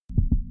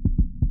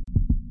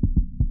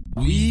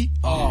We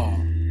are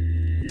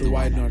the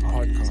Why Not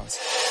Podcast.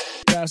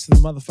 Shout out to the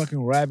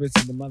motherfucking rabbits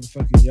in the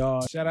motherfucking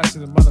yard. Shout out to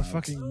the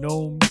motherfucking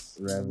gnomes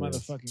in the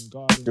motherfucking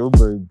garden.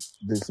 Joburg,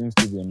 there seems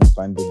to be an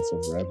abundance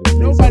of rabbits.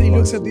 Nobody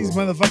looks at these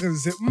motherfuckers and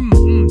say,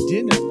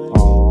 dinner, man.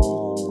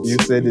 Oh, you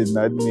said it,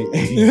 not me.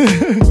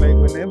 Like,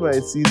 whenever I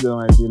see them,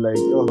 I feel like,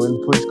 oh,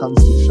 when push comes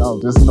to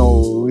shove, just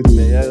know with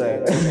me. I'm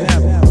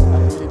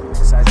really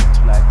excited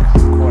to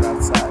record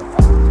outside.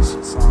 This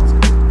shit sounds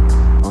good.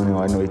 Only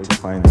one way to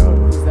find out.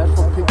 Is that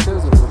for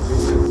pictures or for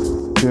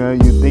videos? You know,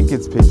 you think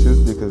it's pictures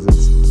because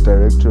it's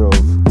director of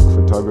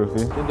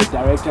photography. Then the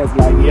director's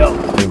like, yo,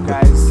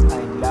 guys,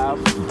 I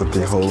love. But they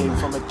just hold came me.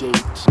 from a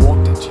date,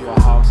 walked into your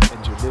house,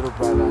 and your little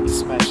brother is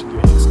smashing your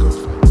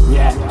ex-girlfriend.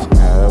 Yeah.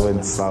 That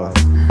went south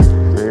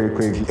very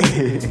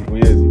quickly.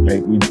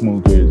 Like weed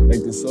smokers,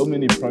 like there's so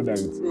many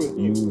products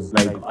used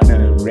like on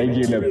a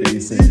regular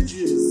basis,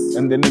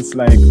 and then it's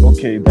like,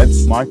 okay,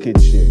 that's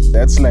market share,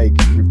 that's like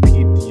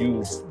repeat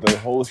use, the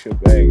whole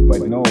shebang.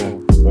 But no,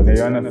 but they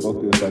wanna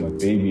focus on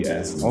baby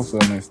ass. Also,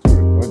 am I still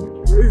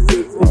recording?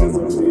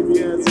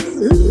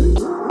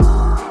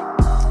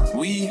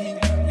 We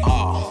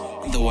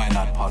are the Why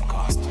Not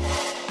Podcast.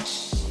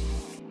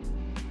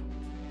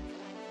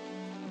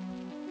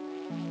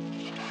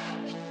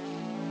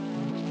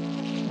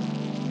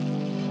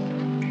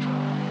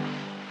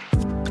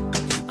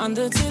 On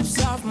the tips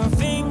of my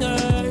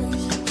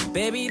fingers,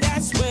 baby,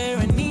 that's where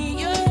I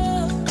need you.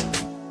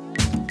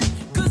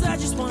 'Cause I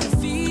just wanna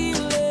feel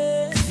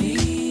it,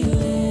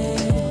 feel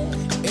it.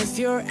 If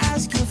you're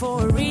asking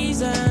for a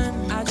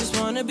reason, I just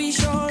wanna be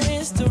sure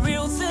it's the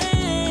real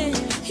thing.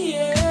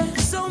 Yeah,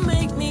 so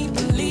make me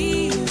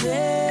believe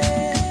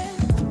it.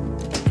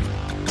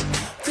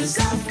 'Cause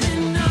I've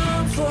been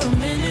up for a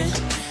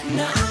minute,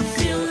 now I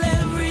feel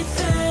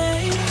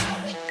everything,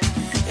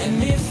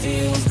 and it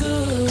feels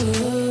good.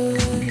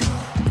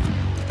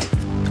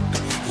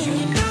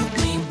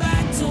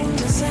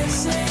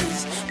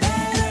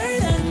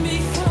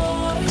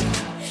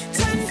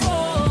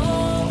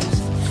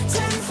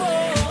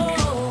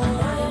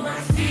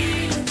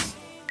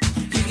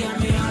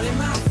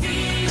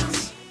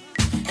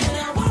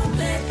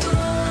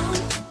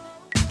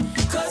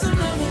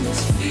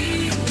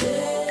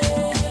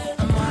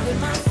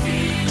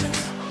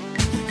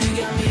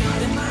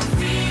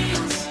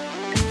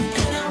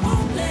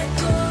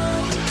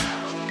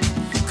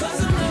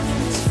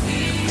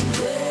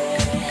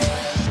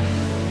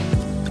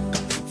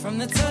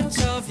 The touch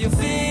of your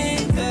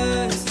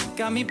fingers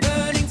got me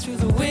burning through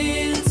the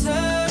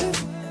winter,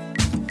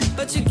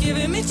 but you're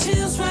giving me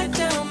chills right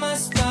down my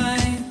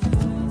spine.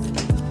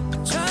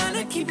 Trying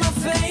to keep my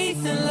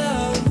faith in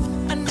love.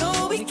 I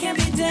know it can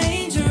be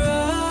dangerous,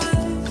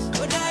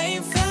 but I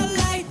ain't felt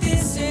like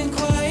this in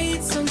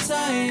quite some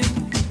time.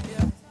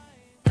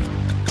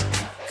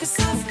 'Cause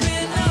I've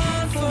been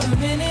on for a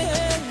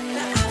minute,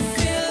 now I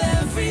feel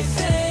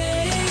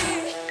everything,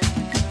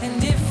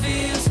 and it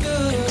feels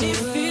good. It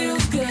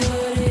feels good.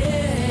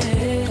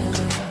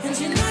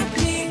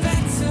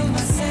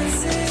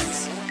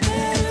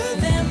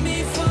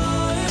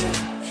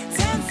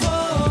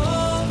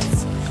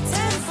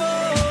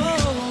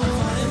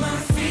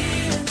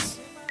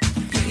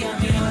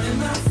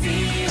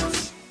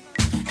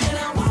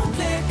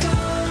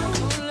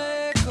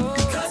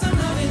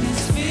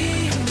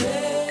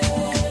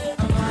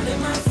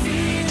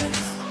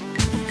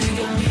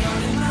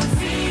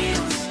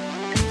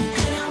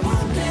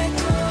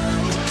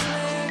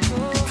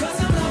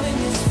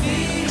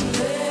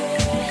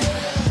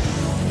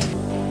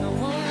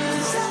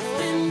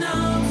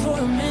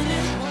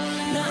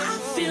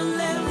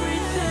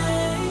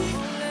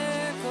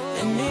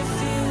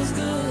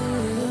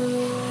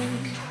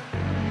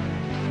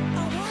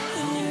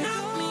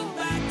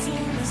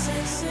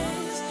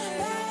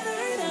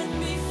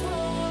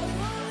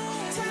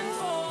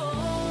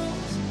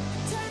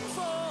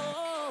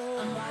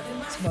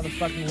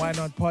 Motherfucking Why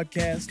Not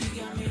Podcast.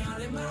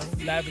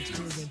 Live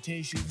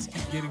experimentations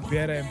keep getting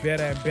better and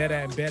better and better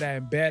and better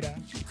and better.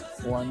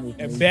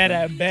 And better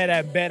and better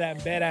and better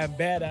and better and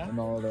better. And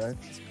all that.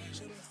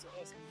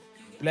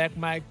 Black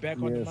Mike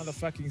back on the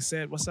motherfucking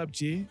set. What's up,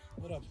 G?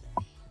 What up?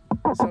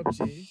 What's up,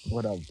 G?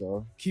 What up,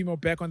 dog? Chemo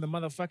back on the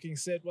motherfucking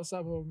set. What's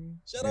up, homie?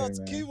 Shout out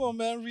to Chemo,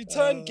 man.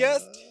 Return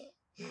guest.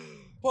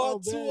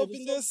 Part 2 up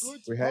in this.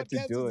 We had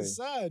to do it.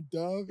 Side,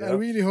 dog. Yep. I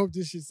really hope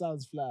this shit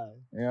sounds fly.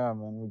 Yeah,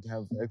 man, we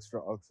have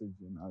extra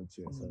oxygen out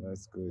here, so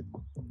that's good.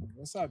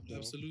 What's up, dog?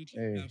 Absolutely.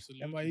 Hey.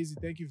 Absolutely. Emma Easy,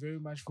 thank you very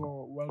much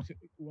for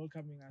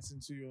welcoming us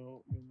into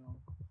your,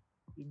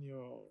 in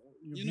your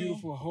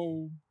beautiful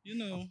home You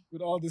know,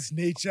 with all this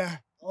nature,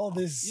 all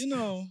this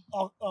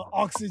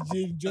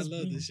oxygen. Just I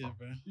love this shit,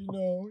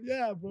 bro.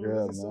 Yeah, bro.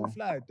 Yeah, It's so man.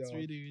 fly, dog. It's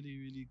really, really,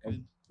 really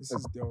good. This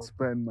is dope.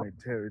 Expand my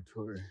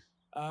territory.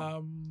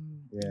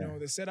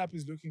 The setup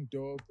is looking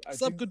dope.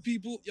 What's up, good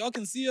people? Y'all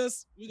can see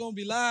us. We're going to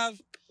be live.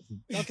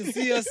 Y'all can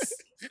see us.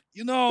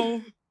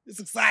 It's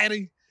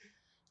exciting.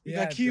 We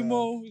got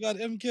Chemo. We got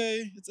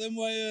MK. It's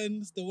MYN.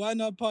 It's the Why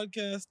Not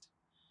Podcast.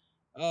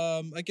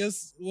 I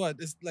guess,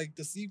 it's like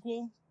the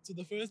sequel to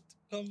the first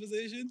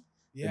conversation?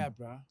 Yeah,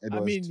 bro. it I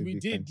was mean, to we be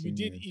did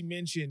continued.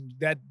 mention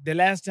that the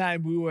last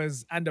time we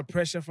was under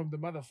pressure from the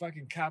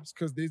motherfucking cops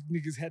because these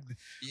niggas had the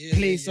Yeah,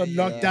 place on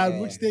lockdown,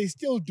 yeah. which they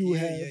still do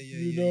have,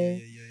 you know.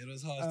 Yeah. It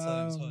was hard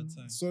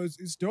times. So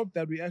it's dope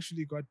that we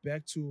actually got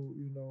back to,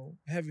 you know,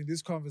 having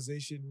this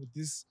conversation with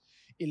this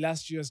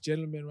illustrious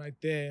gentleman right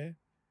there,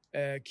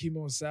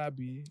 Kimo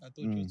Sabi. I thought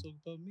you were talking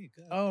about me.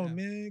 God Oh damn.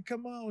 man,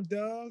 come on,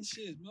 dog.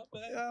 Shit, my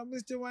bad.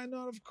 Mr. Why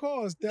Not, of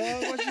course,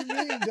 dog. What you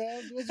mean,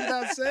 dog? What you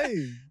not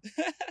saying?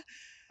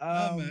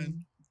 Nah,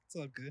 man. It's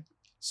all good.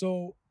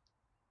 So,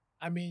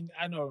 I mean,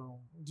 I don't know.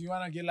 Do you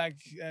want to get like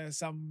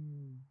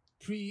some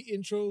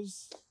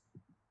pre-intros?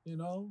 You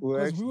know,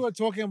 because we were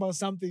talking about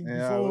something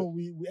before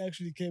we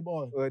actually came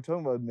on. We're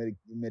talking about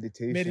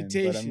meditation.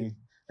 Meditation. But I mean,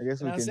 I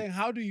guess And we I'm can. saying,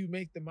 how do you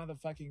make the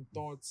motherfucking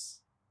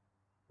thoughts,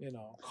 you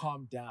know,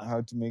 calm down?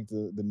 How to make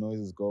the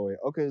noises go away.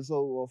 Okay,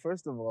 so well,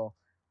 first of all,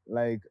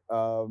 like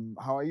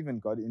how I even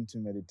got into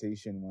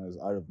meditation was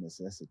out of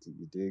necessity,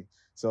 you dig?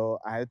 So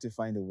I had to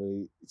find a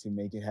way to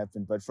make it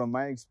happen. But from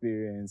my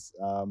experience,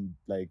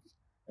 like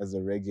as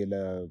a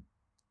regular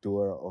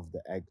doer of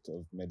the act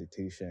of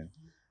meditation,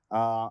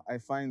 I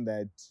find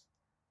that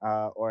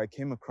or I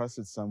came across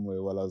it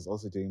somewhere while I was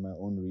also doing my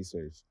own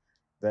research,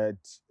 that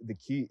the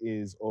key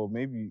is, or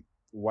maybe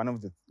one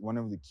of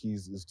the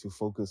keys is to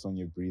focus on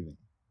your breathing.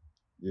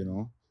 You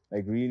know,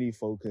 like really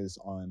focus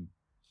on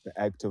the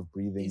act of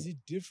breathing. Is it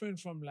different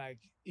from like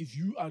if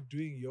you are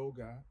doing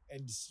yoga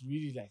and it's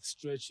really like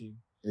stretching,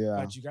 Yeah.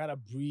 but you gotta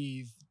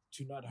breathe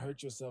to not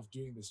hurt yourself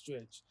during the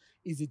stretch?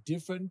 Is it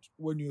different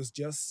when you're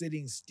just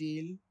sitting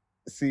still?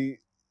 See,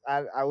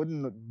 I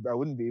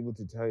wouldn't be able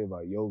to tell you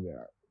about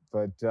yoga,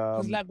 but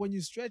Because like when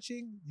you're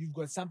stretching, you've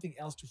got something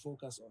else to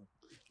focus on.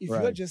 If you're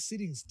Right. just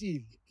sitting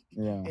still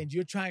yeah. and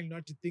you're trying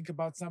not to think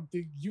about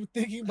something, you're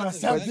thinking about That's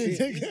something.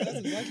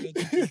 exactly what you're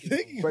thinking.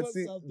 Thinking But about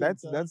see, something,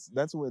 that's dog.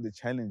 that's where the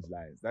challenge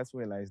lies. That's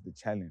where lies the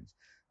challenge.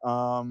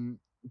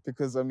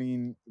 Because I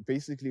mean,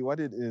 basically, what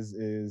it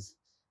is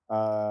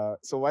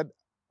so what,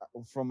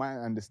 from my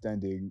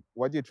understanding,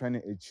 what you're trying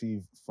to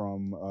achieve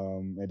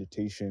from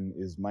meditation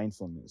is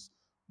mindfulness.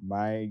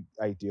 My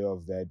idea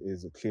of that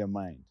is a clear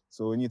mind.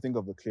 So when you think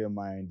of a clear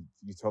mind,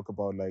 you talk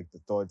about like the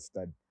thoughts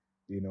that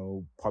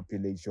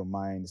populate your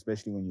mind,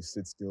 especially when you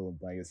sit still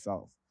by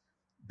yourself.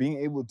 Being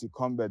able to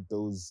combat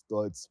those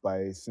thoughts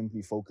by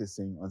simply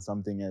focusing on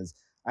something, as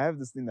I have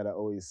this thing that I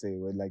always say,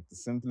 where like the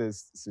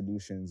simplest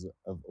solutions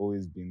have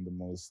always been the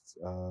most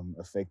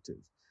effective.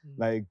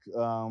 Like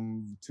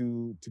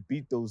to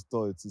beat those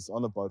thoughts, it's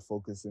all about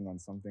focusing on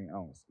something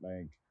else,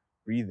 like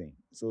breathing.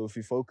 So if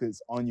you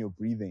focus on your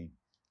breathing,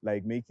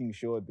 like making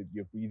sure that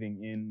you're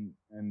breathing in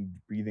and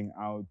breathing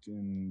out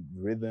in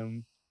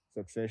rhythm,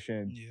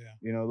 succession, Yeah.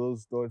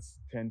 those thoughts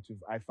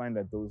I find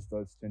that those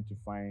thoughts tend to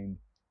find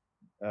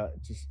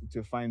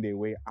to find a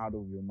way out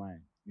of your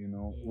mind.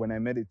 When I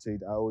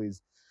meditate, I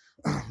always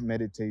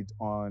meditate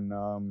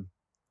on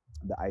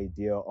the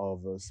idea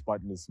of a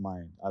spotless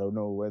mind. I don't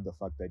know where the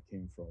fuck that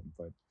came from,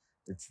 but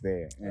it's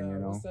there.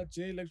 And What's that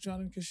Jay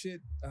Electronica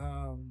shit?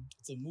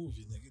 It's a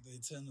movie, nigga. The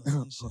Eternal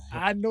Sunshine.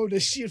 I know the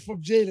shit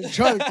from Jay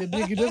Electronica,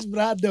 nigga. That's what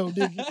I know,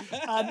 nigga.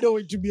 I know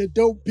it to be a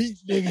dope beat,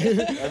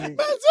 nigga. I mean,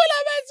 Mansula.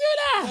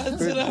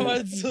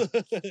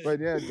 but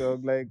yeah,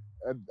 dog. Like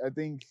I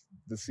think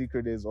the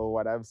secret is, or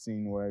what I've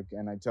seen work,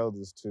 and I told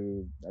this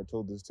to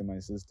my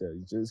sister.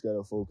 You just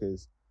gotta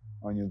focus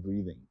on your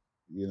breathing.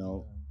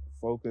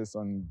 Focus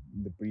on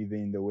the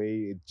breathing, the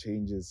way it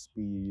changes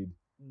speed.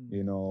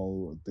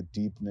 The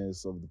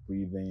deepness of the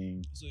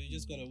breathing. So you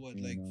just gotta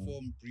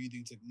form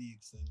breathing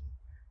techniques and.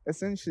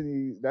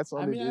 Essentially, that's all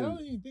I mean, it is. I don't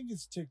even think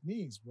it's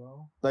techniques,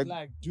 bro. Like-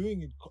 Like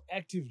doing it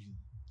actively.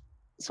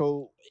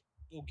 So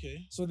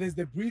Okay. So there's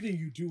the breathing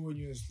you do when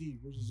you're asleep,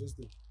 which is just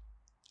the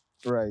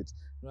right.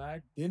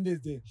 right. Then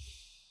there's the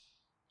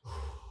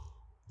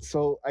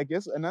So I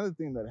guess another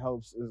thing that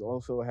helps is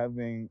also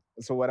having.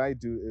 So what I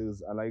do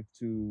is I like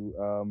to.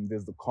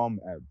 There's the Calm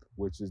app,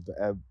 which is the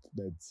app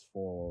that's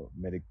for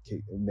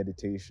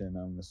meditation.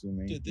 I'm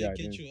assuming. Did they Yeah, it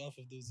get is. you off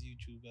of those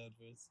YouTube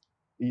adverts?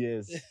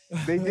 Yes,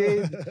 they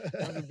did.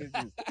 Son of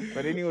bitches.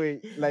 But anyway,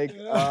 like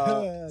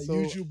so,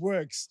 YouTube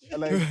works.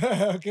 like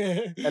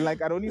Okay. and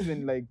like I don't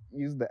even like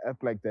use the app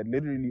like that.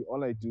 Literally,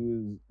 all I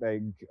do is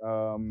like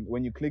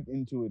when you click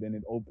into it and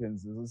it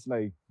opens, there's this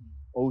like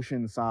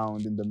ocean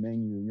sound in the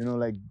menu.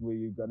 Like where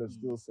you gotta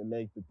still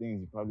select the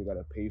things you probably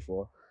gotta pay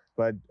for.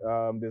 But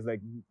there's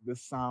like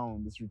this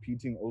sound, this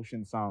repeating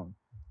ocean sound.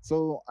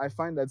 So I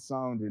find that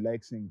sound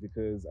relaxing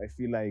because I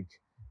feel like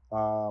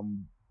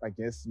I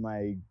guess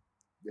my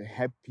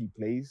happy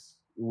place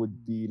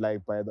would be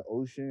like by the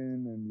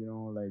ocean,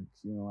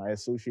 and I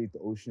associate the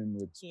ocean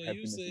with So are you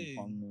happiness and saying-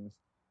 calmness.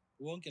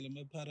 Wonke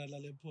lama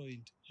parallel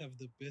point have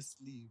the best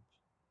sleep.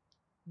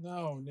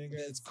 No, nigga,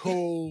 it's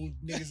cold.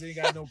 Niggas ain't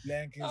got no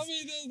blankets. I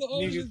mean, there's the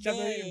ocean Niggas,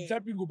 there.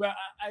 tapping go back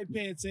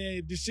iPad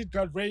saying the shit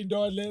got rained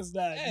on last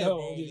night. Hey, No,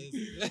 bro, nigga.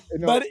 listen. You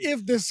know, But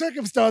if the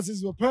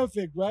circumstances were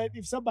perfect, right?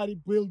 If somebody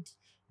built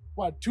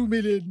 2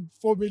 million,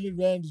 4 million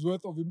rands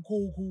worth of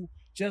Mkuku,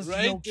 just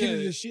Right killing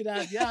there. the shit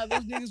out, yeah,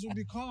 those niggas would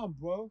be calm,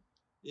 bro.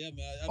 Yeah,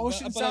 man.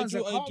 Ocean but sounds I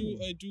calming.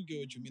 do get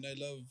what you mean. I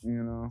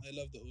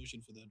love the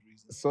ocean for that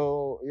reason.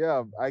 So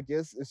yeah, I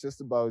guess it's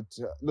just about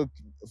look,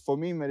 for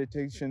me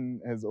meditation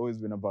has always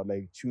been about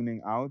like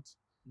tuning out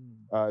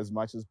as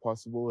much as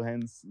possible,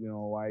 hence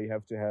why you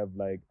have to have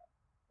like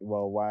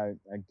why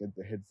I get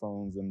the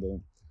headphones and the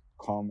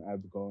Calm app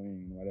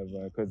going and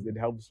whatever, because it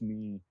helps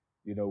me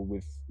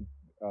with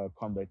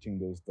combating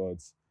those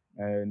thoughts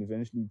and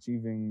eventually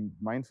achieving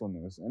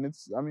mindfulness. And it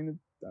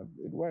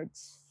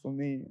works for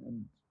me,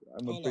 and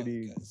I'm a Hold on,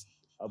 pretty guys.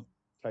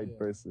 uptight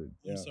person.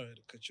 I'm sorry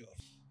to cut you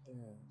off.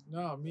 Yeah.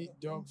 No,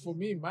 dog. For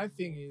me, my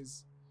thing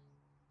is,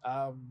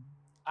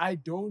 I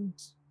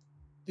don't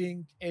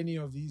think any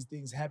of these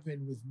things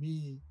happen with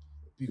me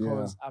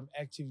because I'm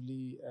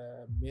actively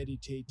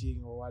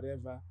meditating or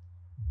whatever.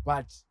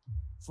 But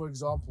for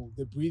example,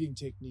 the breathing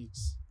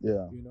techniques.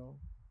 Yeah.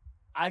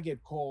 I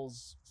get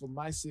calls from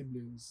my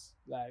siblings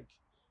like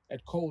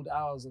at cold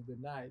hours of the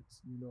night.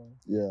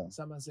 Yeah.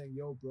 Someone saying,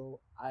 "Yo, bro,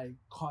 I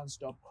can't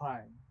stop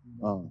crying."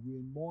 We're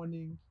in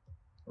mourning.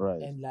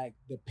 Right. And like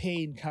the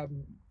pain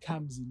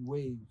comes in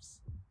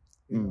waves,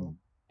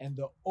 and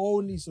the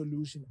only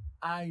solution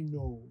I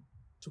know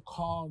to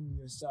calm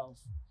yourself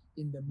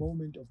in the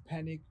moment of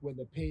panic when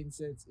the pain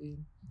sets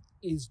in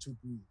is to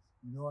breathe.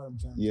 You know what I'm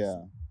trying to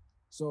say?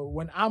 So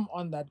when I'm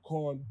on that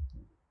call,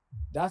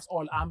 that's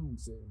all I'm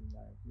saying,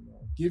 like,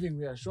 giving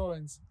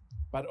reassurance,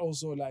 but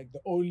also like the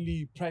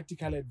only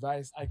practical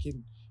advice I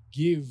can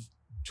give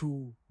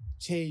to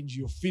change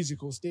your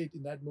physical state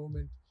in that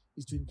moment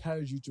is to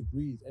encourage you to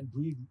breathe and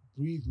breathe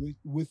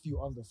with you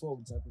on the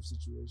phone type of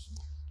situation.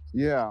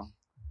 Yeah.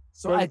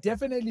 So I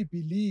definitely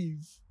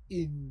believe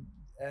in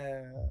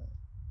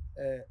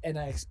and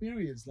I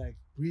experience like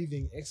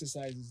breathing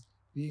exercises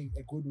being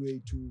a good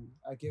way to,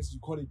 I guess you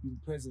call it being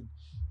present,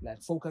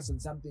 like focus on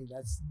something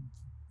that's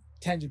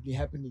tangibly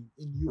happening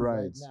in you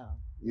right now.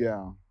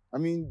 Yeah. I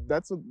mean,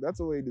 that's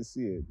a way to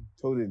see it,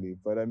 totally.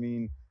 But I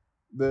mean,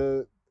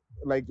 the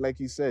like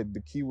you said,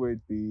 the key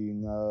word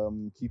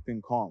being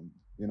keeping calm.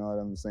 You know what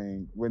I'm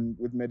saying?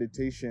 With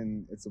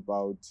meditation, it's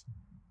about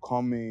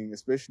calming,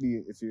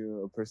 especially if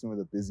you're a person with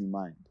a busy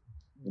mind.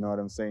 You know what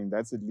I'm saying?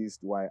 That's at least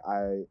why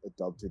I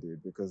adopted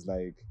it, because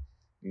like,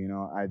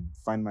 I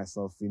find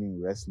myself feeling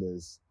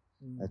restless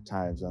at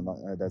times and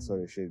that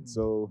sort of shit.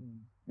 So,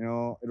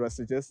 it was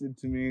suggested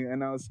to me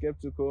and I was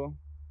skeptical,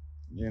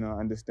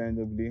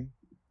 understandably.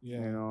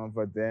 Yeah.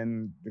 But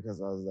then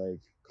because I was like,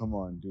 come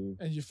on, dude.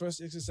 And your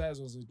first exercise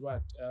was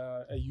what?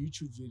 A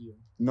YouTube video?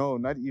 No,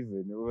 not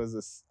even.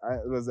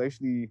 It was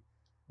actually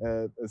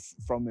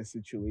from a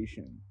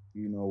situation,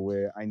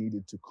 where I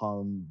needed to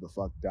calm the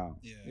fuck down.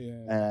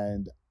 Yeah.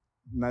 And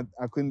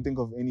I couldn't think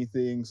of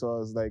anything, so I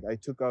was like, I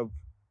took up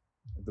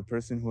the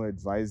person who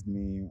advised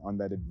me on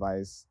that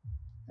advice,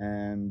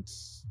 and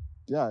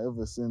yeah,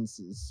 ever since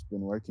it's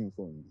been working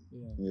for me.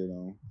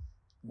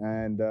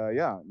 And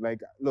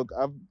look,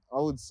 I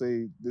would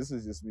say this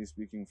is just me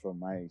speaking from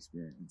my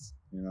experience,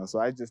 so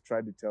I just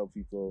try to tell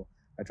people,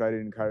 I try to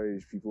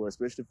encourage people,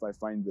 especially if I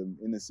find them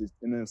in a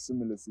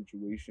similar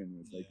situation.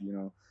 It's like,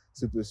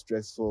 super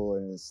stressful,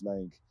 and it's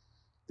like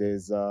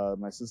there's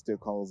my sister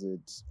calls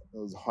it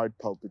those heart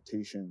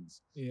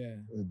palpitations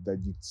that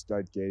you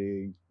start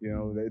getting.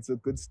 It's a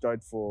good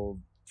start for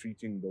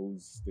treating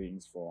those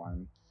things for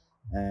one.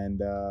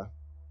 And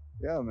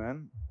yeah,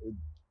 man,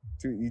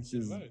 to each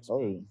his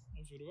own.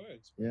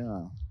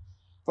 Yeah.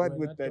 But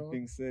with that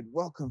being said,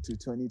 welcome to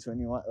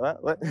 2021.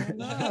 What?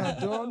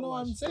 No,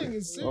 I'm saying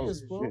it's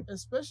serious, bro. Shit.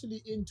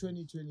 Especially in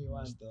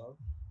 2021, dog.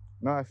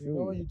 No, I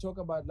feel when you talk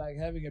about like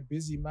having a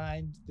busy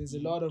mind, there's a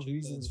lot of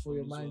reasons for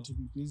your mind to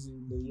be busy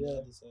in the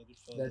year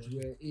that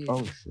we're in.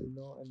 Oh shit.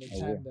 And the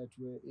time that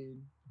we're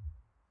in.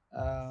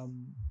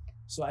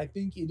 So I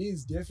think it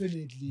is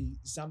definitely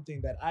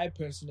something that I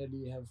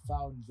personally have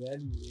found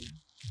value in.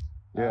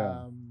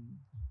 Yeah.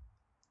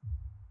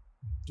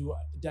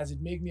 Does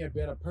it make me a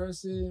better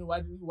person?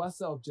 What's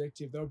the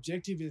objective? The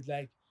objective is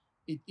like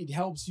it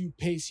helps you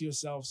pace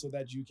yourself so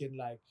that you can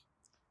like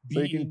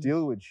so you can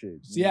deal with shit.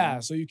 Yeah,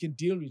 so you can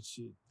deal with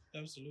shit.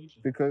 Absolutely.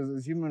 Because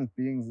as human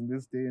beings in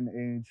this day and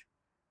age,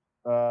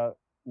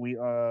 we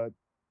are,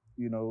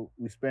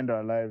 we spend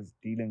our lives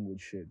dealing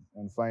with shit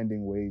and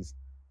finding ways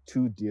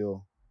to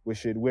deal with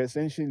shit. We're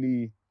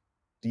essentially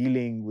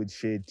dealing with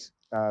shit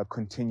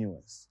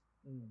continuous.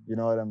 You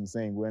know what I'm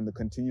saying? We're in the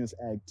continuous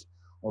act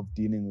of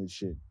dealing with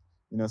shit.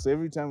 So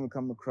every time we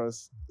come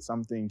across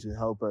something to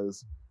help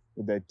us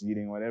with that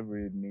dealing, whatever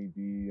it may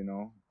be,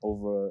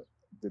 over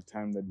the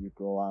time that we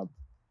grow up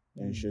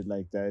and shit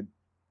like that,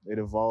 it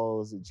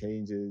evolves, it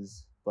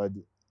changes. But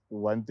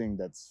one thing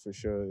that's for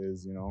sure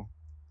is,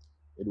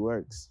 it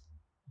works.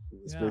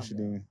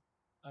 Especially.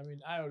 I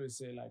mean, I always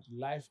say like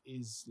life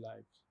is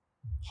like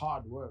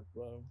hard work,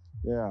 bro.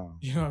 Yeah.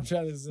 You know what I'm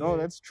trying to say? No,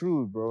 that's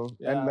true, bro.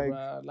 Yeah, and like,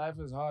 bro, life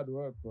is hard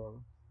work,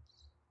 bro.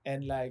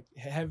 And like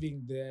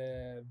having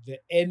the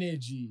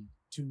energy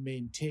to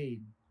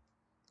maintain.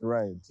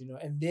 Right.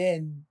 And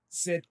then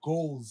set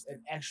goals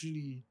and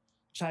actually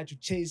try to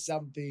chase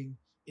something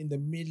in the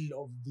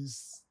middle of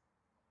this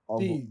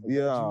thing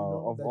that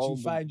of that all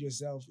you find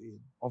yourself in.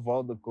 of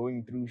all the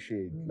going through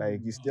shit.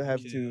 Like you still have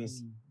Okay, to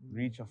yes.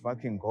 reach a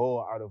fucking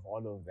goal out of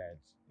all of that.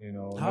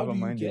 How never do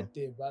you mind get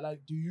there? But like,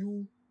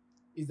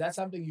 is that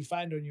something you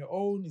find on your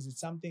own? Is it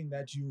something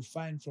that you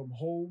find from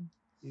home?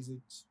 Is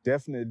it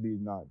Definitely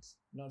not.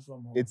 not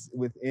from home? It's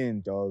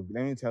within, dog.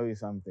 Let me tell you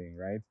something,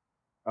 right?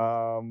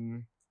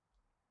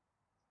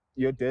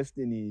 Your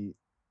destiny,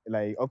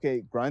 like,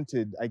 okay,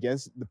 granted, I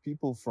guess the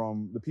people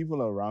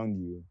around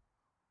you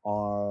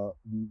are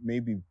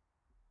maybe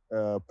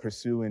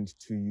pursuant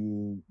to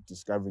you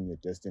discovering your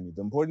destiny.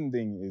 The important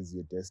thing is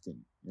your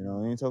destiny.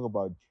 When you talk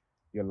about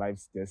your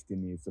life's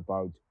destiny, it's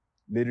about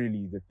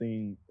literally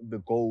the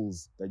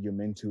goals that you're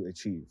meant to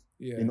achieve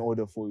in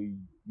order for you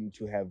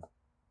to have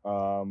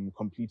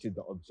completed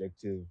the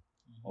objective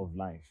of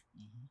life,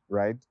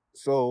 right?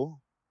 So,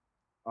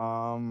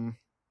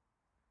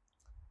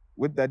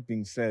 with that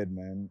being said,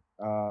 man,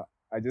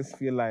 I just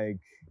feel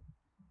like.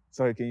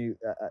 Sorry, can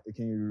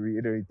you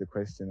reiterate the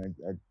question?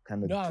 I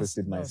kind of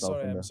twisted myself.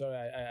 Sorry, I'm sorry.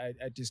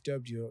 I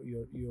disturbed your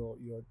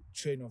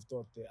train of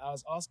thought there. I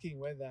was asking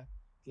whether,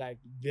 like,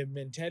 the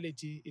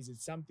mentality, is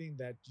it something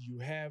that you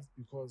have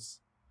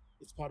because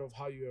it's part of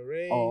how you were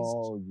raised?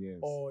 Oh, yes.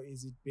 Or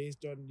is it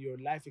based on your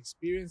life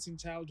experience in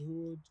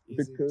childhood?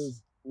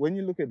 Because when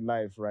you look at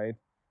life, right?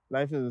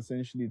 Life is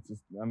essentially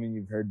just,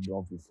 you've heard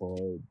of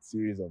before,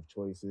 series of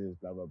choices,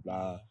 blah, blah,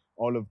 blah.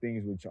 All of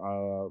things which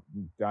are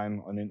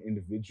done on an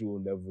individual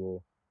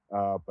level,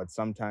 but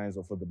sometimes,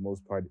 or for the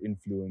most part,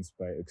 influenced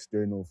by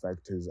external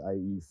factors,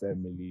 i.e.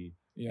 family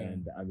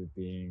and other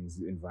things,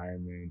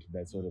 environment,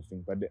 that sort of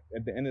thing. But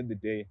at the end of the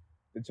day,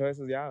 the choice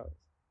is yours,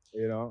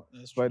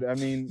 That's true.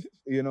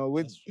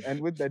 But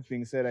with that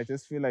being said, I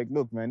just feel like,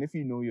 look, man, if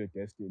you know your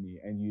destiny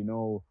and you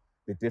know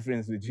the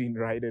difference between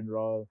right and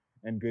wrong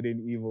and good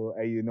and evil,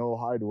 and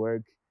hard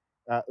work,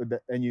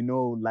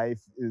 and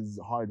life is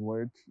hard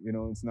work,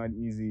 it's not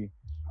easy.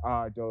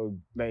 Dog,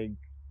 like,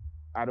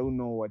 I don't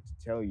know what to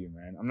tell you,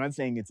 man. I'm not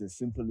saying it's as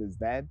simple as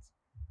that,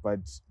 but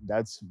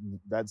that's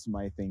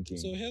my thinking.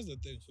 So here's the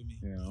thing for me.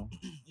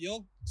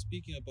 You're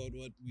speaking about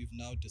what we've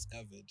now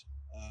discovered,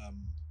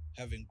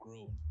 having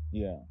grown.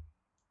 Yeah.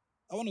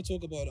 I want to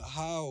talk about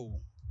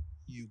how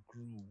you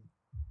grew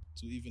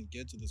to even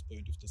get to this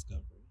point of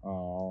discovery.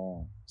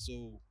 Oh.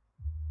 So,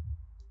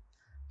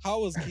 how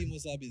was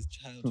Kemosabe's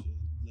childhood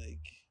like?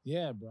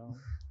 Yeah, bro.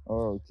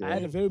 Oh, okay. I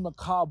had a very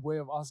macabre way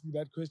of asking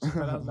that question,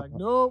 but I was like,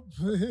 nope.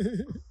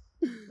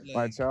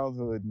 My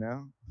childhood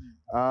now.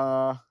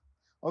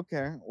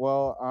 Okay.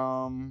 Well,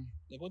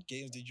 like, what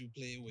games did you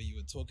play? Were you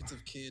a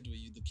talkative kid? Were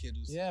you the kid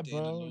who Yeah, stayed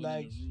bro, alone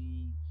like, in a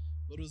room?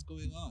 What was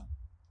going on?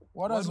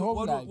 What was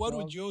home like? What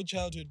would your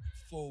childhood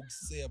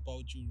folks say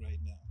about you right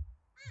now?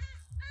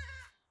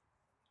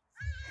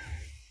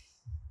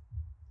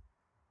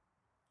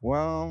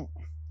 Well,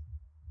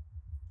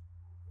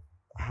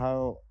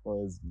 how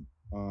was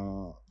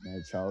my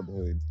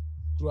childhood?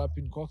 Grew up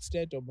in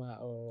Kokstad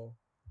or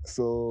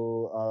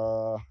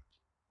So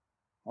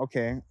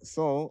okay,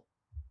 so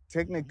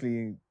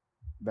technically,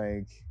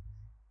 like,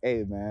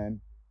 hey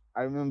man,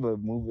 I remember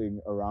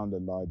moving around a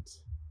lot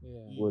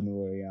when we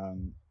were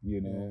young.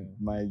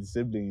 My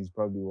siblings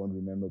probably won't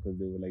remember because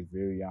they were like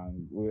very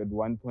young. At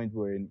one point we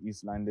were in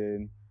East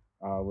London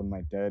when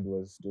my dad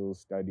was still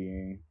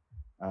studying.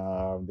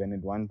 Then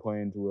at one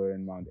point we were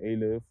in Mount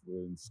Aleph, we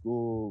were in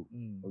school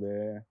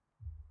there,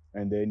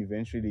 and then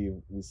eventually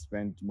we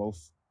spent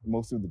most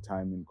of the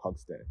time in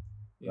Kokstad,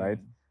 right?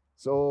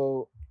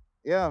 So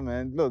yeah,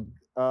 man, look,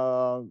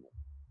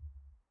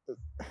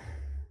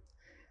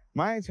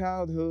 my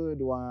childhood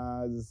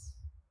was,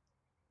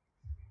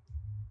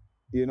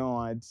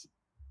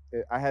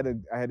 I had a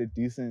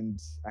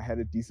decent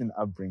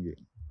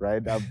upbringing,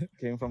 right? I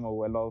came from a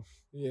well-off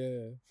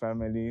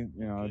family.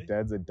 Okay.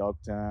 Dad's a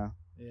doctor.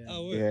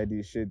 He had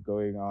his shit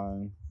going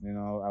on.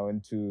 I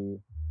went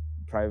to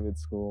private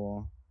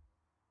school.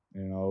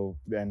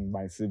 And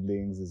my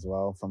siblings as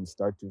well, from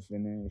start to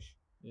finish.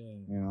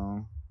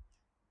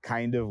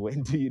 Kind of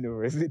went to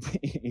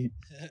university.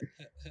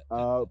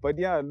 But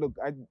yeah, look,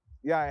 I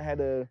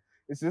had a.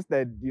 It's just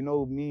that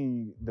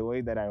me, the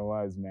way that I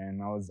was,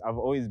 man. I've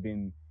always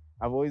been.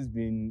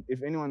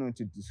 If anyone were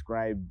to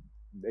describe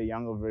a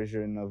younger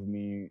version of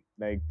me,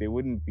 like, there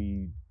wouldn't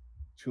be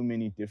too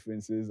many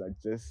differences. I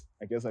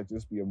guess I'd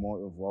just be a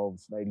more evolved,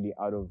 slightly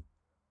out of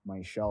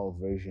my shell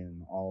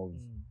version of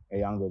a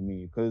younger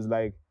me. Because,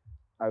 like,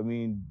 I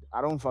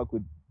don't fuck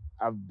with.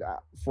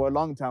 For a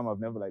long time, I've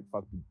never like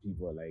fucked with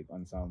people like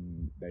on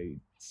some like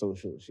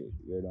social shit.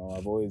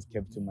 I've always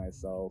kept to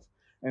myself,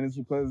 and it's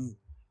because,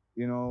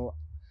 I've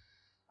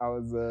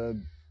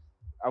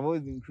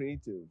always been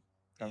creative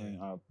coming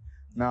up.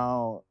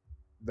 Now,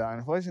 the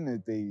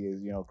unfortunate thing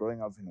is,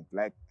 growing up in a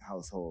black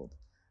household,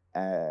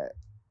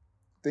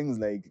 things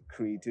like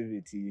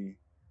creativity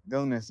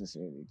don't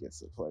necessarily get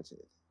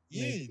supported.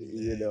 It's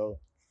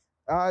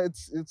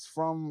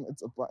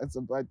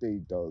a bad day,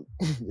 dog.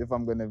 If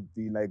I'm gonna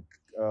be like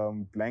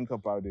blank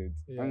about it.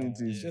 Yeah, And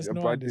it's just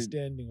no about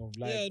understanding of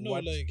like Yeah, no,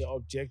 what like- the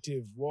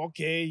objective. Well,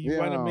 okay, you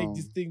want to make Yeah.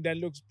 this thing that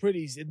looks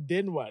pretty, and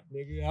then what,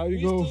 nigga? How you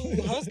We go?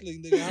 still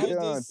hustling, nigga. How's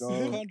Yeah, this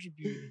dog.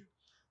 contributing?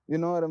 You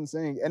know what I'm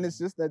saying? And it's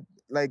just that,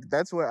 like,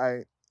 that's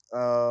where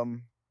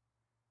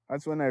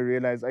that's when I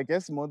realized, I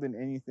guess more than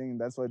anything,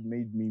 that's what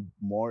made me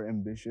more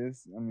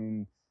ambitious. I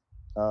mean,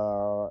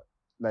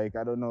 like,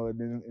 I don't know,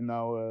 in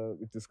our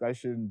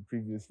discussion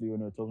previously when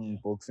we were talking Yeah.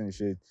 books and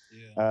shit,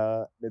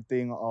 Yeah. the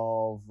thing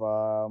of,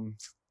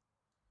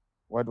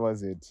 what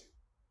was it?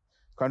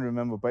 Can't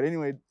remember. But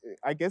anyway,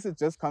 I guess it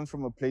just comes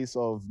from a place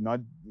of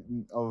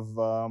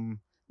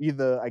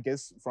either, I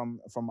guess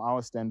from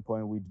our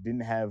standpoint, we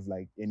didn't have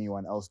like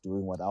anyone else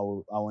doing what I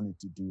wanted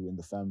to do in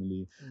the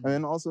family. And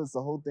then also it's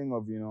the whole thing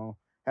of,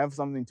 have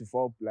something to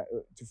fall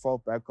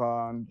back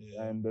on,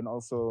 Yeah. and then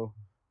also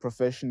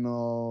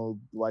professional,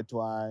 white,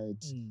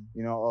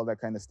 all that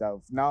kind of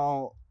stuff.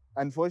 Now,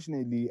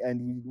 unfortunately, and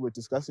we were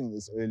discussing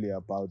this earlier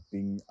about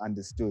being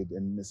understood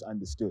and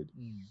misunderstood,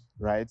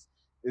 right?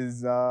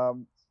 Is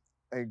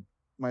like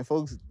my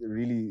folks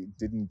really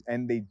didn't,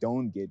 and they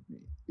don't get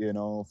me,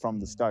 from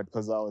the start,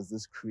 because I was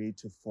this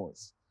creative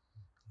force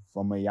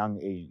from a young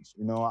age.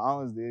 I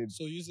was there.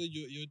 So you said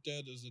your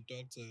dad is a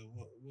doctor.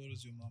 What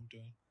is your mom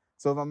doing?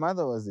 So my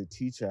mother was a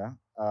teacher,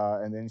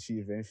 and then she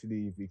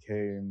eventually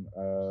became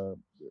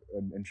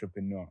an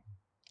entrepreneur.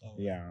 Oh,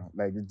 Yeah,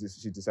 like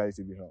she decided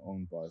to be her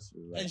own boss.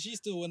 Right? And she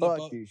still went Fuck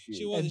about. this shit.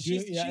 She was. And She,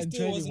 doing- yeah, she and still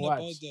trading wasn't what?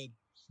 about that.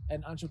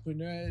 An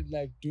entrepreneur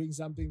like doing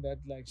something that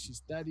like she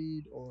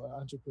studied, or an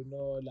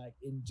entrepreneur like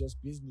in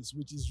just business,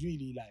 which is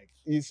really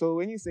like. So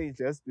when you say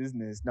just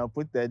business, now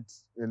put that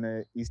in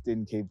a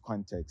Eastern Cape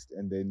context,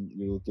 and then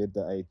you'll get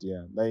the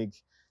idea. Like,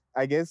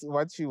 I guess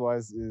what she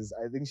was is,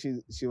 I think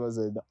she was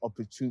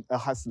a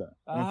hustler.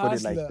 Let me put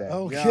it like that.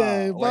 Okay,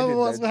 Yeah, why Baba did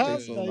was that a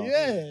take so hustler. long?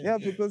 Yeah. Yeah,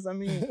 because I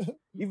mean,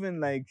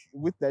 even like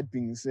with that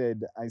being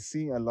said, I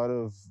see a lot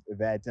of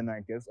that, and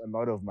I guess a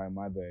lot of my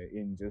mother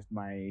in just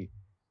my,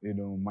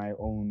 my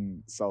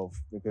own self,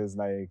 because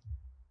like,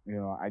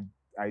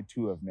 I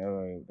too have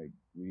never like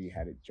really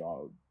had a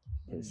job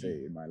per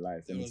se in my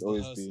life, and It it's was the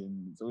always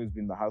hustle.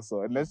 been the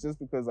hustle, and that's just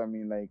because I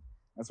mean, like,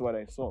 that's what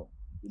I saw,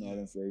 what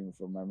I'm saying,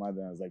 from my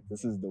mother. I was like,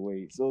 this is the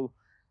way. So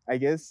I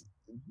guess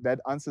that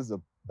answers a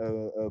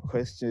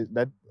question,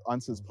 that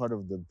answers part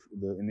of the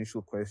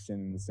initial question,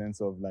 in the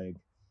sense of like,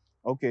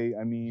 okay,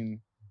 I mean,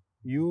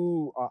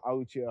 you are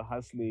out here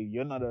hustling.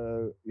 You're not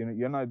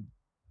you're not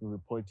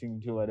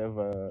reporting to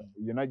whatever.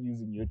 You're not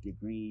using your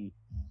degree,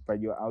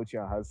 but you're out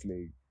here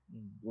hustling.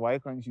 Why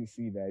can't you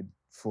see that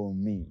for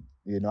me?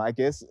 I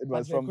guess it But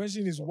was the from.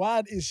 question is,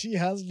 what is she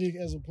hustling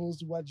as opposed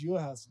to what you're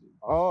hustling?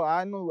 Oh,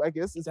 I know. I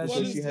guess it's That's Well,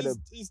 because she had a.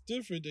 it's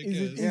different, I Is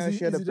guess. it, Yeah, is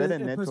she it, had a is better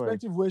it a network.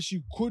 perspective where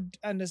she could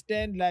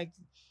understand like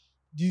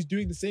he's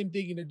doing the same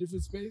thing in a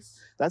different space?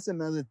 That's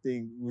another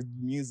thing with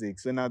music.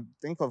 So now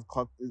think of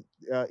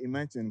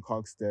imagine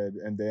Coxted,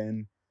 and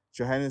then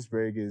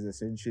Johannesburg is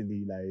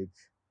essentially like,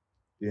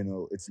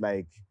 it's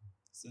like,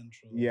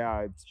 Central.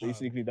 yeah, it's Hub.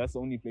 basically that's the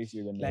only place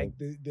you're gonna Like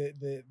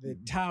the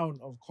town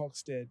of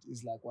Coxted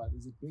is like what?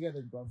 Is it bigger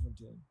than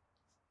Braamfontein?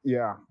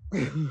 Yeah.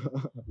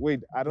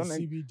 Wait, I don't. The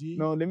CBD.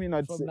 No, let me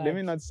not from say, let like-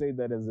 me not say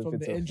that as if From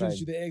it's the a entrance fact.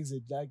 to the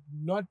exit, like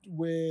not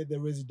where the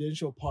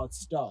residential parts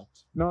start.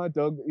 No,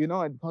 dog. You know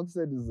what?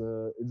 Coxted is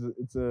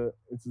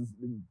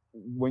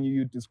when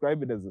you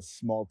describe it as a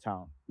small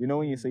town.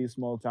 When you say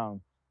small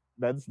town,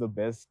 that's the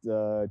best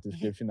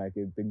description I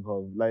can think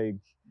of. Like,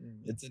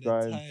 It's it's an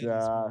got entirely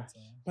small town.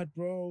 But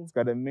bro, it's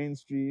got a main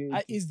street.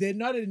 is there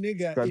not a It's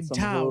nigga got in some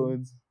town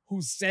hoods.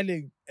 who's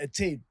selling a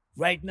tape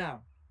right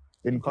now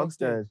In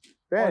Coxted? Coxted.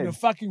 on a Bed.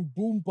 fucking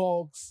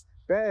boombox?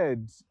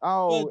 Bed.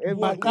 Oh, But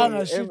every-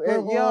 Makana shit,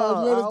 bro,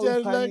 yeah. you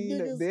understand? I Like, mean,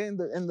 niggas-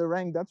 they're in the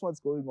rank. That's what's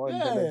going on.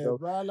 Yeah, Beletto.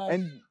 bro. Like,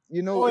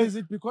 And or is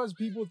it because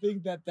people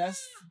think that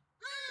that's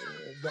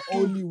the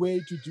only way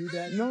to do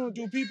that? no,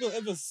 Do people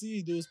ever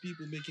see those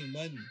people making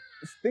money?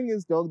 the thing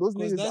is, dog, those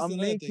 'Cause niggas that's are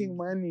another making thing.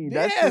 money.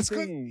 Yes, That's the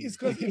 'cause- thing. it's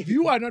because if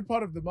you are not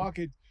part of the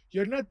market,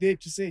 you're not there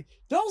to say,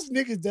 those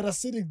niggas that are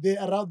sitting there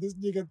around this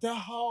nigga the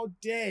whole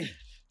day.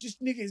 This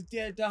nigga is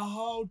there the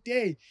whole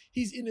day.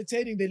 He's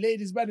entertaining the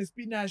ladies by the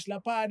spinach, la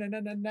pa, na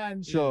na na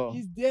na. Sure.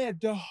 He's there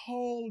the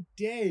whole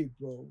day,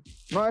 bro.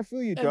 No, I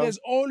feel you, And dog. there's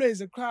always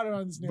a crowd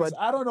around this nigga. But So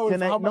I don't know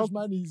can I- how no, much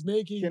money he's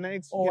making Can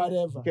I or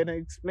whatever. Can I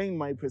explain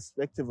my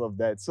perspective of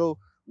that? So,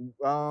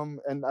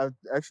 and I've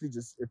actually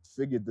just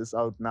figured this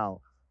out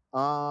now.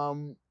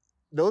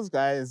 Those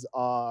guys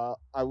are,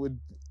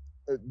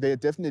 they're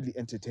definitely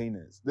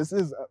entertainers. This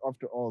is,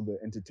 after all, the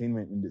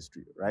entertainment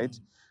industry, right?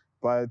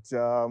 But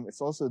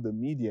it's also the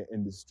media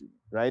industry,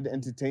 right?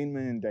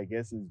 Entertainment, I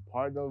guess, is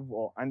part of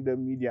or under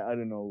media. I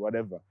don't know,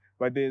 whatever.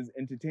 But there's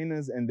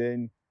entertainers, and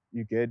then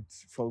you get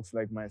folks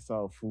like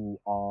myself who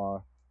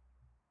are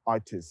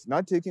artists.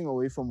 Not taking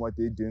away from what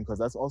they're doing, because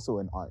that's also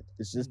an art.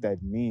 It's just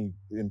that me,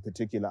 in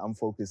particular, I'm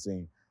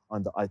focusing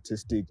on the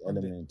artistic On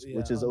the- element, yeah,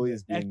 which has on the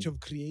always been act of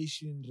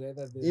creation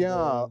rather than yeah,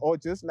 the- or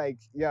just like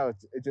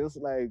just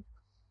like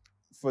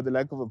for the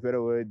lack of a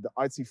better word, the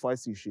artsy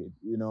fartsy shit,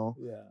 you know?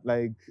 Yeah.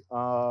 Like,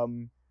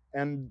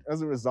 and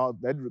as a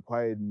result, that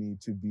required me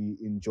to be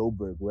in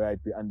Joburg where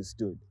I'd be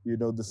understood, you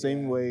know, the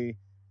same Yeah. way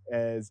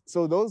as,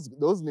 so those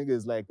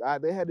niggas, like,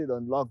 they had it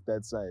on lock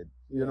that side.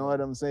 You know Yeah.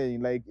 what I'm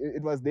saying? Like,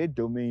 it was their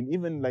domain,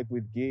 even like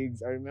with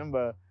gigs. I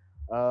remember,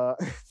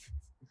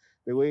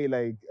 the way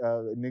like,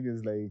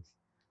 niggas like,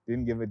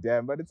 didn't give a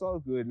damn, but it's all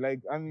good.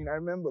 Like, I mean, I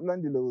remember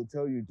Landila will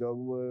tell you, dog,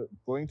 we were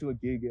going to a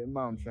gig in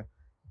Mount,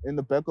 in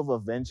the back of a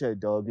venture,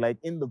 dog, like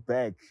in the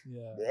back.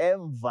 Yeah.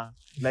 Ever.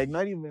 Like,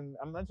 not even,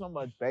 I'm not talking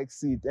about back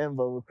seat,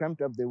 ever. We're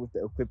cramped up there with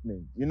the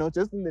equipment, you know,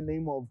 just in the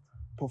name of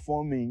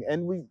performing.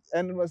 And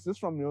it was just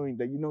from knowing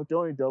that, you know,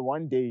 don't worry,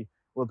 one day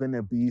we're going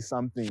to be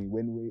something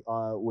when we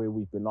are where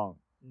we belong.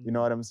 You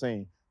know what I'm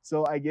saying?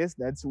 So I guess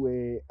that's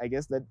where,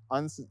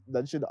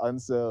 that should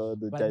answer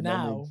the But dynamic.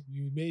 now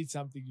you made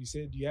something. You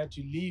said you had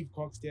to leave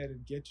Kokstad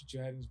and get to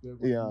Johannesburg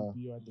when Yeah.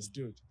 you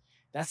understood.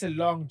 That's a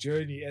long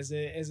journey. As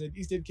an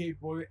Eastern Cape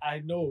boy, I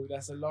know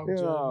that's a long Yeah,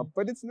 journey.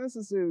 but it's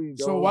necessary,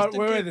 So dog. what? Eastern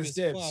Where are Cape the is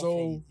steps? far So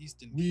from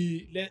Eastern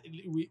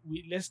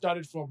Cape. let's start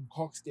it from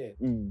Kokstad.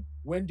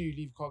 When do you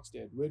leave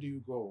Kokstad? Where do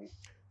you go?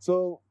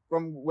 So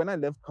from when I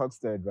left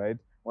Kokstad, right,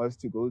 was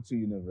to go to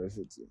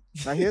university.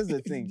 Now here's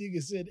the thing.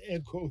 Nigga said air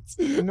quotes.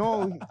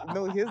 No,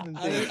 here's the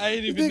I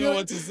thing. didn't even know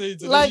what to say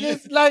to Like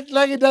this. it's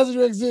like it doesn't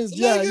exist.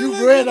 Like Yeah, it- you've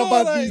like, read you know,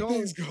 about like, these no,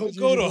 things.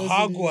 Go to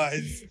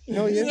Hogwarts.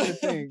 No, here's the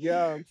thing.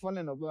 Yeah, fun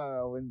enough,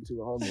 I went to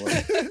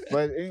Hogwarts.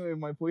 But anyway,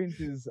 my point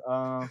is,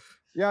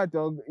 yeah,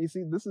 dog, you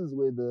see, this is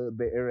where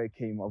the era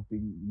came of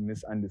being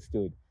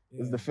misunderstood.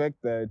 Is the fact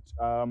that,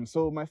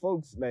 so my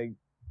folks, like,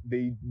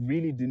 they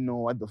really didn't know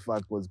what the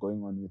fuck was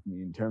going on with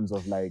me in terms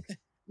of like,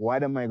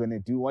 what am I gonna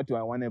do? What do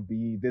I want to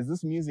be? There's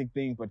this music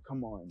thing, but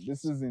come on,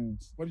 this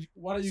isn't.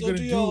 What are you So gonna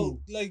do y'all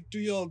do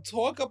y'all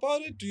talk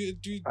about it? Do they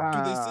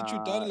sit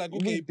you down like, we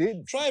okay,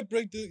 did. try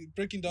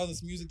breaking down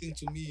this music thing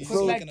to me? Because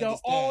so I like can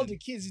all understand. the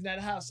kids in that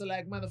house are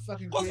like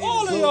motherfucking Cause creative.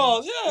 all of So-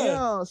 y'all, yeah.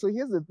 Yeah, so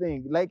here's the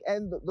thing. Like,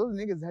 and those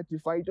niggas had to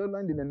fight. Joe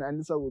London and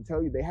Anissa will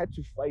tell you they had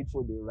to fight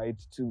for the right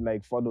to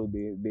like follow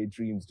their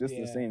dreams just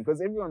the Yeah. same. Because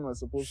everyone was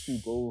supposed to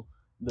go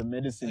the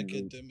medicine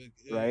route, Academic,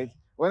 yeah. right?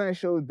 When I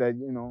showed that,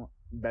 you know,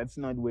 that's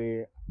not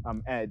where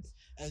I'm at.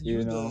 And You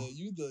you know,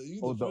 the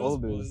oh, the first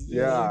oldest, boys,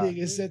 yeah.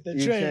 Nigga set the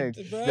You trend.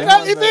 check. Bro. Then Now,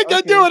 I if was he like, can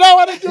okay. do it, I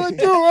want to do it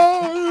too.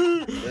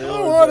 I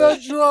Yeah,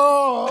 want to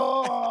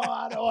draw.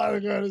 I don't want to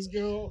go to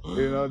school.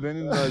 You know, then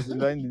it was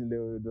London.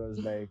 It was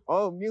like,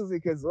 oh,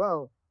 music as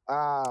well.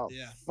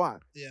 Yeah.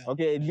 Fuck. Yeah.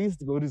 Okay, at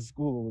least go to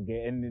school,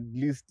 okay, and at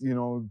least, you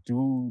know,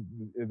 do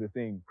the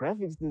thing.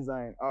 Graphics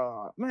design,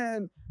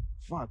 man,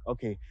 fuck.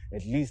 Okay,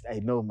 at least I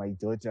know my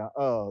daughter.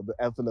 Oh, the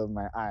apple of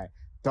my eye.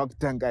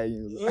 Dr. Guy.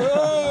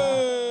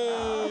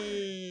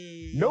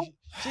 Hey. Nope.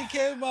 She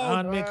came I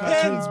out don't make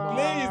pens cartoons, man.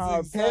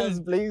 blazing, Pens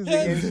son. blazing.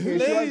 Pens and she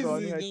was the one who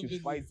blazing had over to there.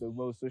 fight the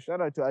most. So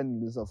shout out to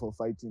Annalisa for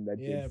fighting that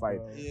Yeah, big fight.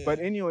 bro. Yeah. But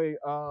anyway,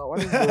 what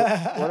is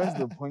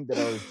the point that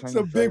I was trying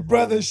Some to big drive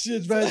brother home?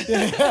 shit right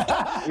there.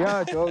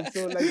 Yeah, dog.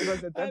 So like it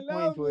was at I that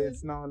love point where it.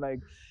 it's now like,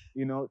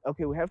 you know,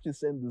 okay, we have to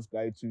send this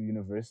guy to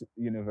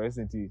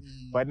university,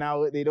 Mm. but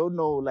now they don't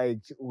know like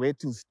where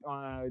to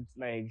start.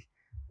 Like,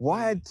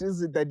 what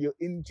is it that you're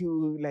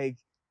into? Like,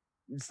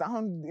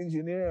 sound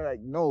engineer?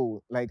 Like,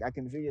 no, like I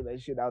can figure that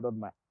shit out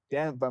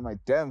by my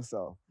damn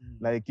self.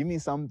 Like, give me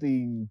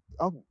something.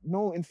 Oh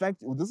no, in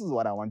fact, this is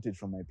what I wanted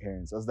from my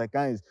parents. I was like,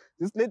 guys,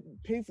 just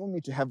pay for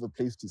me to have a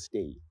place to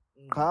stay.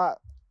 I'll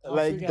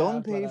Like, figure don't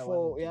out pay what I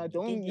for, wanna do.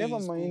 don't Don't pay never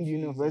school mind fees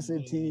and all of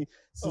university.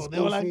 Oh, they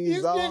were like,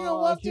 this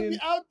nigga wants to be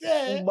out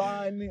there.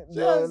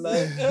 Just-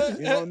 Like,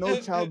 you know, no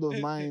child of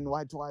mine,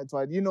 what.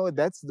 You know,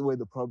 that's the way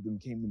the problem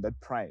came in, that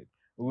pride.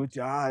 Which,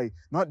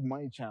 not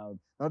my child.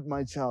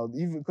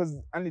 Even because,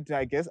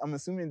 I guess, I'm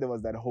assuming there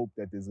was that hope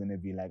that there's going to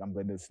be like, I'm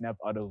going to snap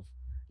out of,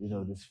 you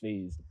know, this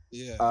phase.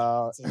 Yeah.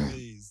 It's a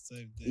phase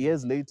type thing.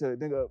 Years later,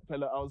 nigga,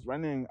 fella,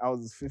 I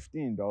was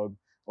 15, dog,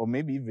 or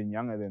maybe even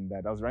younger than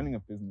that. I was running a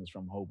business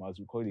from home. I was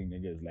recording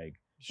niggas like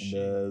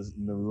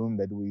in the room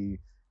that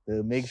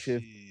the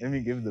makeshift. Let me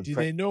give the. Did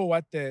they know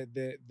what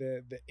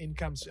the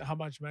incomes, how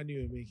much money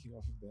you were making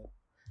off of that?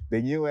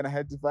 They knew when I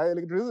had to buy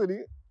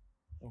electricity,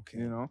 Okay.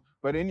 you know.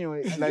 But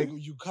anyway, And like,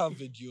 you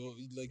covered your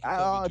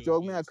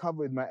dog, me, I bills.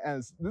 covered my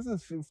ass. This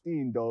is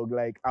 15, dog.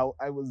 Like,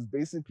 I was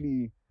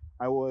basically.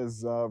 I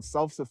was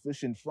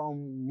self-sufficient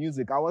from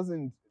music. I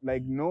wasn't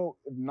like,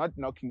 not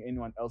knocking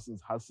anyone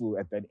else's hustle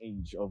at that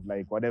age of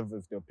like whatever,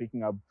 if they're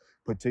picking up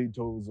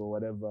potatoes or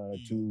whatever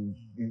to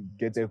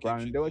get their keep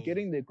grind. shit They were going.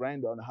 getting their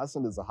grind on.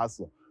 Hustle is a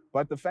hustle.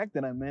 But the fact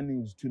that I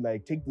managed to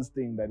like take this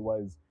thing that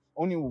was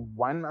only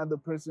one other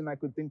person I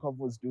could think of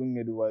was doing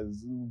it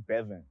was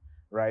Bevan,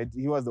 right?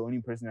 He was the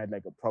only person who had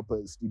like a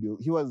proper studio.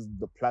 He was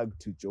the plug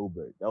to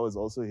Joburg. That was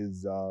also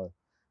his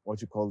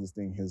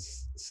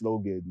his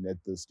slogan at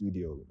the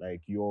studio,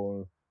 like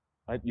your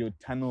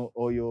tunnel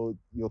or your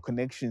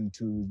connection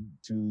to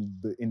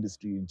the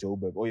industry in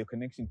Joburg, or your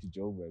connection to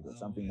Joburg or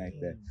something like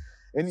that.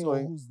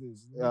 Anyway, So who's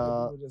this?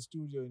 Nigga with a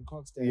studio in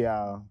Kokstad.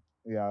 yeah,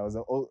 Yeah, I was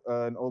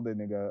an older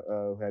nigga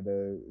who had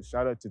a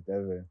shout out to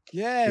Devin.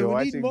 Yeah, You're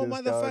we need watching more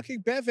this, dog.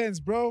 motherfucking Bevins,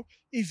 bro.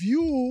 If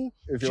you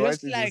If you're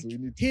just watching like this, we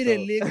need to hit a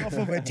talk. lick off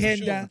of a For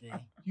tender, sure, bro.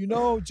 you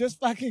know, just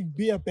fucking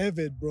be a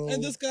Bevin, bro.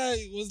 And this guy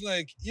was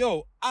like,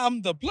 "Yo,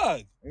 I'm the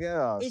plug.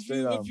 Yeah, If straight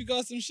you up. if you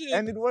got some shit."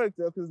 And it worked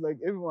because like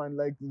everyone,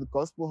 like the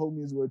gospel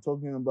homies were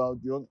talking about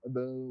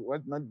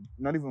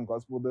not even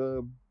gospel,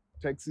 the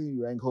taxi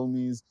rank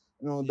homies.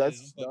 You know, Yeah,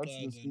 that's upper the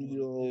class and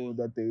studio all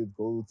that, that they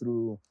go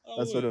through, Oh,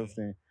 that sort of yeah.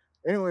 thing.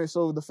 Anyway,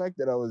 so the fact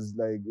that I was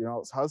like, I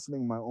was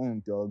hustling my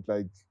own dog,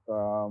 like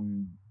I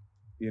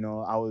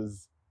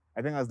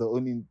think I was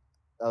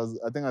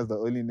the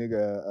only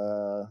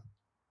nigga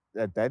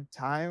at that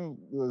time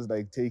who was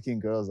like taking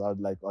girls out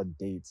like on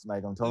dates.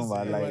 Like I'm talking Is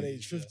about it? like What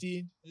age?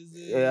 15? Is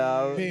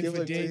yeah, Paying give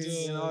for or take,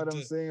 dates. you know what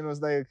I'm saying? It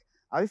was like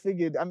I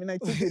figured. I mean, I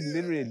took it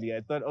literally.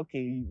 I thought,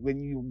 okay,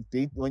 when you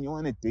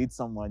want to date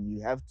someone,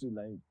 you have to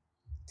like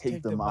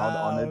take them out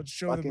on a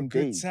show them a fucking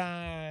good date.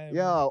 time.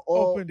 Yeah,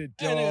 or Open the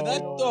door. Anyway,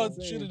 that know what thought I'm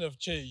saying? shouldn't have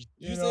changed.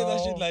 You, You say that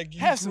know, shit like you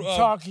have some grew up.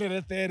 chocolate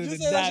at the end of You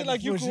the say that night shit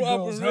like you before grew she up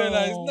goes and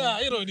realized, home. nah,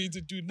 you don't need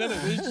to do none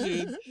of this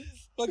shit.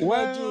 Fuck am I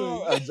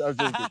well, doing? I'm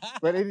joking.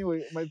 But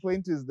anyway, my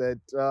point is that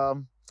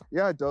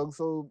yeah, dog.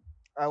 So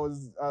I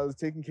was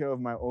taking care of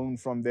my own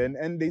from then,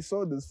 and they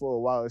saw this for a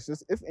while. It's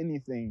just, if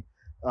anything,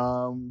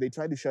 they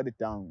tried to shut it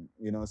down.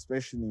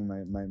 Especially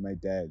my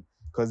dad,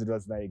 because it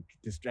was like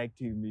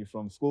distracting me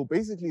from school.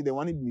 Basically, they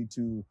wanted me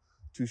to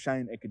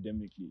shine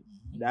academically.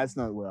 That's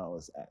not where I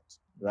was at,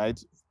 right?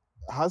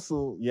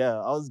 Hustle, yeah,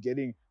 I was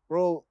getting.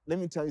 Bro, let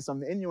me tell you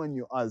something. Anyone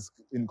you ask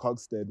in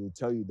Coxstead will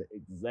tell you the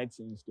exact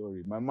same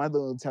story. My mother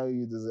will tell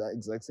you the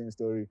exact same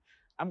story.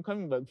 I'm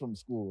coming back from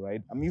school,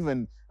 right? I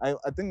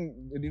think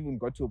it even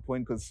got to a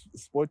point because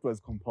sport was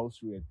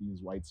compulsory at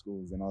these white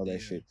schools and all that Yeah.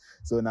 shit.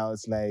 So now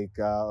it's like,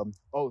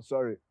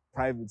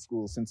 private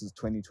school since it's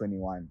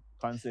 2021.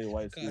 Can't say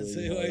white school Can't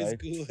say anymore, high right?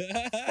 school.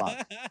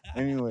 Fuck.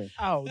 Anyway,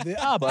 Oh, there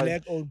are But-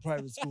 black-owned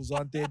private schools,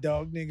 aren't there,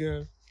 dog,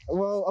 nigga?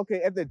 well,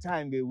 okay, at the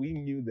time, we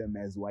knew them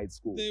as white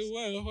schools. They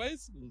were high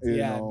schools. you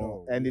Yeah, know,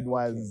 no, and yeah, it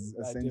was okay.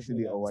 I essentially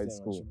definitely a white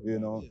understand what school, you you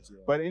mean by know. that,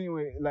 yeah. But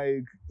anyway,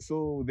 like,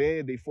 so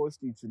there they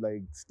forced you to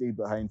like stay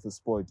behind for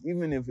sport,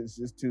 even if it's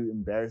just to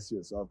embarrass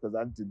yourself. Because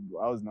I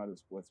was not a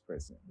sports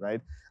person, right?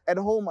 At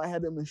home, I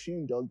had a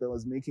machine, dog, that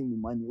was making me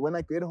money. When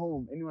I get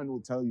home, anyone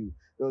will tell you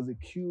there was a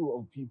queue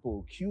of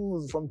people,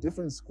 queues from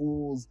different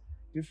schools,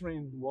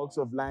 different walks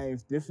of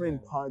life,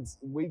 different parts,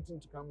 waiting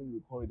to come and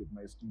record at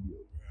my studio.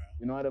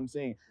 You know what I'm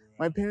saying?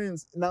 My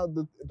parents, now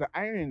the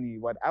irony,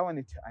 what I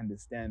wanted to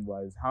understand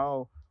was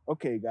how,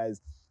 okay,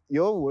 guys,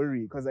 you're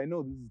worried, because I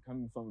know this is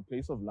coming from a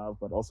place of love,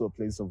 but also a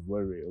place of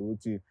worry.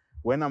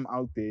 When I'm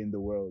out there in the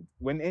world,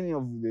 when any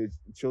of the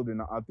children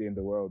are out there in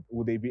the world,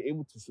 will they be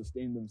able to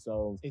sustain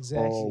themselves? Or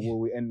Exactly. will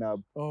we end up,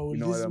 Oh, you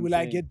know what I'm will I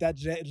saying? get that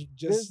There's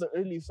just the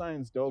early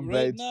signs, dog,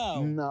 Right that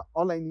now. nah,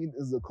 all I need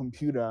is a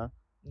computer,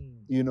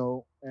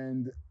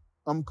 and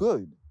I'm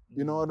good.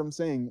 You know what I'm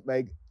saying?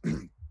 Like,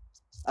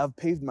 I've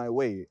paved my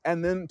way.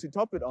 And then to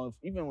top it off,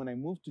 even when I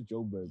moved to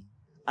Joburg,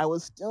 I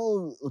was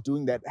still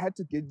doing that. I had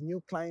to get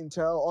new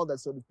clientele, all that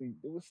sort of thing.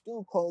 There were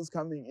still calls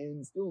coming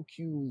in, still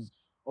queues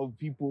of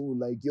people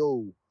like,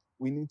 yo,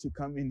 we need to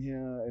come in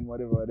here and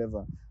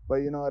whatever. But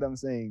you know what I'm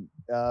saying?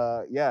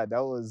 Yeah,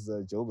 that was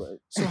Joburg.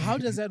 So how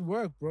does that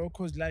work, bro?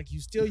 Because like you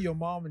still your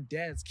mom and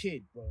dad's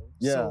kid, bro.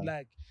 Yeah. So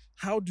like,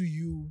 how do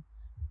you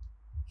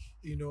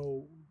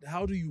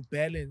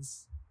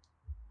balance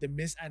the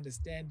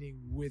misunderstanding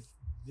with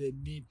the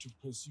need to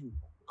pursue?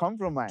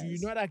 Compromise. Do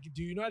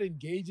you not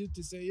engage it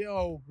to say,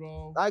 yo,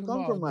 bro? I come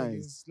on,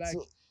 compromise. niggas. Like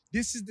So-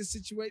 this is the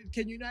situation.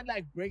 Can you not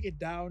like break it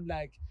down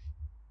like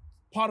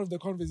part of the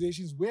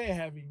conversations we're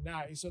having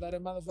now, so that a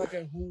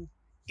motherfucker who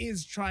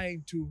is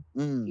trying to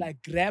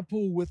like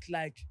grapple with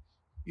like,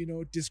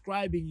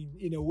 describing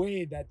in a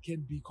way that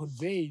can be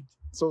conveyed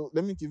So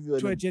let me give you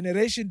to a an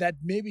generation that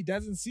maybe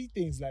doesn't see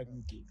things like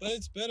we do. But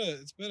it's better.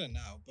 It's better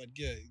now. But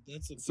yeah,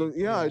 that's a so big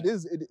yeah, point. it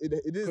is. It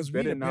is Because we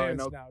better the now,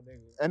 parents now,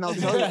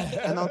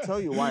 nigga. and I'll tell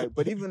you, why.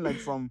 But even like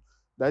from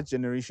that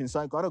generation, so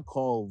I got a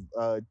call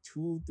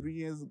 2-3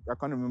 years. I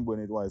can't remember when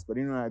it was, but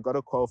I got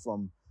a call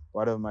from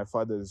one of my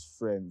father's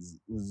friends,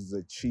 who's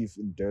a chief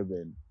in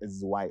Durban.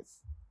 His wife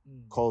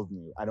called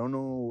me. I don't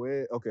know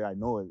where. Okay, I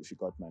know she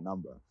got my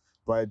number,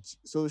 but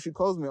so she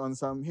calls me on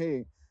some.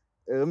 Hey,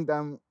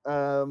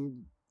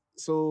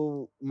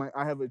 so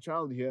I have a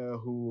child here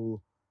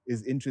who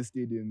is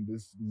interested in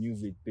this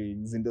music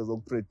things and there's a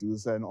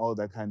producer and all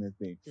that kind of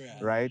thing, Yeah.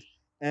 right?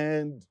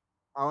 And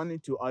I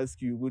wanted to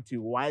ask you, Guti,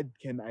 what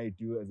can I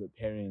do as a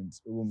parent?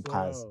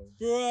 Umkhaz? Bro.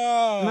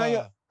 Bro, Now,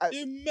 yeah,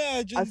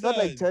 imagine I felt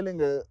that. like telling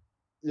her,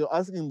 you're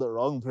asking the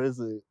wrong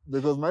person,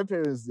 because my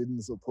parents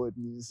didn't support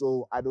me,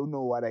 so I don't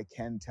know what I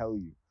can tell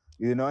you,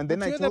 And But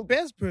then you're the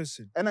best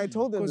person. I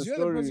told her the Because you're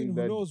the story person who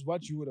that, knows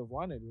what you would have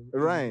wanted. is it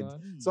right. not?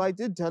 So I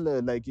did tell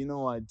her, like, you know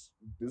what,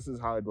 this is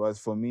how it was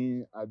for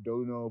me. I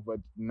don't know, but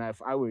now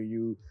if I were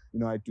you,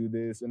 I'd do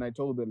this. And I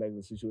told her like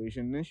the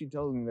situation. And then she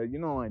tells me that, you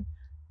know what,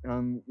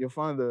 your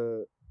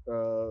father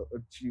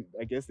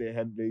I guess they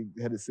had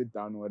to sit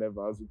down or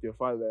whatever. I was with your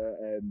father,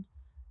 and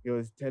he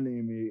was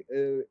telling me,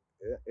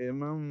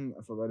 mom,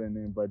 I forgot her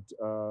name, but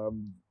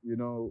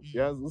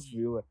yeah, this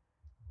viewer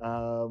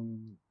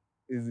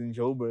is in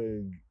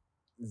Joburg,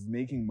 is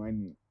making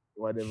money,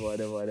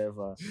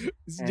 whatever.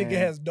 This And, nigga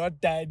has not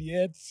died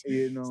yet.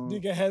 you This know,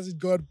 nigga hasn't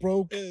got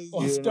broke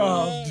or you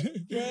starved.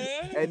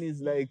 and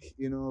he's like,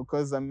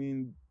 because I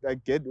mean, I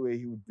get where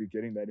he would be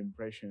getting that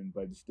impression,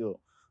 but still,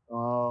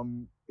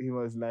 he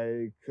was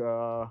like,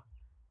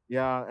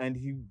 yeah, and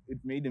it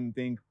made him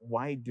think,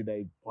 why did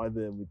I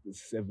bother with the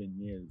 7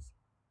 years?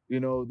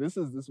 This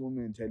is this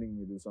woman telling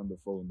me this on the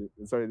phone.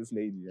 Sorry, this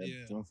lady. I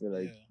Yeah, don't feel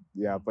like,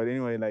 yeah. but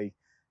anyway, like,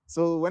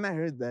 so when I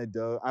heard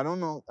that, I don't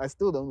know, I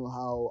still don't know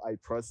how I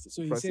processed.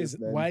 So he says,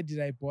 that why did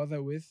I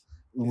bother with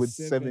the with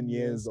 7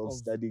 years of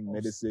studying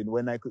medicine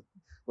when I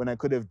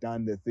could have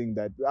done the thing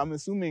that I'm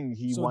assuming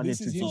he So wanted this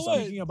to is do him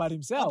something. speaking about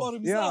himself. About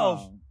himself.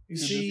 Yeah. You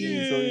to the see?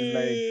 thing. So he's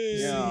like,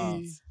 yeah.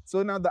 See?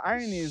 So now the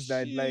irony is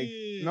that, like,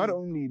 not Shit.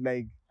 only,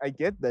 like, I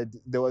get that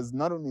there was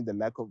not only the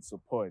lack of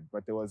support,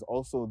 but there was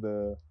also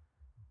the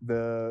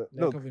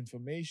Lack of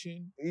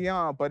information.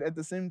 yeah, but at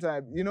the same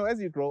time, as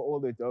you grow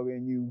older, dog,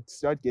 and you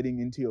start getting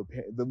into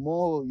the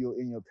more you're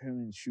in your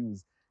parents'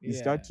 shoes, you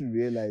start to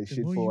realize The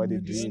shit more for you what it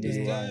understand. really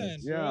was.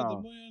 Understand, bro. Yeah. The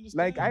more you understand.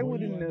 Like, I The more you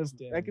wouldn't have,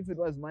 understand. like, if it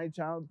was my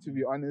child, to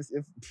be honest,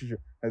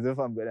 as if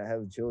I'm gonna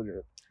have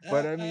children.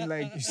 But I mean,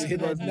 like, You if say it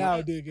that was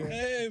now, nigga.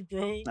 Hey,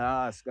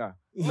 bro. Scar.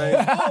 Oh,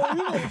 Like,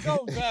 you gonna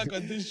come back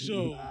on this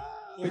show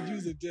when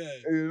you's a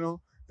dad.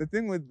 The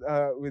thing with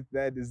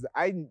that is that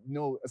I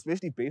know,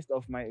 especially based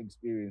off my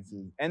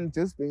experiences and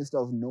just based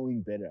off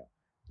knowing better,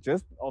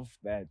 just off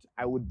that,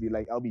 I would be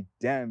like, I'll be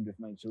damned if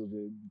my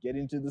children get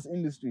into this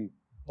industry.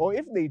 Or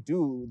if they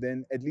do,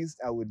 then at least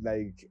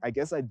I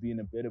guess I'd be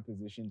in a better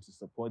position to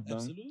support them.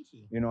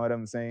 Absolutely. You know what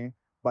I'm saying?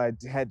 But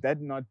had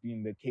that not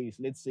been the case,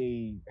 let's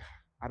say,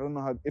 I don't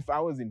know how, if I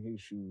was in his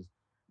shoes,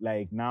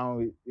 like now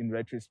in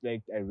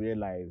retrospect, I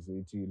realize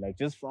it too, like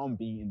just from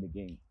being in the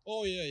game.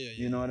 Oh yeah.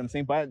 You know what I'm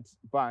saying? But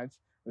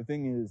the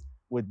thing is,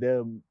 with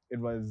them, it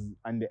was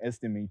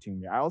underestimating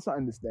me. I also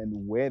understand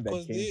where that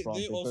 'Cause came from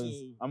they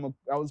because also-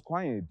 I was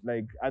quiet.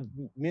 Like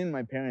me and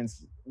my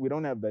parents, we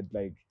don't have that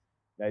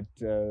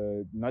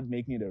not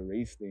making it a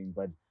race thing,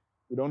 but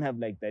we don't have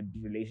like that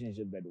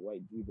relationship that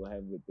white people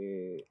have with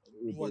their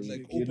What,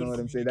 like you know open what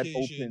I'm saying? That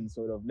communication? open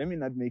sort of. Let me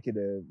not make it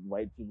a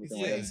white people thing,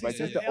 Yeah, whatever, but yeah,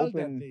 just yeah. the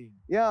open. thing.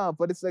 Yeah,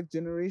 but it's like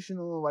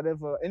generational,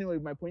 whatever. Anyway,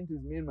 my point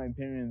is, me and my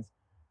parents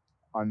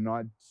are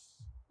not.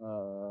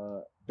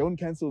 Don't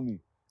cancel me.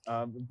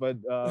 But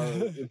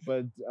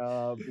we're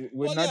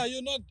Well, not. yeah,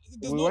 you're not.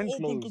 There's we no weren't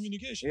open close.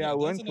 communication. Yeah, we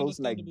that's weren't an close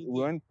like understandable we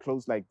thing. weren't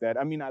close like that.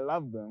 I mean, I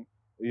love them,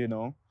 but you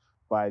know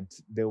how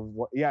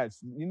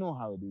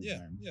it is, Yeah,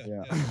 man.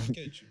 yeah. I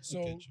get you. I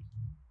So- get you.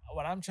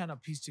 What I'm trying to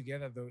piece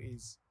together though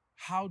is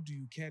how do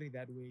you carry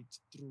that weight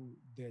through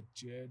the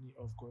journey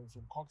of going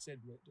from Coxhead?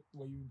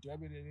 Were you in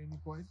Durban at any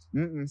point?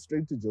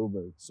 Straight to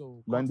Joburg.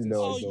 So London Coxhead-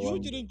 was Oh, the you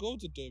one. didn't go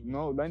to Durban.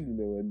 No,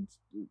 Landile went.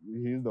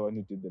 He's the one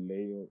who did the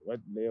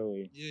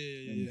layaway.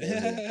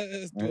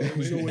 Yeah.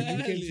 So when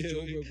you came to Yeah.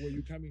 Joburg, were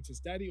you coming to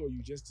study or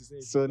you just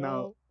decided? So no,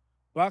 now-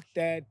 fuck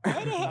that.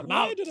 Why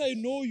out. did I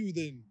know you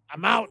then?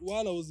 I'm out.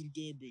 While I was in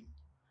Durban.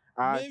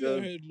 Ah, Maybe I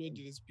heard Lord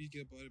didn't speak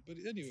about it, but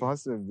anyway.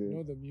 Possibly. You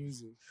know the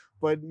music.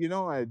 But you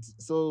know what?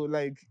 So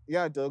like,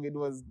 yeah, dog. It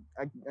was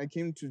I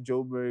came to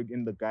Joburg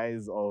in the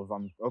guise of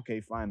okay,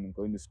 fine, I'm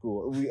going to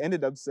school. We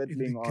ended up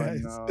settling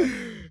on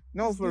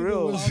no, This for nigga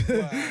real. was-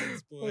 Popeyes,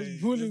 was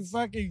boys. pulling That's-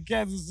 fucking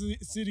Kansas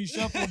City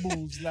shuffle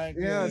moves like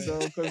Yeah, uh, so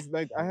because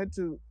like I had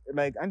to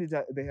like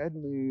they had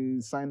me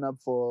sign up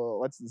for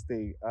what's this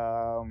thing?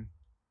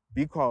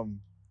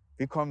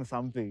 BCom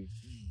something.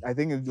 I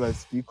think it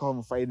was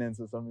BCom finance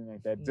or something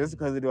like that. Just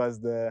because it was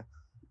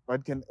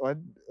what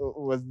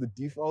was the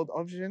default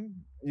option,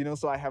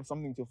 so I have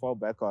something to fall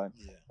back on.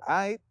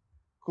 Yeah.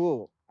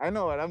 Cool. I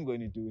know what I'm going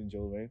to do in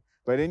Joburg.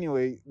 But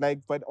anyway,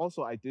 but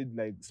also I did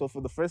so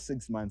for the first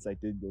 6 months I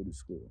did go to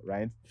school,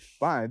 right?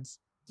 But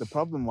the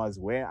problem was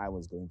where I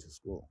was going to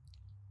school.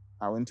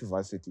 I went to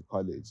Varsity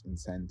College in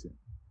Sandton,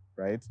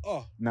 right?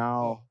 Oh.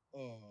 Now,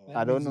 that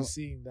I don't means know. you're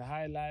seeing the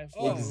high life.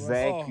 Oh,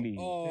 Exactly.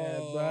 Oh, Yeah,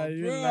 bro,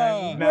 you bruh.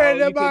 like- Now Where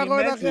you am I can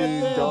gonna imagine,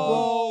 get there, dog.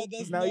 bro?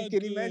 That's Now you not can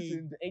good.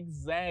 imagine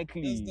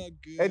exactly. That's not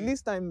good. At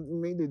least I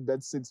made it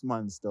that 6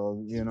 months, though,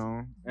 And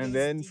That's-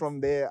 then that's-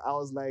 from there, I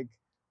was like,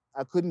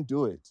 I couldn't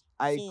do it.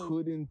 I So-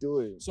 couldn't do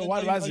it. So And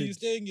what was are it? you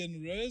staying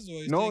in res or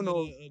are you No, staying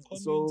no. in a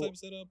convent So, type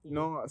setup? Or?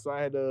 No, so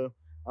I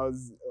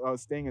was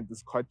staying at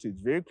this cottage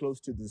very close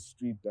to the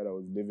street that I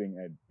was living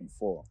at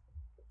before.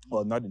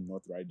 Well, not in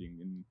North Riding,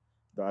 in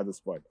the other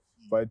spot.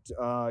 But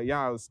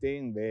I was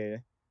staying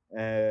there,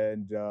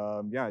 and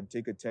I'd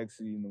take a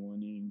taxi in the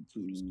morning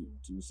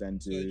to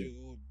Santa.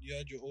 You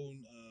had your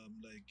own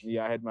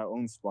Yeah, I had my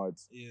own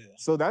spots. yeah.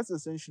 So that's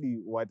essentially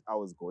what I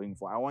was going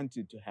for. I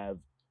wanted to have,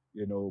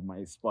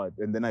 my spot.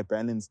 And then I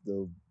balanced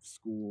the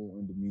school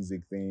and the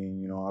music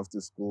thing, after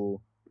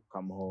school,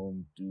 come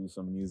home, do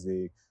some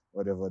music,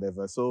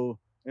 whatever. So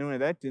anyway,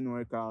 that didn't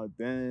work out.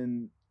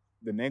 Then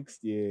the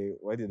next year,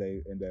 what did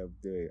I end up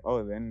doing?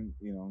 Oh, then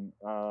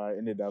I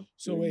ended up.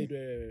 So doing-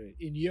 wait,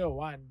 in year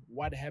one,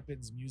 what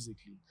happens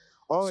musically?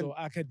 Oh, So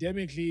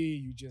academically,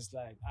 you just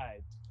like, all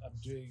right, I'm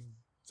doing.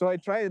 so I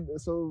tried.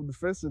 So the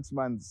first 6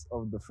 months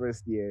of the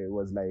first year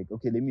was like,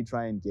 okay, let me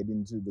try and get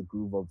into the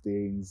groove of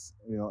things,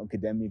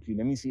 academically.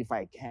 Let me see if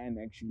I can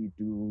actually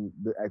do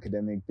the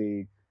academic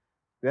thing.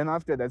 Then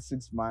after that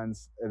 6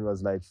 months, it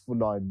was like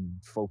full on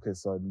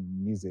focus on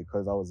music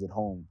because I was at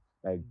home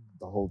like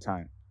the whole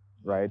time,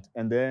 right?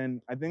 And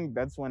then I think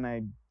that's when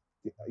I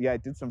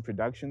did some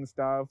production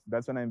stuff.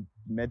 That's when I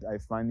met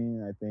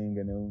Ifani, I think,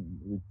 and then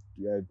we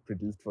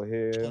produced for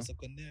him. Also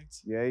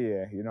connect. Yeah,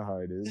 you know how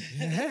it is.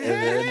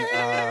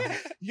 then,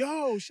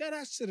 Yo, shout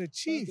out to the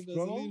chief, Shout out to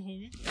bro. Vaseline,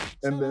 homie.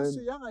 And Shout out then-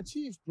 to Younger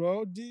Chief,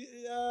 bro.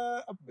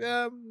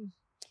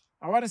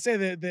 I want to say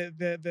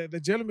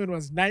the gentleman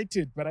was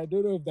knighted, but I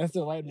don't know if that's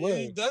the right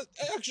word. That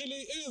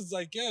actually is,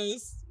 I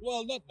guess.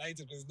 Well, not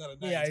knighted because he's not a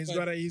knight. Yeah, he's but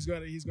got a he's a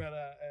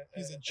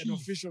an chief.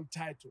 official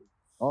title,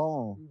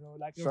 Oh,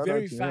 like Shout a out to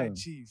verified him.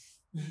 chief.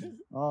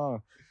 oh.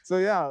 So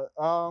yeah,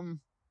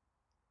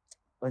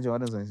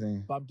 what was I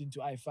saying? Bumped into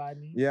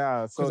Ifani.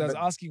 Yeah, so Because I was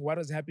that- asking what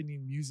was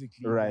happening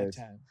musically at Right. that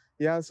time.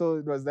 yeah, so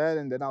it was that,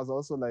 and then I was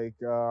also like,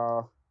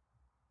 I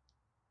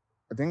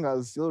think I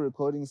was still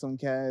recording some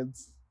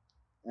cats,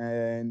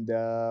 and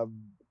that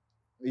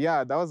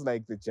was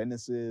like the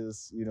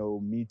genesis,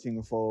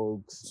 meeting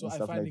folks So and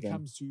stuff Ifani like that.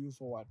 comes to you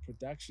for what?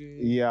 Production?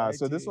 Yeah,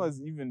 so this writing?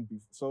 was even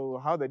so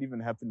how that even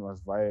happened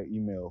was via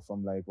email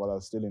from like while I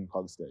was still in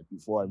Cogstead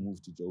before I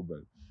moved to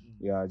Joburg. Mm,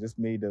 Yeah, I just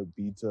made a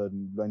beat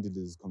and blended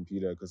his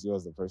computer because he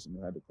was the person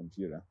who had the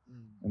computer,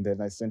 mm. and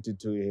then I sent it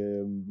to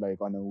him like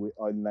on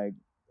like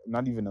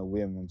not even a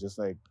whim, I'm just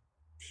like,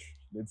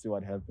 let's see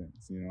what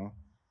happens,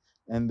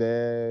 And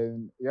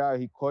then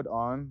he caught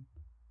on,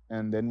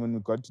 and then when we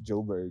got to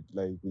Joburg,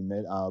 like we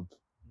met up,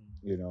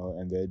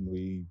 and then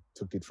we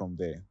took it from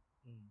there.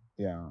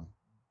 Yeah.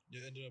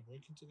 You ended up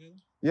working together?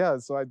 Yeah,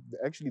 so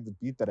actually the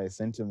beat that I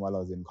sent him while I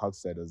was in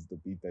Coxside was the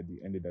beat that he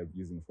ended up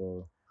using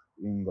for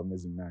Ingoma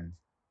Zimnandi.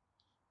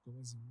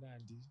 Gomez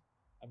Mnandi.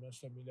 I'm not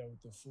familiar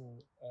with the full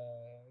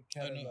I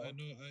catalog.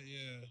 know,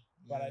 yeah.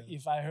 But yeah.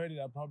 if I heard it,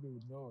 I probably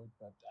would know it.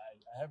 But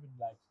I haven't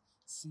like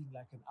seen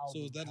like an album.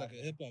 So is that like a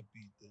cover. hip hop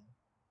beat then?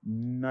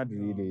 Not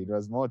really. It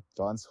was more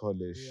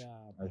dancehallish,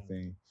 Yeah. I man.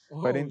 think.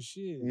 Oh But in-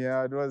 shit.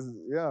 Yeah, it was.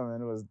 Yeah,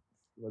 man, it was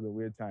a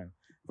weird time.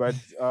 But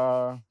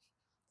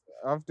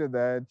after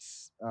that,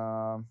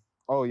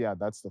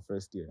 that's the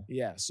first year.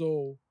 Yeah.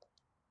 So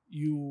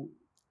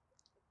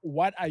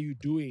what are you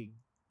doing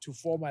to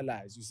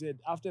formalize? You said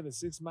after the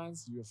 6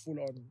 months you're full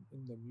on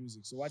in the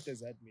music. So what does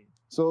that mean?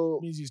 So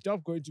It means you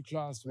stop going to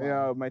class. wow.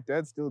 yeah, my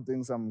dad still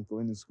thinks I'm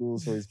going to school,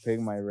 so he's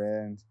paying my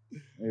rent,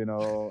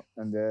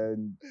 and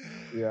then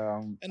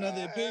yeah. And are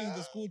they paying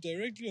the school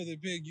directly or are they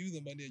paying you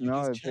the money and you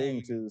No, they're just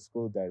paying chowing to the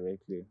school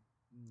directly.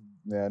 Mm.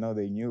 Yeah, no,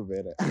 they knew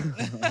better.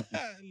 it?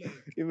 Like,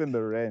 Even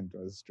the rent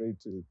was straight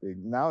to the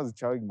thing. Now I was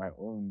charging my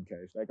own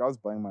cash. Like I was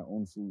buying my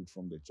own food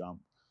from the jump.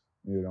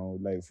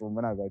 Like from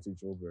when I got to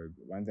Joburg,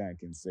 one thing I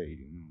can say,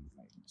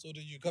 like so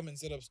did you come and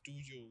set up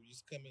studio? You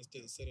just come and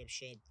set up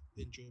shop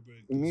in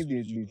Joburg?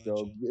 immediately, Studio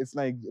dog. Gotcha. It's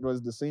like it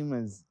was the same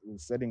as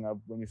setting up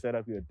when you set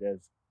up your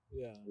desk,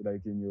 Yeah.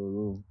 like in your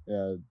room.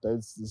 Yeah,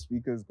 that's the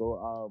speakers go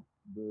up.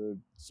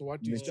 So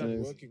what do you start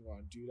Mixes. working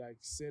on? Do you like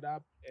set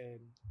up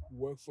and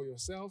work for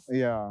yourself?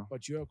 Yeah.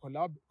 But you're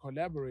a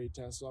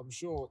collaborator, so I'm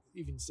sure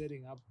even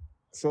setting up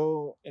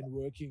So and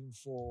working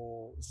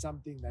for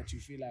something that you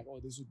feel like, oh,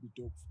 this would be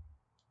dope,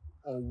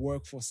 or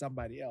work for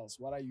somebody else.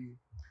 What was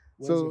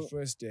your So-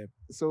 first step?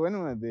 So when we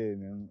were there,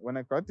 man, when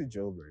I got to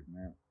Joburg,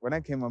 man, when I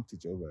came up to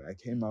Joburg, I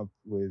came up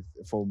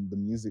from the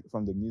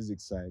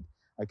music side.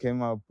 I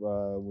came up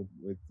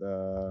with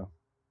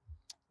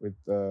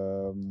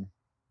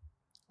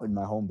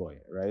my homeboy,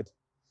 right?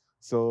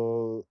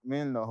 So me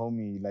and the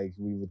homie, like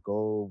we would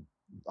go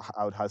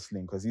out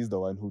hustling because he's the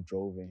one who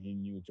drove and he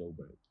knew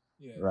Joburg,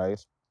 Yeah. right?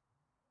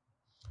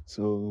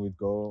 So we would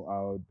go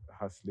out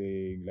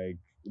hustling. Like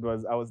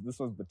this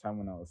was the time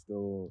when I was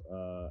still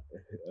a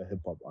hip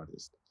hop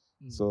artist.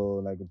 Mm. So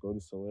like I go to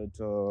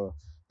Soweto. I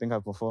think I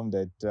performed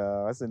at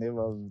what's the name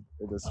of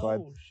the SWAT?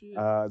 Oh shit.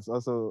 That's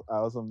also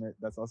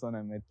when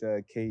I met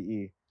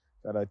KE.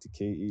 Shout out to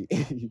KE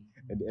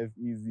and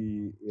FEZ.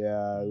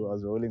 Yeah, I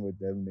was rolling with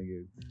them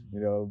niggas.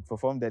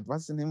 Performed at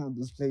what's the name of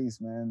this place,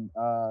 man?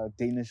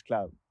 Danish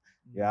Club.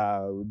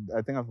 Yeah,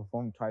 I think I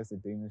performed twice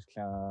at Danish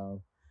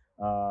Club.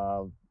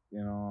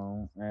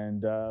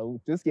 And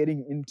just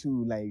getting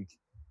into like,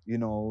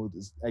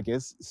 I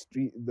guess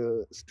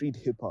the street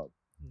hip hop,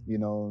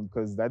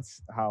 because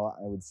that's how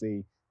I would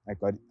say I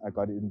got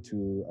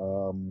into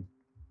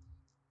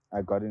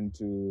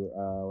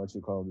what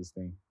you call this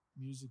thing,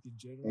 Music in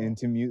general.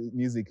 into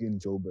music in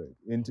Joburg,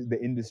 into the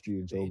industry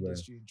in The Joburg.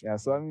 industry in Yeah,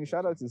 so I Joburg. mean,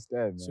 shout out to Stan,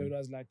 man. So it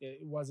was like,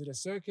 was it a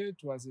circuit?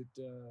 Was it?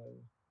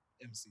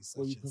 MC such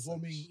Were you and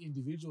performing such.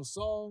 individual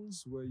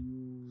songs? Were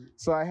you?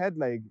 So I had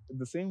like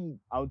the same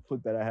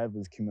output that I have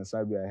as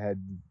Kimasabi I had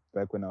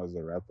back when I was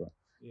a rapper.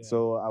 Yeah.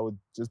 So I would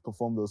just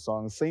perform those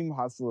songs. Same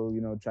hustle,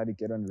 try to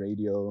get on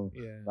radio,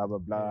 yeah. blah, blah,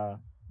 blah, Yeah.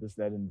 this,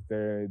 that, and the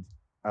third.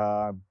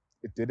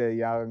 It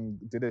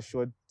did a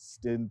short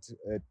stint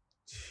at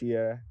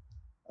Sheer,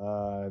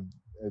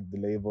 at the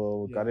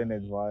label, got Yeah. an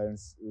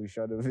advance. We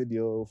shot a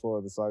video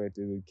for the song I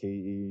did with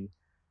KE.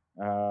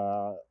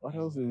 What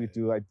else did we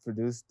do? I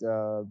produced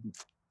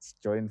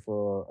joint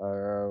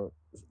for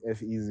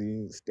F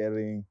Easy,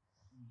 Sterling,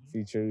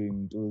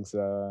 featuring Dukes.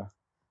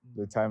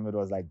 The time it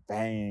was like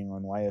bang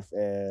on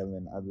YFM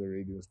and other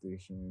radio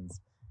stations.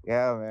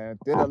 Yeah, man,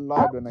 did a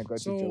lot when I got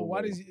to So Joburg.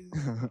 what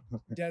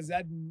does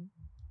that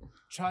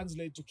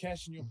translate to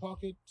cash in your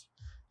pocket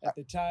at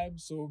the time?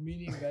 So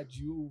meaning that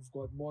you've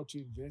got more to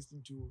invest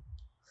into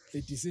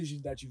the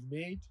decision that you've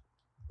made?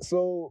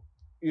 So,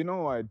 you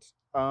know what?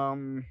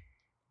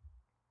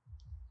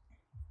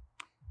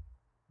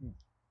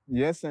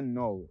 Yes and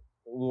no.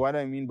 What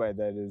I mean by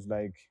that is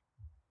like,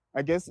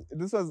 I guess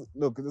this was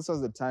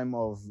the time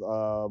of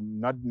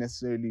not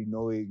necessarily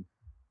knowing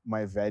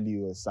my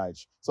value as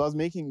such. So I was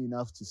making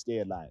enough to stay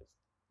alive.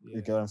 Yeah.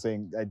 You get what I'm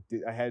saying?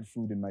 I had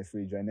food in my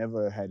fridge. I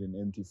never had an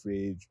empty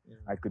fridge. Yeah.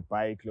 I could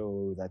buy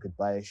clothes. I could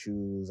buy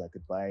shoes. I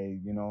could buy,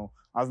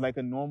 I was like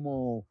a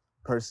normal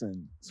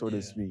person, so to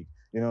speak.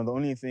 The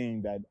only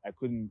thing that I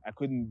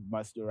couldn't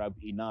muster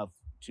up enough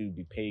to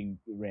be paying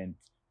rent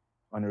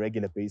on a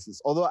regular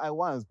basis. Although I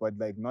was, but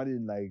like not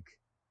in like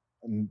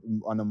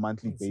on a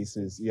monthly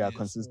basis. Yeah,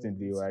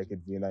 consistently, where I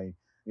could be like,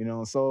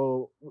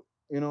 so,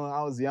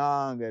 I was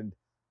young, and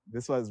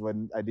this was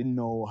when I didn't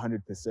know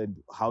 100%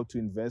 how to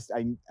invest.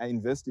 I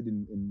invested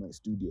in my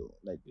studio,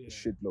 like a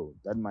shitload.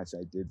 That much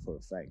I did for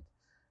a fact,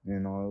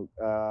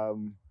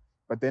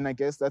 but then I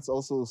guess that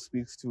also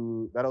speaks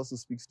to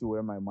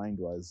where my mind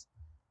was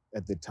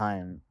at the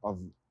time of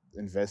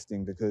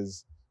investing,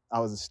 because I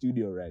was a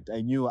studio rat.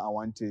 I knew I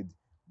wanted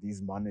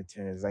these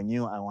monitors. I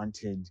knew I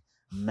wanted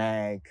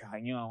Mac. I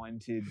knew I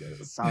wanted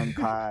a sound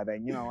card. I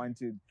knew I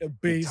wanted a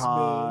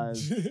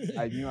guitars. basement.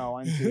 I knew I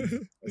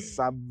wanted a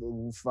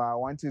subwoofer. I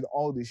wanted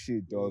all this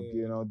shit, dog.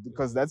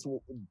 Because that's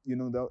what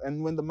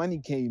and when the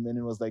money came, and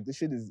it was like, this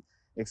shit is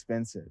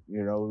expensive.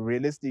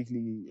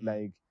 Realistically,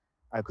 like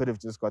I could have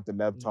just got the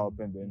laptop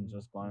and then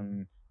just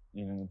gone,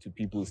 to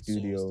people's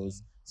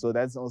studios. So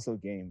that's also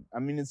game. I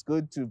mean, it's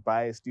good to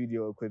buy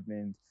studio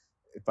equipment,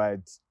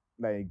 but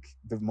like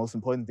the most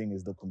important thing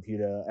is the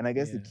computer and I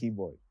guess the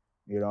keyboard.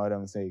 You know what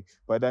I'm saying?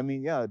 But I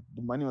mean, yeah,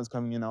 the money was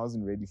coming in. I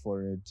wasn't ready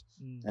for it.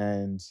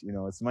 And,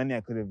 it's money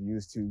I could have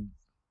used to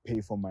pay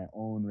for my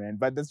own rent.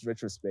 But that's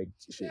retrospect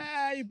shit.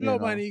 Yeah, you blow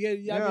money.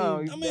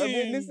 I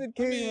mean, this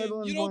came at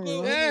one you don't point.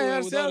 go Yeah, anywhere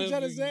that's what without I'm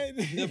trying to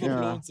say. never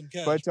blown some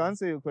cash. But to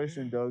answer your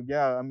question, dog,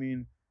 yeah, I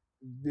mean,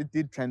 it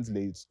did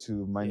translate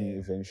to money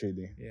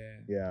eventually.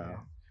 Yeah.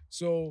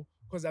 So,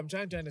 because I'm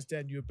trying to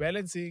understand, you're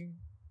balancing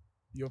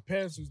your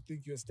parents who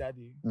think you're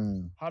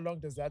studying. How long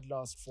does that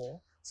last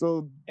for?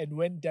 So, and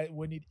when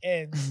it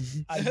ends,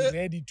 are you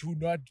ready to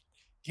not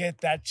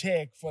get that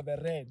check for the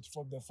rent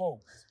from the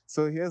folks?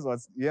 So here's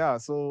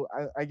so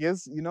I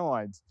guess, you know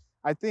what?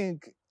 I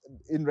think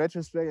in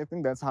retrospect, I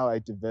think that's how I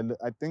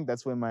developed. I think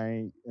that's where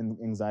my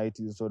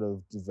anxiety sort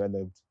of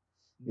developed,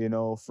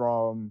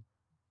 from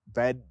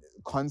that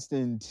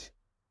constant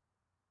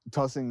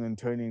tossing and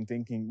turning,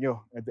 thinking,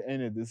 at the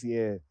end of this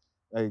year,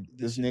 like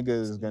this nigga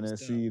is gonna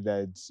see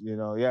that,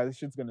 this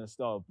shit's gonna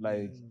stop.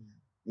 Like,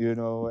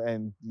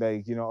 and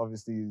like,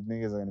 obviously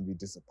niggas are gonna be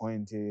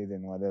disappointed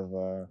and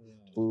whatever.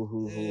 Boo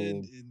hoo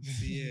hoo.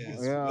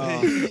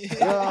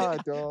 Yeah,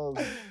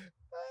 dog.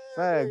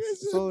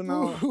 Facts. So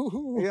now,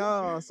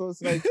 so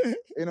it's like,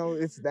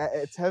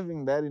 it's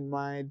having that in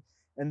mind.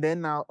 And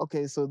then now,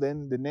 okay, so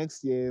then the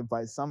next year,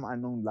 by some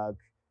unknown luck,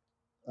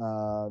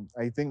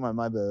 I think my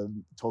mother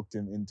talked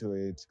him into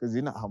it, because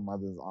you know how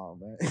mothers are,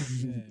 man.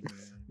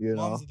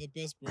 Moms are the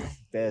best, bro.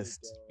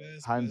 Best.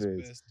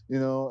 100. Best.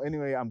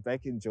 Anyway, I'm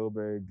back in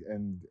Joburg,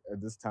 and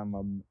at this time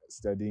I'm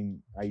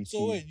studying IT.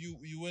 So wait,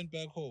 you went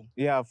back home?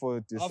 Yeah, for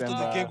December. After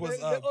the gig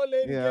was up. The old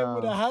lady came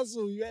with a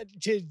hustle. You had to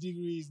change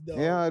degrees, though.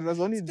 Yeah, it was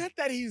only... It's not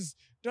that he's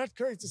not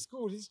going to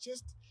school. He's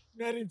just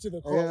not into the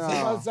course.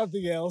 He wants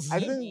something else. I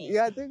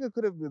think it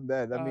could have been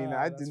that. I mean,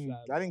 I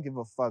didn't give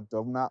a fuck,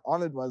 dog. Now,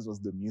 all it was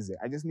the music.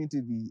 I just need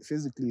to be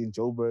physically in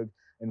Joburg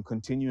and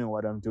continuing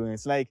what I'm doing.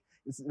 It's like,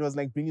 it was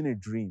like being in a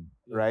dream,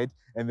 right?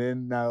 And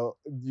then now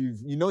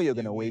you're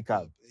gonna wake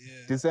up.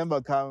 Yeah.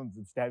 December comes,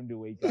 it's time to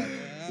wake up.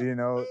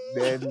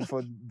 Then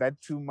for that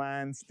 2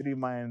 months, 3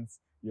 months,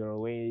 you're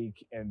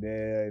awake, and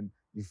then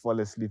you fall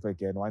asleep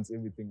again once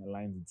everything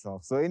aligns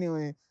itself. So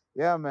anyway,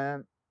 yeah,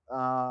 man.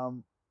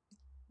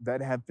 That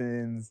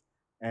happens,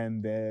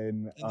 and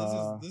then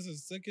this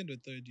is second or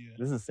third year.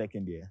 This is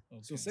second year.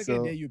 Okay. So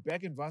second year, you're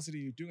back in varsity.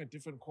 You're doing a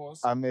different course.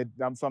 I'm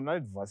not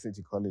at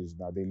varsity college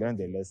now. They learned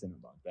their lesson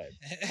about that.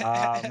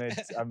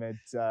 I'm at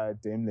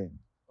Damelin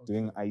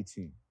doing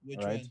IT. Which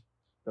right? one?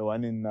 The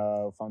one in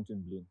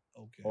Fontainebleau.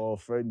 Okay. Or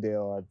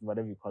Ferndale, or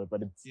whatever you call it.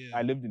 But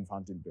I lived in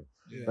Fontainebleau.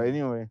 Yeah. But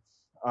anyway,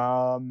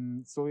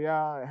 so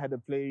yeah, I had a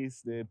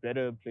place, the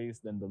better place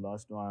than the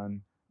last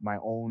one. my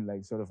own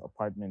like sort of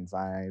apartment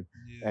vibe,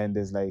 Yeah. and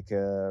there's like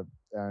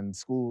and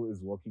school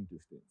is walking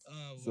distance,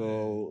 Oh,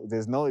 so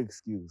there's no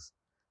excuse.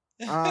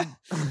 Ah.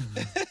 Trust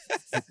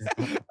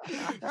you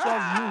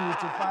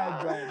to find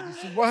that. You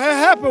see, what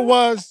happened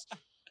was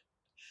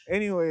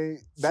Anyway,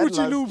 that Fruity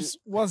last Loops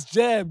was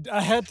jammed.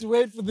 I had to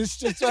wait for this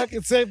shit so I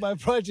could save my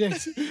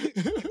project.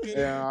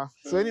 yeah.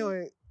 So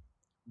anyway,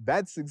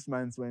 that 6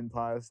 months went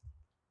past,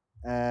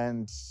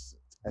 and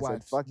I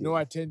said, "Fuck it." No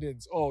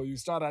attendance. Oh, you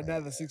start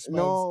another 6 months.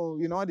 No,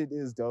 you know what it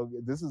is, dog.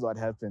 This is what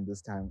happened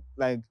this time.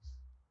 Like,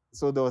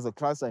 so there was a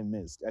class I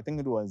missed. I think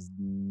it was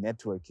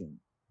networking.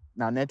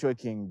 Now,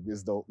 networking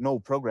is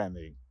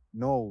programming.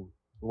 No,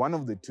 one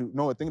of the two.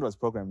 No, I think it was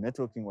programming.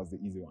 Networking was the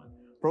easy one.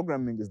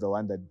 Programming is the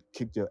one that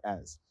kicked your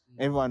ass.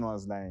 Everyone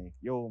was like,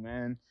 "Yo,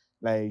 man,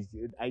 like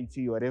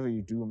IT, whatever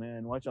you do,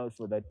 man, watch out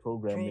for that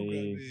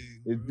programming.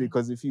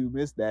 Because if you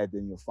miss that,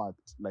 then you're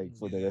fucked. Like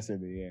for the rest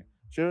of the year."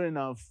 Sure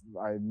enough,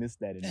 I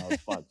missed that and I was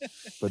fucked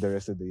for the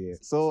rest of the year.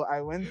 So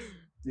I went,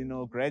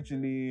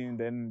 gradually, and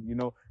then,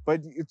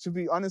 but to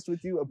be honest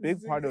with you, a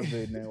big part of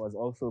it was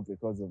also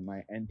because of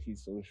my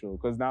anti-social.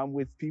 Because now I'm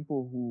with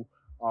people who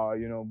are,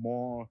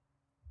 more,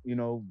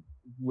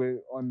 we're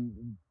on,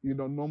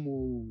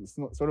 normal,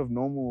 sort of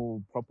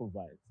normal, proper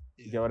vibes.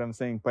 You get what I'm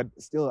saying? But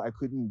still, I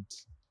couldn't.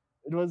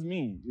 It was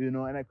me, and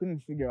I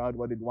couldn't figure out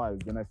what it was.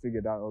 Then I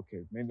figured out,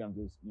 okay, maybe I'm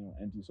just,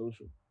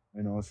 antisocial.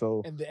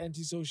 So and the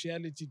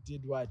antisociality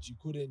did what? You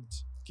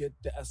couldn't get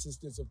the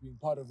assistance of being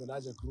part of a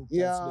larger group.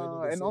 Yeah,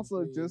 and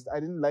also just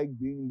I didn't like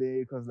being there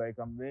because like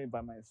I'm there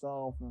by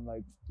myself and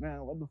like,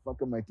 man, what the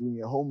fuck am I doing?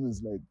 Your home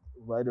is like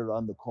right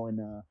around the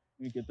corner.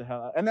 You get the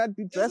hell out. And I'd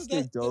be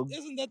drastic, dog.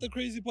 Isn't that the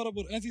crazy part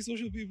about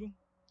antisocial people?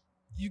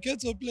 You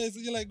get to a place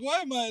and you're like, why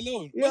am I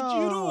alone? Yeah. But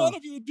you don't want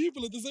to be with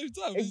people at the same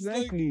time.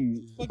 Exactly.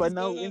 It's like, but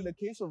now in the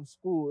case of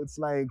school, it's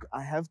like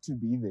I have to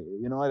be there.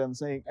 You know what I'm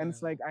saying? And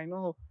it's like I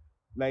know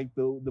like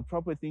the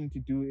proper thing to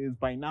do is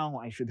by now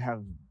I should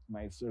have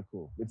my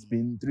circle. It's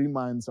been 3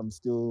 months. I'm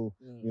still,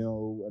 a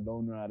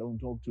loner. I don't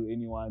talk to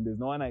anyone. There's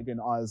no one I can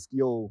ask,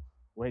 yo,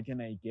 where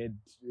can I get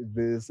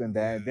this and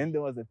that? Yeah. Then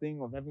there was a thing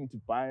of having to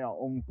buy our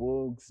own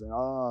books. And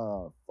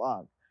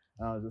fuck.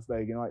 And I was just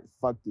like, what?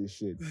 Fuck this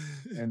shit.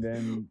 And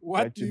then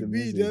what do you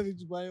mean having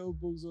to buy your own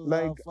books?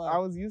 Like I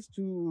was used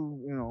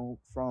to,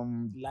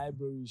 from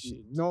library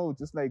shit. No,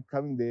 just like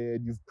coming there,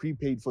 you've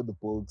prepaid for the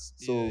books.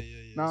 So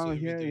now so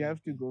here you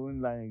have to go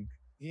and like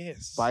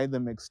buy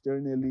them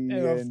externally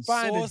and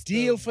find a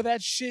deal for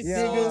that shit,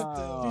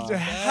 nigga. To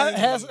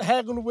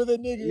haggle with a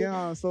nigga.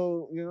 Yeah,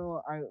 so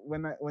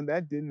when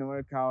that didn't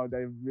work out,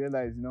 I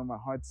realized my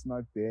heart's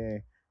not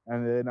there,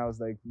 and then I was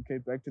like, okay,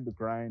 back to the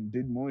grind.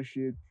 Did more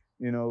shit.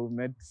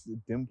 Met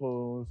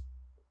Dimples,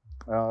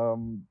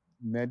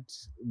 met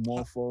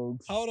more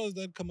folks. How does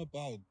that come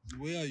about?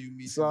 Where are you meeting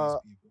these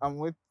So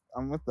people?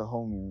 I'm with the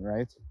homie,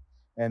 right?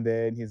 And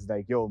then he's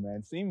like, yo,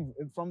 man, same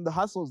from the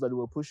hustles that we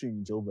were pushing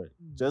in Joburg.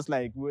 Just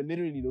like we were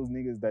literally those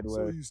niggas that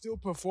were. So you're still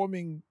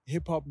performing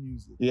hip hop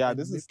music? Yeah,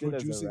 this is still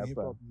as a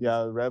rapper.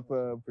 Yeah,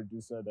 rapper,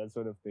 producer, that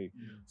sort of thing.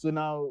 So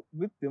now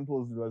with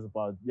Dimples, it was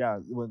about we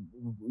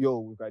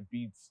got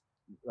beats.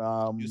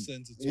 You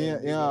sent it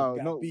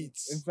to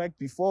beats. In fact,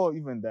 before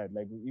even that,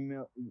 like we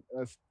email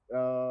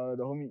the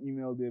homie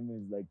emailed him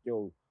is like,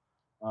 yo,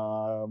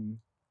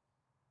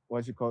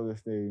 what you call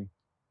this thing?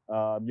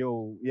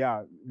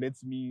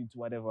 Let's meet,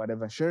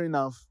 whatever. Sure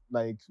enough,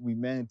 like we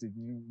met at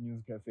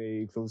News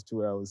Cafe close to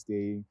where I was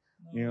staying,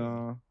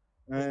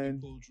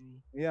 and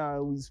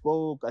we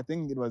spoke. I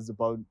think it was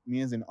about me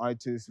as an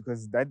artist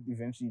because that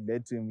eventually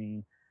led to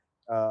me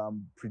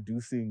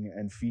producing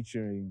and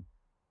featuring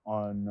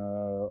on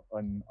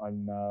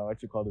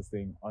what you call this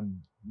thing,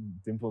 on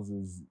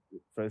Dimples'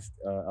 first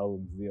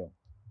album, Zeal,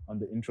 on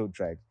the intro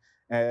track.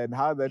 And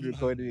how that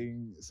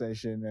recording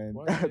session, and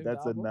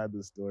that's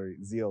another story,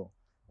 Zeal.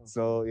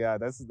 So yeah,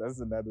 that's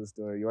another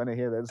story. You want to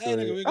hear that story?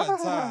 Hey, nigga, we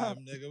got time,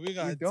 nigga. We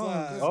got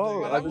time. Oh,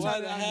 what I'm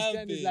trying to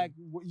understand is like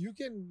you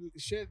can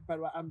share, but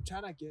I'm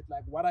trying to get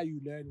like, what are you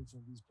learning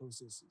from these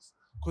processes?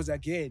 Because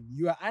again,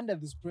 you are under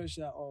this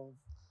pressure of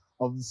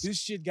this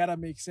shit gotta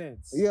make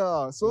sense.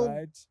 Yeah. So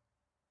right.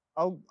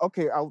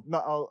 Okay,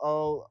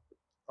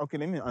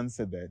 let me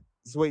answer that.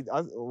 So wait,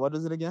 what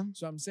is it again?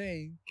 So I'm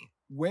saying,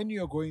 when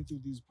you're going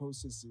through these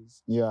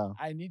processes,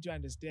 I need to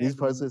understand these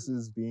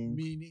processes being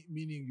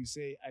meaning you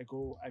say I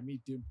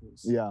meet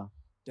Dimples. Yeah.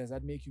 Does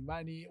that make you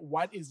money?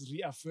 What is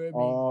reaffirming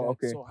that?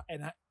 Okay.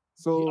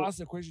 So he asked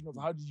the question of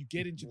how did you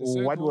get into the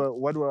circle?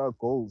 What were our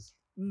goals?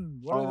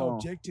 What are the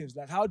objectives?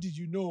 Like, how did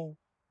you know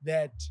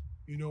that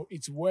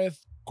it's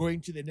worth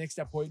going to the next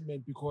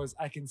appointment because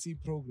I can see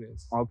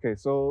progress? Okay,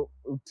 so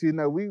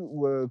Tina, we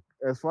were,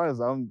 as far as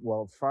I'm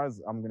going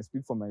to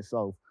speak for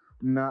myself.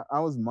 Now, I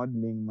was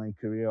modeling my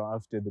career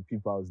after the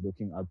people I was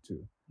looking up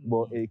to.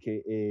 Bo,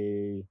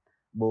 AKA,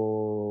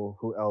 Bo,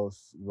 who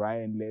else?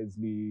 Ryan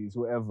Leslie's,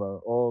 whoever,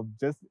 or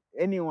just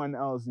anyone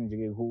else in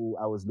JK who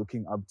I was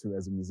looking up to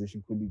as a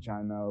musician, Kuli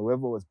China,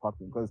 whoever was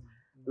popping. Because,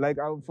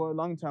 for a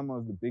long time, I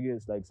was the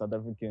biggest, South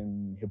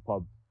African hip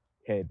hop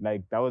head.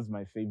 Like that was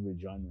my favorite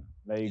genre.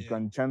 Like Yeah.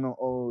 on Channel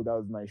O, that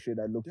was my shit.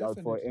 I looked out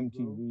for Definitely,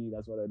 bro. MTV.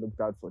 That's what I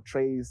looked out for.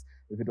 Trace.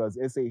 If it was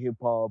SA hip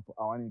hop,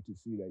 I wanted to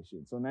see that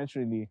shit. So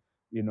naturally,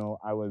 you know,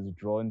 I was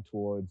drawn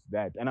towards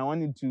that, and I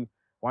wanted to.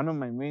 One of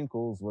my main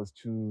goals was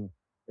to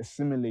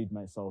assimilate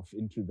myself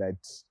into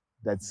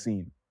that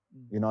scene.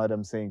 You know what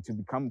I'm saying? To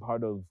become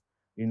part of,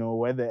 you know,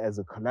 whether as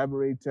a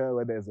collaborator,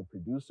 whether as a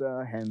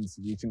producer, hence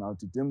reaching out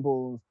to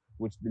Dimples,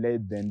 which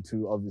led then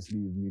to obviously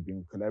me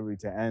being a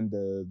collaborator and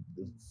the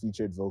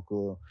featured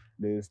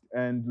vocalist.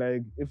 And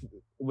like if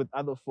with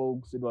other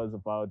folks, it was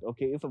about,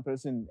 okay, if a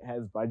person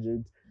has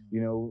budget,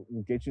 you know,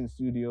 we'll get you in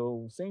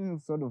studio, same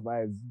sort of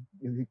vibes,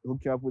 hook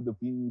you up with the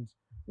beats,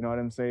 you know what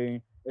I'm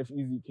saying? If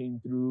Easy came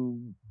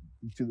through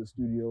to the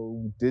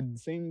studio, did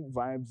same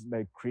vibes,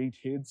 like create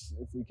hits,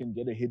 if we can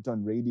get a hit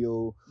on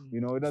radio,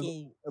 you know, it was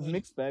So, a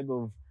mixed bag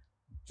of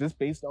just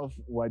based off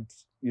what,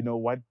 you know,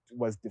 what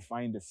was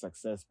defined as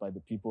success by the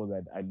people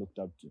that I looked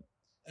up to.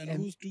 and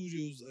whose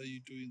studios are you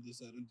doing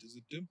this at? Is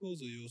it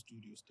Dimples or your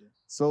studio still?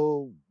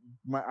 So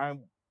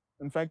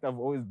in fact,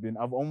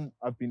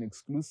 I've been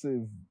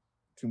exclusive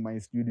to my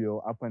studio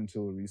up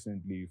until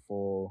recently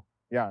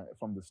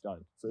from the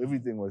start. So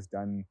everything was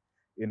done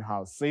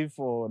in-house, save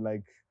for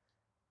like,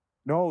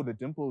 no, the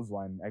Dimples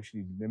one,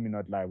 actually, let me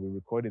not lie, we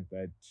recorded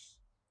that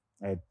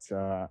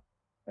at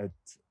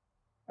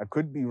I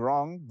could be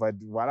wrong, but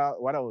what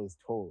I was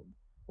told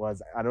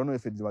was, I don't know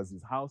if it was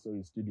his house or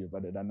his studio,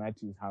 but at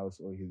Anati's house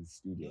or his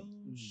studio,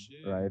 Oh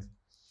shit! right?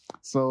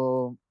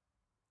 So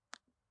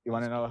you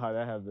want to That's know dope. how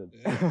that happened?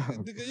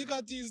 Yeah. Nigga, you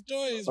got these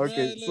stories, Okay,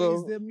 man. Like, so-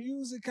 Is the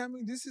music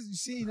coming? This is, you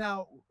see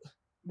now,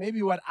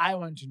 maybe what I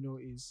want to know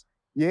is,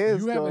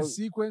 Yes, you have a dog.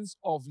 sequence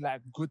of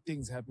like good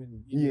things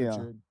happening in your Yeah.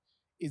 journey.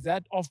 Is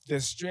that of the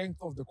strength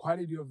of the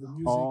quality of the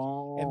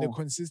music and the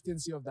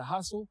consistency of the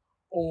hustle?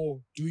 Or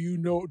do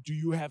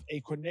you have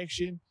a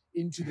connection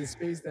into the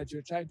space that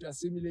you're trying to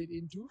assimilate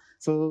into?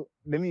 So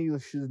let me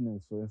use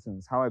Shizness, for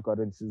instance, how I got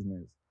in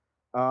Shizness.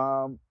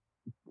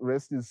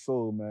 Rest his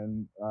soul,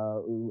 man.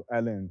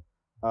 Alan.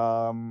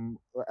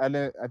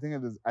 Alan, I think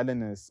it was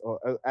Alanis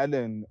or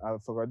Alan. I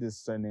forgot his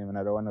surname and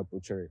I don't want to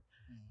butcher it.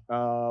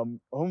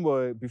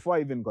 Homeboy, before I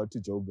even got to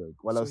Joburg,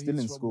 while I was still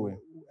in school,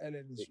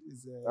 Ellen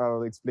is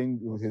I'll explain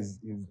Okay, his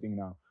thing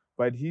now.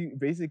 But he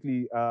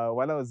basically,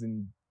 while I was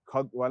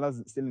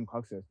still in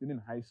Coxer, still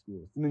in high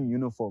school, still in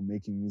uniform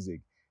making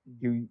music,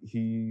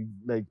 he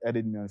like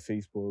added me on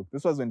Facebook.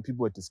 This was when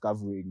people were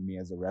discovering me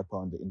as a rapper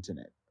on the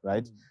internet,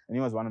 right? And he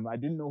was one of them. I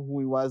didn't know who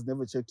he was,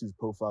 never checked his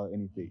profile,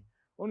 anything.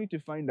 Only to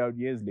find out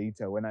years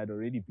later when I'd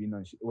already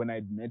been when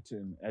I'd met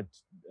him at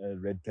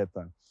Red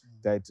Pepper,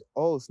 that,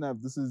 oh snap,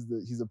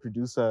 he's a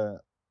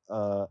producer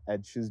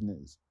at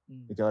Shizness.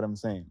 You get what I'm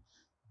saying?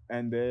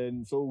 And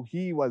then so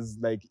he was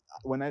like,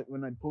 when I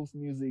post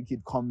music,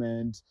 he'd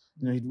comment.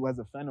 You know, he was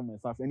a fan of my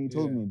stuff, and he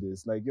told me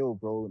this, like, yo,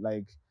 bro,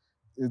 like,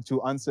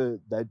 to answer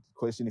that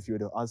question, if you were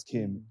to ask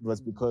him, it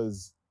was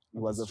because he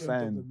was a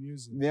fan.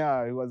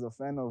 Yeah, he was a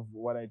fan of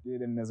what I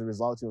did, and as a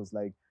result, he was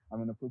like, I'm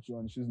gonna put you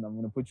on shoes and I'm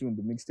gonna put you in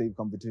the mixtape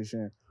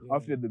competition.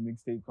 After the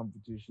mixtape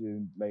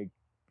competition, like,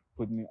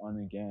 put me on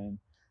again.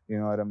 You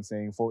know what I'm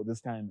saying? For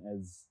this time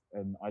as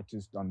an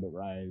artist on the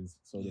rise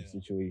sort of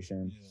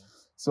situation. Yeah.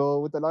 So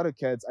with a lot of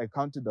cats, I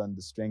counted on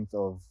the strength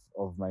of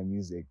my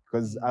music,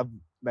 because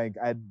I'd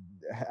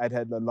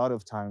had a lot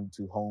of time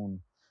to hone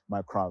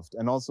my craft,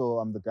 and also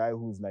I'm the guy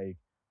who's like,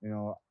 you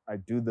know, I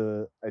do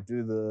the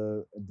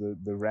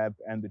rap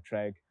and the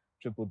track,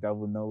 triple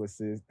double, no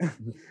assist.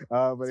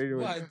 But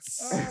anyway, What?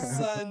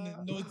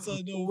 Son, no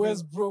son, no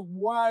Westbrook,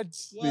 what?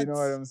 you know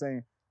what I'm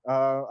saying?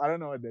 I don't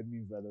know what that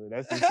means, by the way.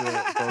 That's just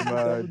from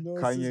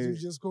Kanye. You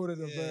just quoted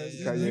a verse.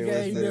 Kanye Nigga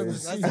ain't West, never yeah.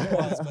 That's seen a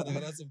pause, that. my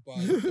nigga. That's a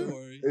pause. Don't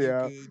worry. You're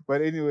Yeah, good.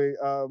 but anyway,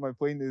 my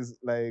point is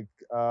like,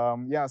 so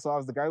I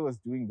was the guy who was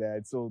doing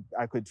that, so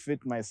I could fit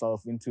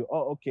myself into,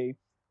 okay,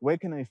 where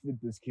can I fit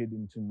this kid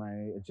into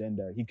my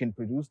agenda? He can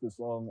produce the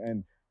song,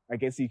 and I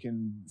guess he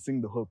can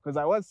sing the hook, because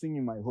I was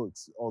singing my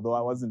hooks, although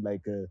I wasn't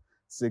like a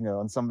singer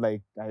on some,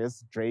 like, I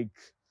guess Drake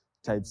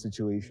type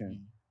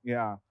situation.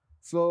 Yeah.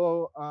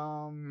 So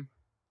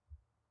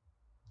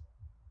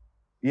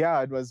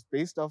yeah, it was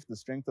based off the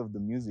strength of the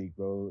music,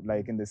 bro.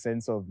 Like, in the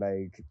sense of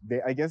like,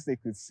 I guess they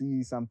could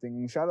see something.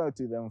 And shout out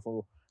to them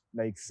for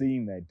like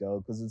seeing that,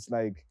 dog, because it's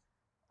like,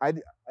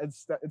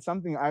 it's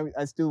something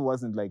I still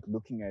wasn't like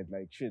looking at,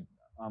 like, shit.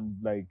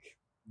 Like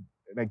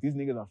these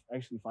niggas are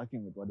actually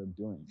fucking with what I'm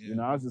doing. You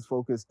know, I was just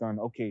focused on,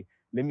 okay,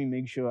 let me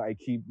make sure I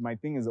keep. My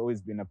thing has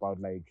always been about,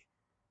 like,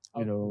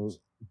 you know,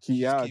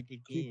 keep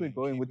it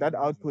going. With that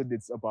output,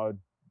 it's about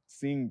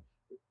seeing,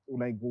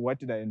 like, what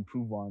did I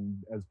improve on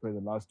as per the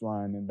last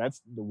one, and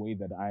that's the way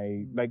that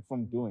I like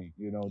from doing.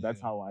 You know,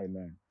 that's how I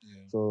learn.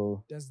 Yeah.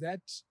 So Does that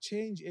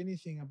change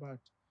anything about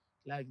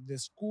like the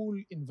school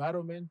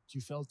environment?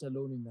 You felt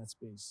alone in that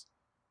space.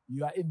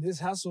 You are in this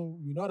hustle.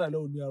 You're not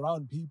alone. You're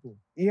around people.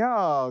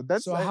 yeah,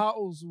 that's So like,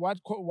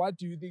 what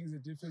do you think is the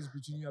difference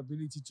between your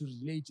ability to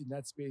relate in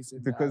that space?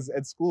 And because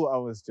at school I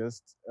was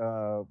just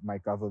my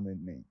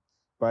government name.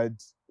 But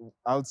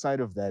outside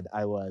of that,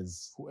 I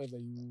was Whoever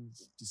you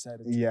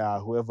decided to. yeah,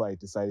 whoever I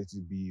decided to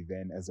be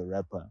then as a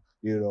rapper,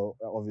 you know,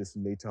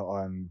 obviously later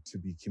on to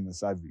be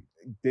Kimosabi.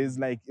 There's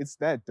like, it's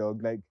that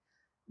dog, like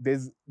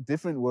there's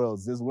different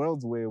worlds. There's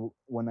worlds where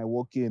when I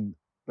walk in,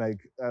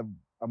 like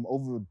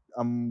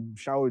I'm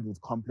showered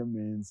with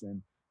compliments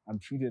and I'm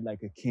treated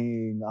like a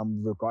king.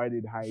 I'm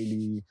regarded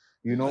highly,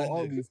 you know,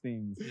 all these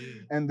things.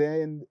 Yeah.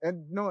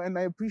 And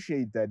I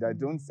appreciate that.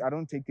 I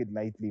don't take it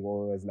lightly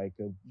or as like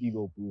a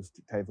ego boost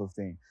type of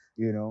thing,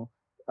 you know.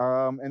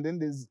 And then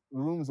there's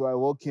rooms where I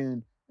walk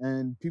in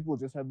and people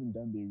just haven't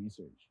done their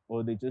research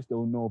or they just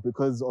don't know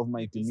because of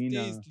my People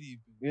demeanor. stay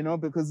sleeping. You know,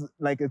 because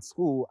like at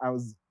school,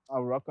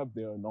 I'll rock up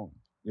there alone.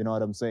 You know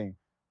what I'm saying?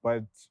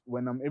 But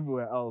when I'm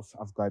everywhere else,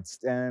 I've got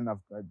Stan,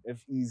 I've got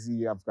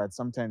F-Easy, I've got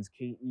sometimes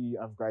KE,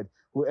 I've got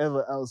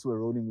whoever else we're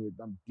rolling with.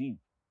 I'm deep.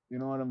 You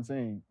know what I'm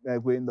saying? Like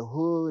we're in the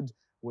hood,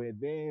 we're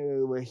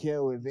there, we're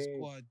here, we're there,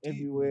 Squad deep,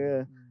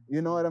 everywhere.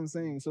 You know what I'm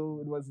saying?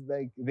 So it was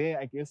like there,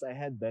 I guess I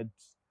had that,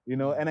 you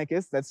know, and I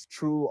guess that's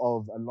true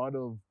of a lot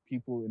of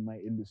people in my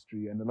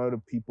industry and a lot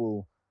of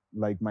people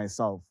like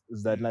myself,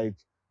 is that like,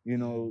 you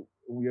know,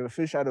 you're a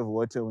fish out of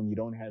water when you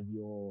don't have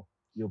your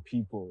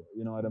people,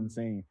 you know what I'm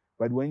saying?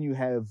 But when you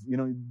have, you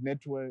know,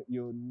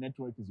 your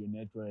network is your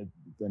network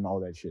and all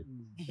that shit.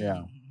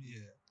 Yeah.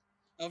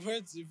 Yeah.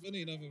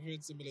 Funny enough, I've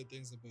heard similar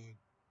things about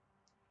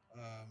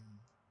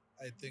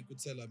I think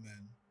Utsela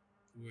Man,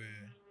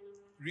 where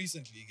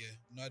recently,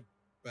 not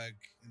back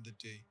in the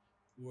day,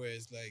 where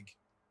it's like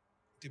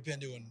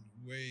depending on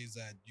where he's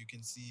at, you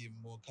can see him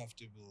more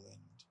comfortable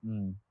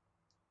and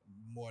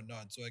more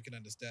not. So I can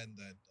understand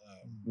that.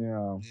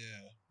 Yeah.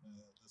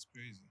 That's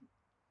crazy.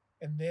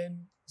 And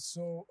then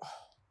so,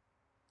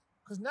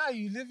 because now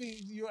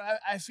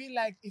I feel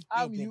like if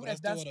I'm you but I at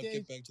still that want to stage.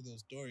 get back to those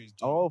stories.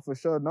 Dude. Oh, for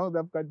sure. No,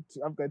 I've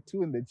got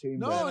two in the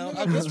chamber. No, no, nigga,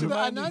 I'm get just to the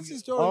reminding Anansi you.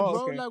 story, Oh,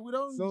 bro. okay. Like we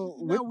don't. So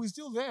We're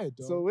still there,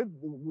 though. So with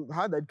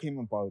how that came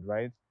about,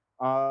 right?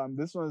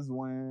 This was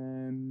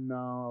when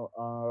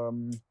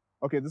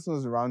okay, this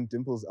was around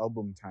Dimple's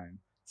album time.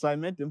 So I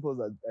met Dimples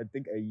I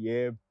think a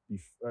year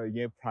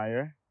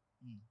prior.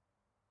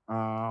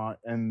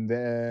 And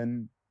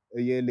then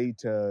a year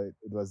later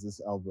it was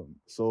this album.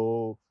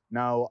 So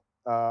now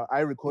I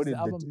Has recorded the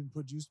album been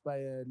produced by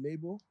a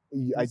label?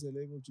 I Is a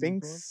label to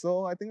think record?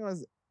 so. I think it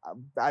was.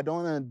 I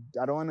don't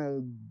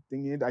wanna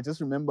think it. I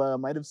just remember I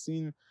might have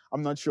seen.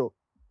 I'm not sure,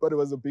 but it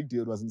was a big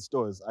deal. It was in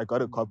stores. I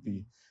got a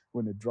copy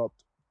when it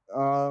dropped.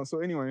 So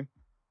anyway,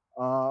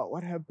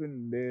 what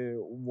happened there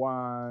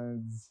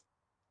was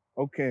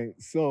okay.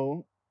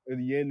 So a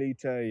year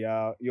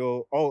later,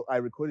 I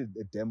recorded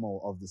a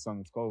demo of the song.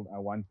 It's called "I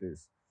Want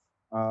This."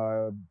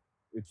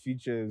 It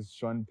features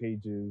Sean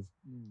Pages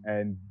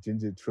and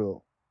Ginger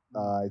Trill.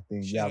 I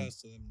think Shout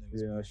outs to them niggas.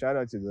 you know, shout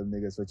out to them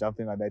niggas for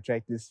jumping on that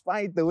track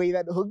despite the way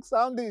that hook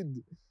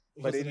sounded.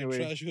 But Was it a anyway,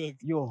 trash hook?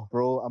 yo,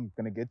 bro, I'm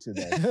gonna get to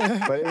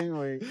that. But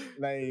anyway,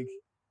 like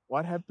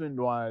what happened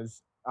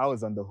was I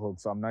was on the hook,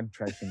 so I'm not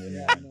trashing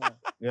anyone.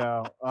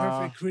 Yeah,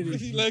 Perfect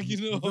critic. Like,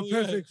 you know, The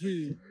perfect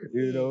critic.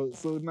 you know.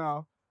 So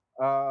now,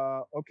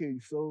 okay,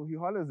 so he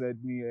hollers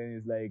at me and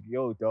he's like,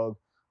 "Yo, dog."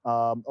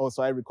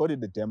 So I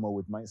recorded the demo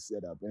with my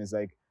setup, and it's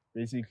like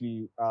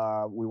basically,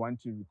 we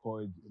want to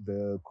record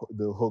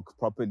the hook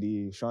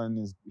properly. Sean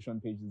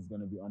Page is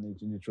gonna be on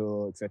it,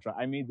 Neutral, etc.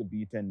 I made the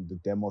beat and the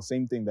demo,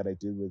 same thing that I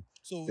did with.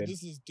 So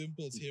this is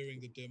Dimples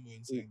hearing the demo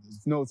and saying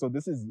this. No, so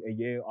this is a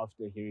year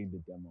after hearing the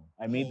demo.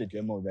 I made the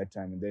demo that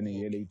time, and then a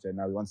year later,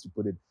 now he wants to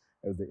put it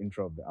as the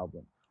intro of the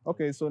album.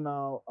 Okay, so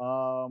now,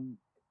 I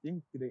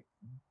think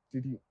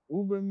did he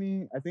Uber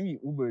me? I think he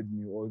Ubered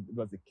me, or it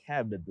was a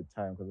cab at the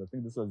time, because I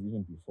think this was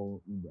even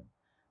before Uber.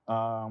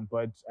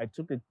 But I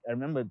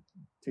remember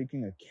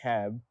taking a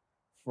cab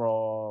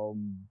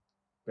from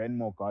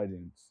Benmore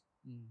Gardens,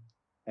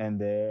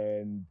 and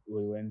then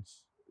we went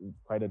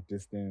quite a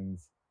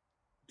distance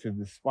to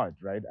the spot,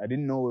 right? I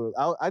didn't know,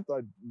 I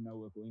thought,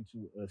 we're going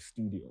to a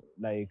studio,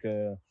 like,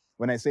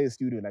 when I say a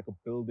studio, like a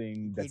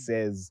building that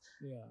says,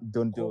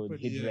 don't do it,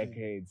 Hit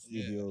Records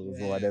Studios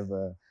or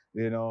whatever,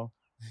 you know?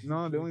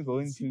 No, then we're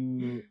going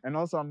to, and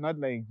also I'm not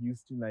like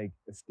used to like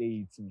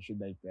estates and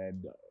shit like that,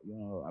 you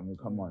know, I mean,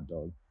 come on,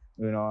 dog.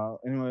 You know,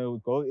 anyway, we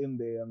go in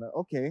there, I'm like,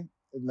 okay,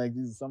 like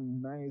there's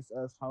some nice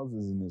ass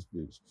houses in this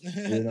place,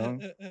 you know?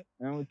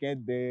 And we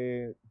get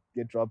there,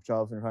 get dropped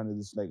off in front of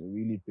this like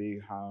really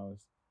big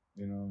house,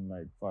 you know,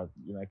 like fuck,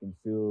 you know, I can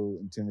feel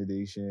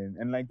intimidation.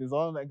 And like there's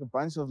all like a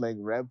bunch of like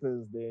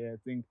rappers there. I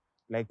think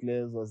Black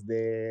Les was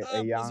there,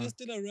 a young, you're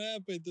still a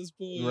rapper at this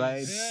point.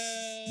 right?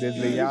 Yeah,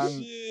 There's the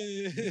young,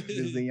 shit.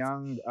 there's the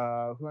young,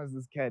 who was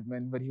this cat,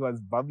 man? But he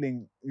was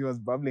bubbling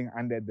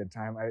under at the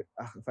time.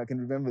 If I can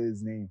remember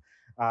his name.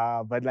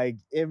 But like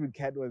every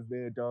cat was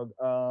there, dog.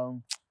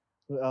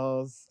 Who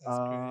else? That's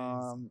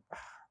crazy.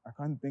 I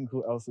can't think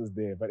who else was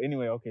there. But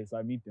anyway, okay, so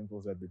I meet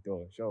Dimples at the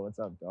door. Sure, what's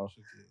up, dog?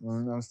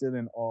 I'm still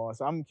in awe.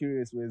 So I'm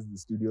curious, where's the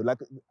studio? Like,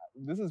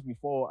 this is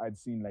before I'd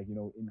seen, like, you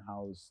know,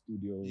 in-house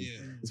studios,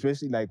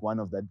 especially like one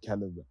of that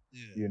caliber,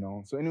 you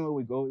know? So anyway,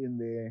 we go in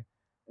there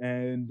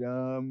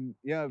And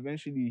yeah,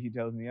 eventually he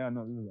tells me, yeah,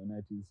 no, this is an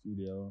IT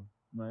studio.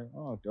 I'm like,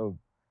 oh, dope.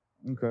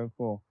 Okay,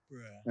 cool. Bruh.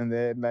 And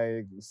then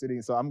like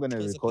sitting, so I'm gonna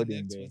Closer record him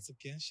Connect there. once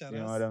again. Shout You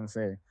know out. what I'm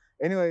saying?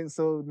 Anyway,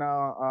 so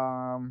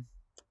now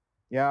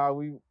yeah,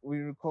 we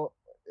record.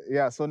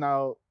 Yeah, so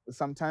now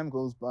some time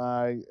goes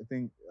by. I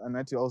think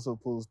Anati also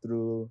pulls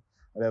through.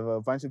 Whatever,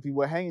 a bunch of people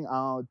were hanging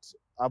out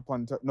up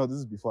on top. No, this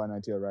is before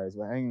Anati arrives.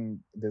 We're hanging.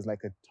 There's like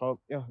a top,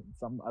 yeah,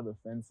 some other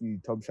fancy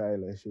top Shire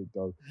shit,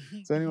 dog.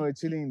 So anyway, we're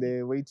chilling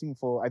there, waiting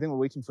for. I think we're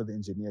waiting for the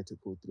engineer to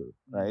pull through,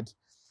 right?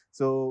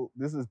 So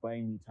this is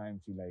buying me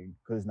time to like,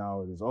 cause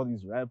now there's all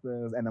these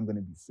rappers and I'm gonna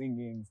be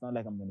singing. It's not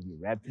like I'm gonna be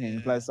rapping. Yeah,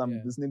 Plus, yeah.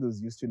 this nigga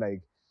was used to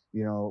like,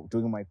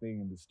 doing my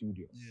thing in the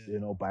studio, Yeah.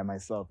 by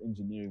myself,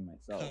 engineering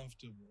myself.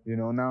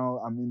 Comfortable.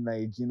 Now I'm in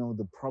like,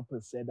 the proper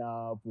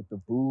setup with the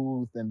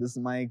booth and this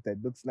mic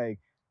that looks like,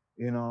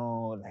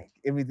 like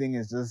everything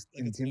is just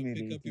Like it's gonna pick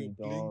intimidating, up your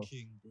dog.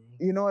 blinking, bro.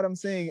 You know what I'm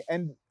saying?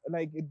 And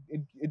like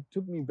it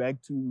took me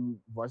back to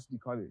varsity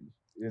college,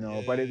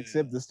 but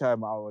except Yeah. this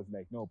time I was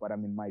like, no, but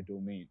I'm in my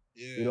domain.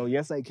 Yeah.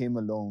 Yes, I came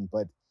alone,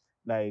 but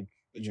like,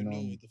 But you know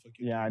what the fuck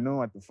you're yeah, I doing. know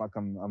what the fuck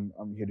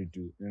I'm here to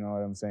do. You know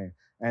what I'm saying?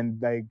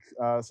 And like,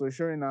 so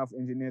sure enough,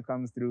 engineer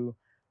comes through,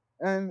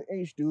 and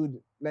H dude,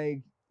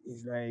 like,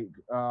 he's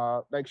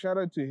like shout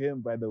out to him,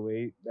 by the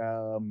way.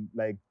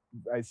 Like,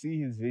 I see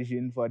his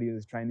vision for what he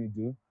was trying to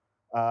do.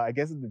 I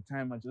guess at the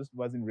time I just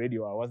wasn't ready,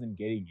 or I wasn't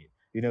getting it.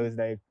 It's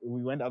like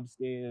we went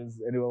upstairs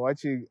and we were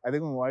watching. I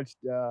think we watched.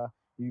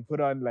 He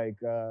put on like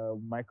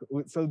Michael.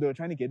 So they were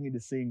trying to get me to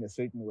sing a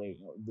certain way,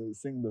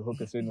 sing the hook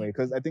a certain way,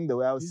 because I think the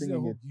way I was This is a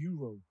singing hook it. you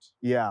wrote.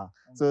 Yeah.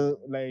 So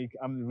like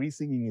I'm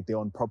re-singing it there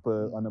on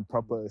a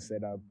proper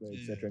setup, Yeah.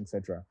 etc.,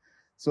 etc.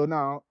 So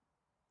now,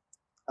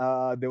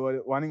 they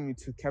were wanting me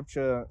to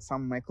capture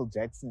some Michael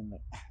Jackson,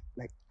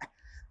 like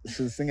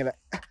to sing it,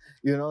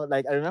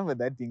 like I remember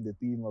that being the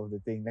theme of the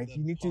thing. Like That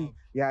you need to, pop.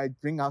 yeah,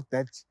 bring out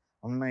that.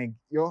 I'm like,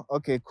 yo,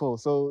 okay, cool.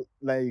 So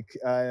like,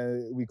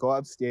 we go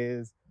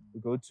upstairs, we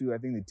go to I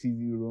think the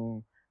TV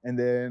room, and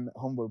then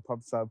homeboy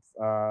pops up.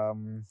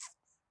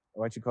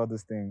 What you call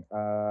this thing?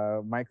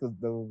 Michael,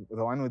 the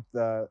one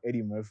with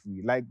Eddie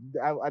Murphy. Like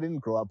I didn't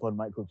grow up on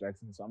Michael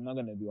Jackson, so I'm not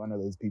gonna be one of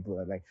those people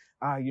that like,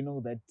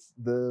 that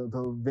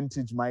the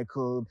vintage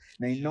Michael.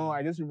 No,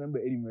 I just remember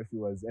Eddie Murphy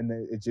was and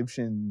the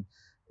Egyptian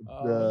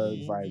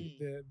vibe.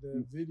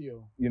 The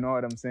video. You know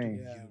what I'm saying?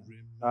 Yeah. You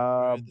remember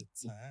Um,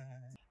 the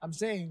time. I'm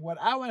saying what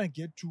I want to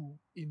get to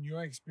in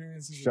your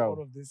experiences with Sure.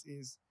 all of this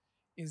is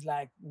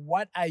like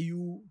when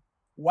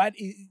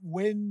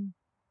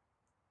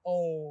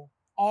or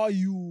are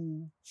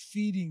you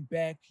feeding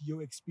back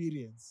your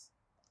experience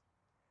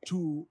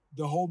to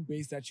the home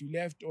base that you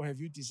left, or have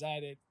you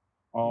decided,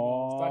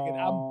 fuck it,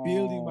 I'm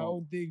building my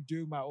own thing,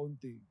 doing my own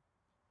thing?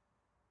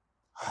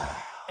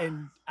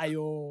 And are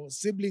your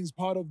siblings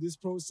part of this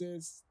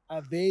process?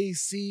 Are they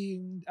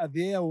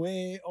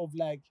aware of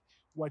like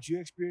what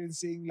you're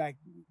experiencing, like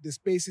the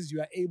spaces you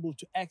are able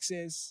to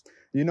access?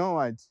 You know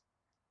what?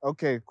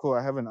 Okay, cool.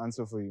 I have an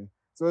answer for you.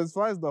 So as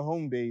far as the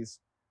home base,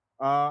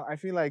 I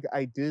feel like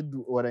I did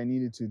what I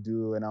needed to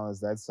do when I was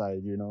that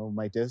side.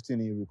 My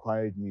destiny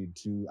required me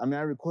to. I mean,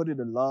 I recorded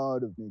a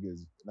lot of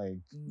niggas like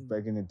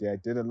back in the day. I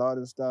did a lot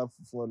of stuff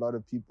for a lot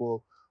of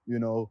people.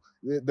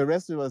 The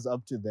rest of us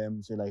up to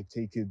them to like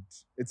take it.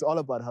 It's all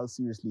about how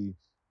seriously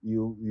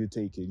you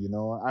take it.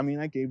 I mean,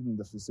 I gave them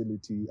the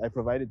facility. I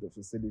provided the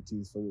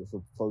facilities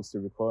for folks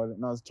to record,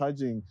 and I was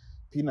charging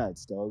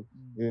peanuts, dog.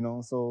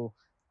 So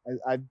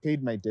I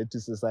paid my debt to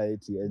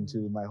society and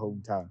to my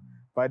hometown.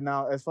 But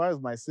now, as far as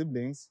my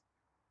siblings,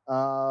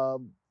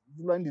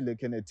 Lundile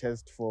can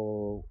attest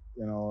for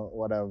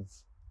what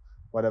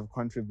I've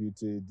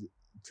contributed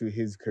to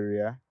his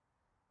career,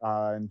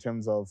 in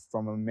terms of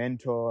from a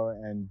mentor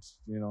and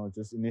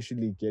just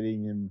initially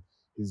getting him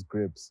his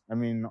grips. I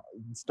mean,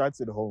 it starts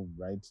at home,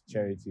 right?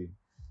 Charity.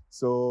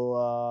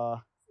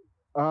 So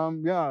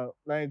yeah,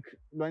 like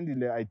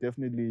Lundile, I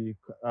definitely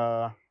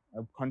have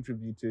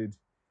contributed.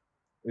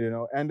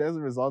 And as a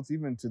result,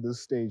 even to this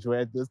stage,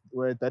 we're at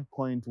that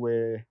point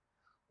where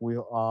we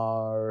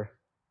are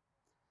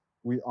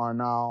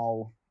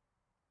now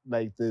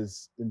like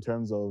this in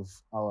terms of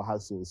our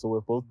hustle. So we're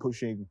both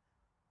pushing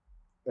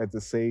at the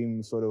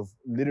same sort of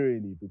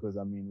literally, because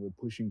I mean we're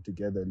pushing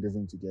together,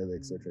 living together,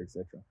 etc.,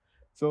 etc.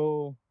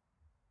 So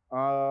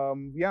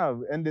yeah,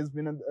 and there's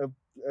been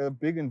a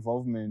big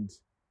involvement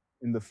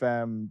in the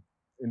fam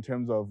in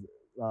terms of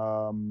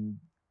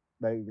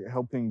like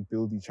helping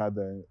build each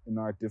other in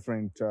our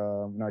different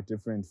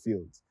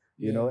fields.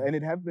 And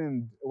it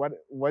happened. What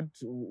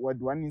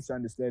one needs to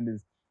understand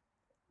is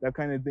that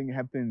kind of thing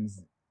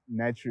happens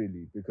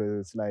naturally,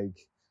 because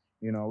like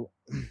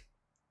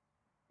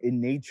in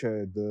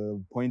nature,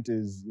 the point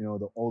is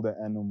the older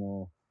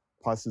animal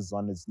passes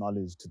on its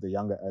knowledge to the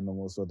younger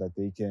animal so that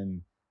they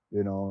can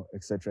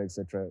etc.,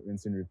 etc.,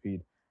 rinse and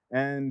repeat.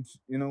 And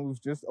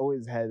we've just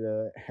always had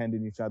a hand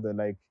in each other,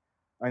 like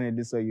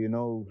Annalisa,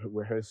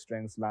 where her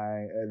strengths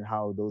lie and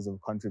how those have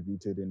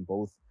contributed in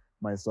both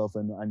myself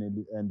and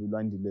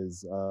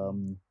Ulandile's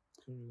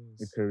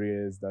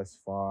careers thus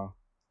far.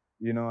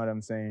 You know what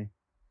I'm saying?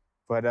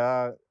 But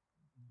I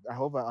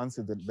hope I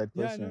answered that Yeah,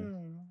 question.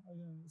 no.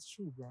 Yeah, it's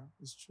true, bro.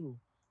 It's true.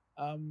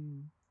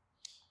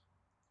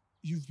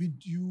 You've been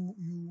you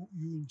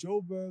in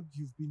Joburg.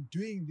 You've been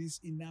doing this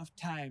enough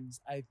times,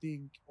 I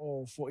think,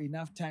 or for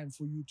enough time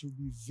for you to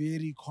be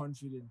very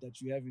confident that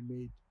you haven't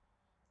made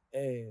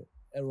a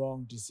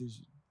wrong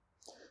decision.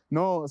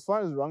 No, as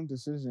far as wrong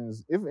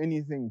decisions, if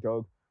anything,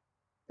 dog,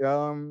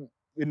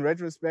 in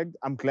retrospect,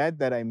 I'm glad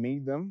that I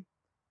made them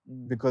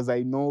because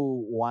I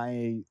know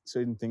why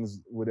certain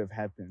things would have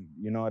happened.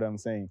 You know what I'm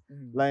saying?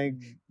 Like,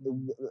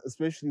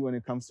 especially when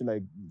it comes to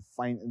like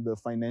the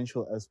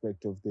financial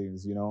aspect of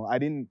things. You know, I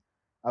didn't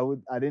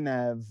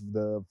have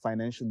the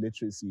financial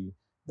literacy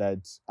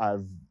that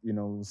I've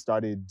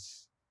started.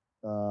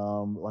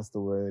 What's the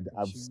word?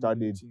 I've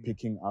started Accumulating.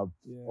 picking up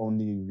Yeah.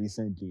 only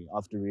recently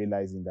after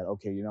realizing that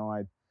okay, you know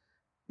what,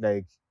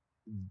 like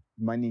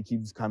money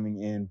keeps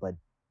coming in, but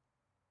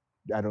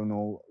I don't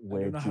know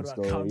where don't know it how keeps to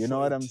going. account You know for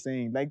what it. I'm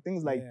saying? Like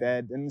things like Yeah.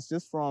 that. And it's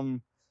just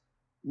from,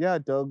 yeah,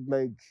 dog,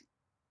 like,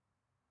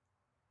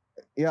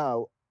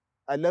 yeah,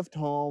 I left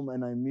home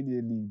and I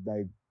immediately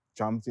like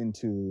jumped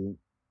into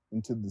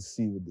the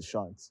sea with the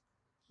sharks,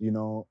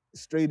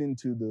 straight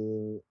into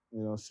the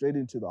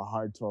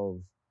heart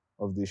of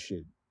this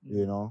shit,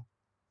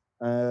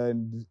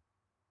 and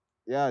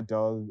yeah,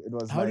 dog, it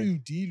was How like, do you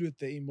deal with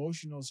the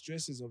emotional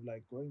stresses of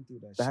like going through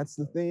that that's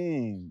shit? the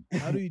thing.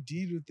 How do you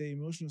deal with the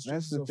emotional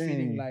That's stresses the of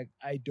feeling thing. like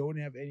I don't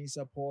have any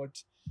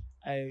support?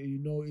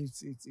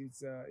 It's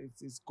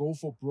go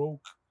for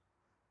broke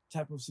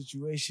type of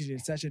situation in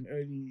such an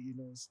early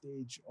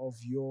stage of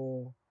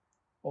your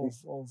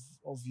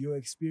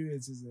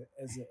experience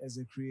as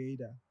a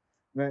creator.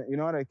 Man, you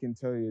know what I can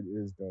tell you it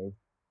is, dog.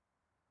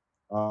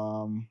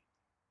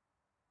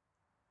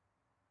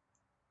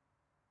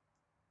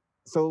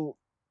 So,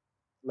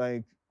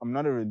 like, I'm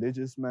not a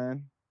religious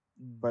man,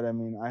 but I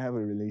mean, I have a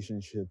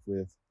relationship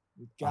with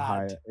a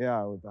God.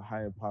 with a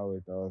higher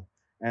power, dog.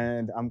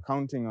 And I'm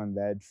counting on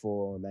that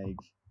for like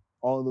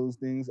all those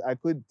things. I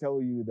could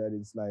tell you that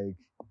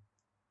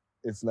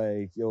it's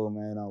like, yo,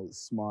 man, I was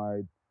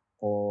smart,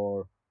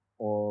 or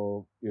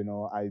I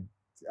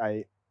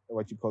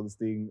what you call this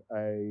thing,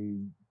 I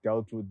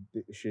dealt with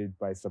the shit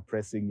by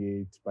suppressing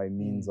it by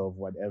means of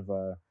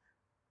whatever.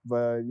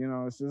 But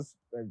it's just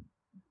like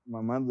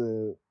my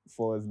mother,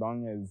 for as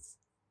long as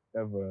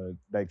ever,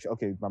 like,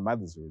 okay, my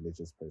mother's a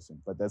religious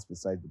person, but that's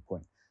beside the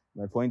point.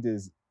 My point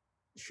is,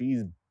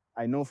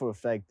 I know for a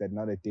fact that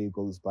not a day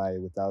goes by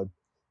without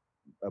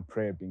a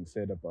prayer being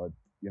said about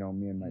me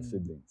and my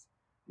siblings.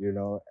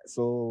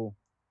 So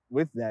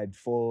with that,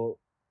 for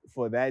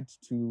that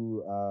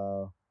to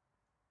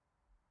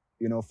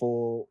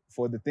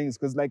for the things,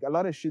 because like a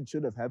lot of shit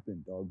should have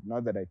happened, dog. Now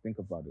that I think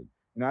about it,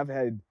 I've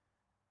had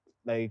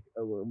like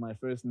my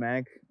first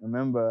Mac. I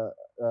remember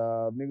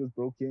niggas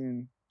broke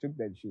in, took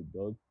that shit,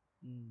 dog.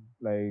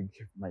 Like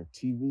my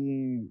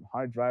TV,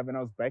 hard drive, and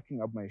I was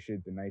backing up my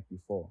shit the night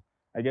before.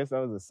 I guess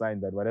that was a sign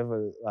that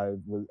whatever I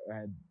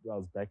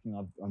was backing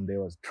up on there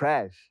was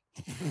trash,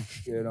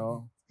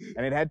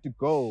 and it had to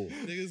go.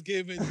 Niggas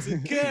came and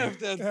took care of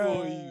that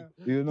for you.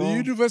 The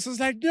universe was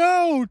like,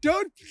 no,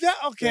 don't.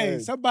 Okay,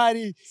 Right.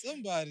 somebody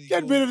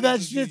get rid of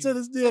that shit so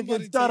this nigga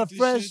can start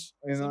afresh.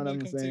 You know what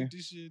I'm saying?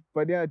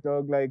 But yeah,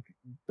 dog, like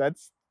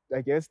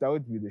I guess that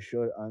would be the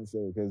short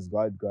answer because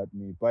God got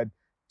me. But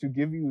to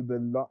give you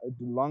the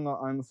longer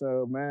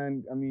answer,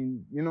 man, I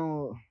mean,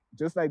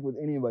 just like with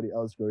anybody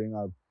else growing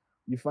up,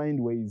 you find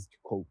ways to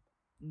cope.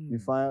 You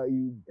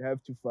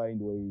have to find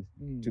ways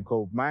to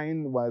cope.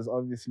 Mine was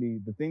obviously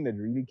the thing that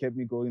really kept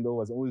me going though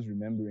was always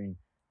remembering,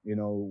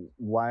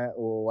 why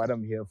or what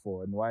I'm here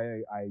for and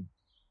why I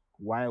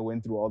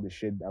went through all the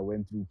shit I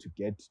went through to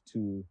get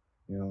to,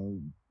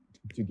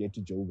 to get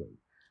to Joburg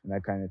and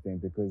that kind of thing.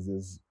 Because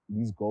there's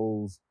these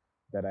goals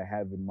that I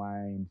have in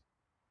mind,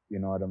 you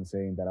know what I'm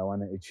saying, that I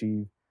want to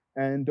achieve.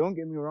 And don't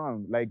get me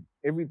wrong, like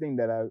everything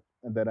that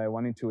I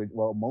wanted to,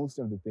 well, most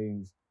of the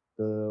things,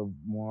 the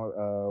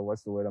more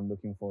what's the word I'm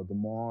looking for, the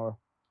more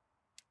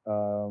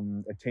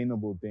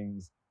attainable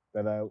things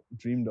that I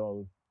dreamed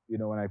of,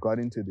 when I got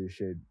into this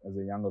shit as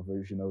a younger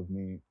version of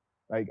me,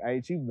 like I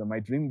achieved them. I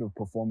dreamed of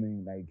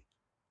performing like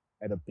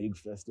at a big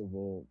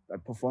festival. I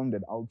performed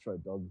at Ultra,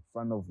 dog, in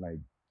front of like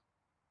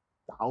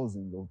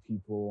thousands of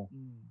people.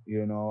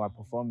 I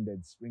performed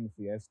at Spring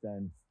Fiesta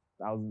and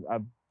thousands. I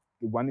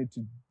wanted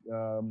to,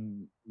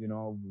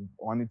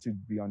 wanted to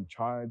be on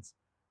charts.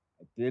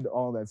 I did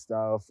all that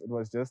stuff. It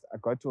was just, I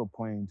got to a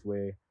point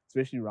where,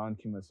 especially around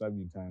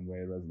Kimasabi time,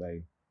 where it was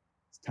like,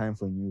 it's time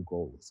for new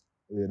goals,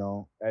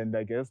 And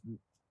I guess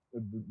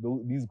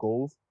these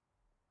goals,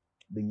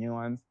 the new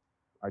ones,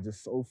 are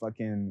just so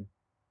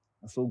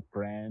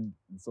grand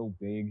and so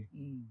big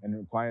and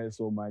require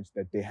so much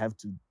that they have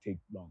to take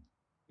long.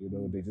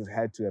 They just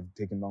had to have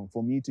taken long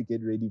for me to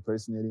get ready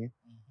personally,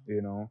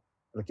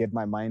 like get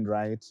my mind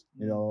right.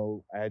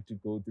 I had to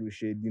go through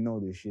shit,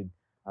 the shit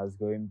I was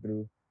going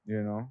through,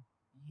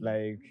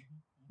 like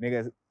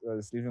niggas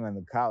was sleeping on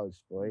the couch,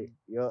 boy.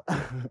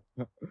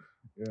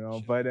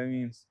 But I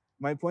mean,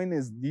 my point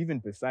is, even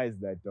besides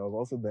that, dog,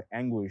 also the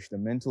anguish, the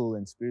mental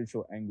and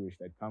spiritual anguish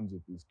that comes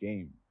with this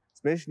game,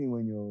 especially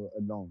when you're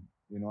alone.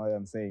 You know what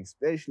I'm saying?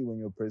 Especially when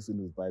you're a person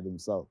who's by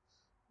themselves.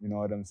 You know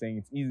what I'm saying?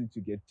 It's easy to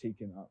get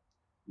taken up,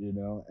 you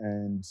know,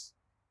 and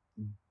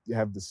you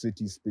have the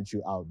city spit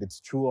you out. It's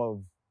true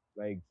of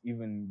like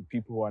even the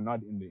people who are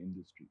not in the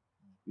industry,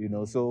 you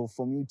know. So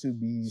for me to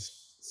be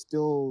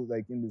still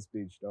like in this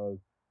bitch, dog,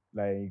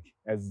 like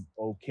as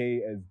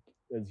okay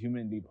as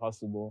humanly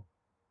possible,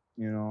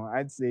 you know,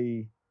 I'd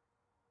say,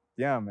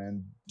 yeah,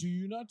 man. Do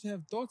you not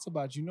have thoughts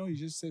about, you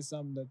just said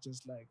something that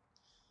just like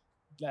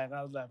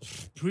I was like,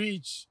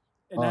 preach.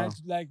 And I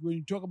like when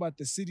you talk about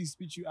the city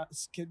spit you out,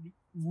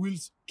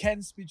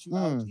 can spit you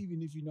out,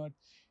 even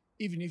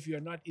if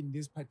you're not in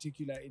this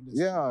particular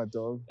industry. Yeah,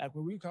 dog. Like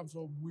where we come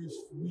from,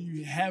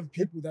 we have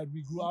people that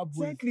we grew up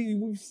with. Exactly,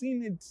 we've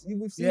seen it.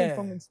 We've seen it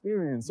from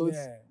experience. So it's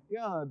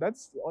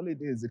that's all it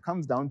is. It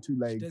comes down to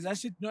like. Does that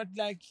shit not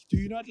like? Do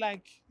you not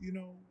like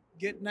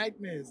get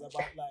nightmares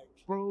about like,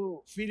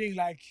 bro, feeling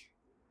like?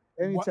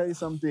 Let me tell you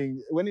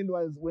something. When it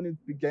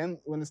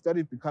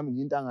started becoming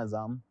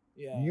Intangazam,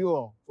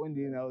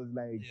 finding, I was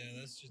like,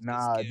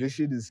 nah, this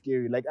shit is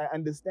scary. Like, I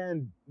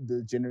understand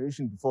the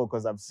generation before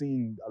because I've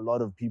seen a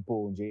lot of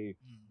people,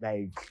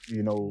 like,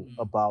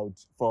 about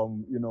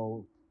from, you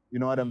know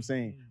what I'm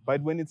saying?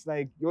 But when it's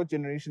like your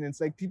generation, it's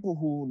like people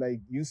who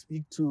like you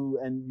speak to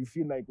and you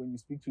feel like when you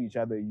speak to each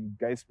other, you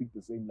guys speak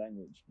the same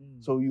language.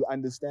 So you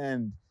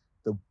understand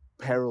the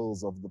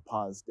perils of the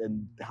past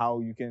and how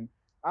you can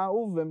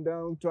them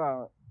down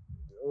to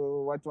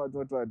what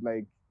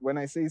like when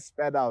I say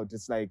spat out,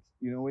 it's like,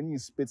 when you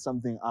spit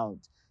something out,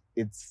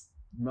 it's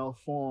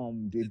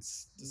malformed,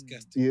 it's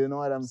disgusting. You know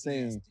what I'm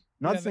saying?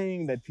 Not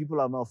saying that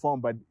people are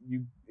malformed, but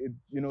I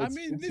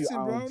mean,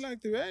 listen, bro,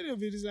 like the reality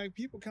of it is like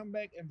people come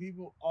back and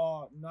people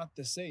are not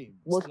the same.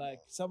 It's like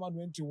someone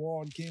went to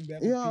war and came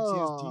back with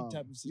PTSD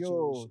type of situation.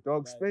 Yo,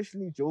 dog,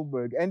 especially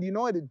Joburg. And you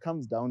know what it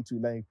comes down to?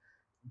 Like,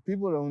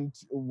 people don't,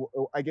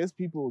 I guess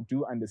people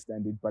do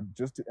understand it, but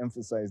just to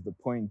emphasize the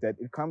point that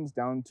it comes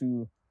down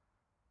to,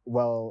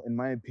 well, in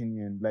my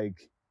opinion, like,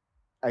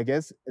 I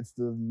guess it's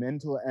the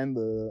mental and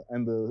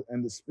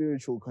the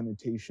spiritual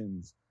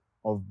connotations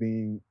of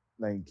being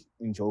like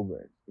in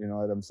Joburg. You know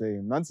what I'm saying?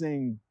 I'm not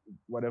saying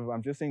whatever.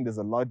 I'm just saying there's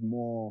a lot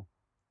more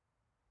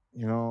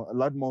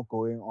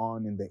going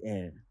on in the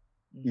air,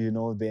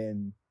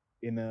 than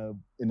in a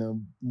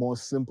more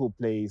simple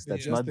place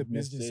that's not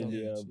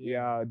necessarily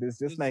there's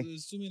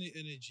too many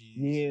energies.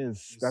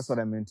 Yes, that's what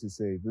I meant to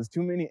say. There's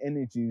too many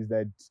energies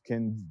that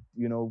can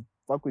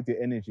fuck with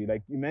your energy.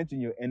 Like,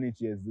 imagine your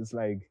energy as this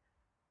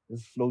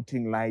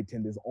floating light,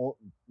 and there's all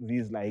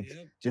these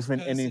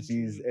different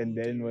energies, and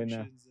then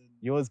when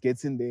yours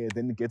gets in there,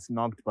 then it gets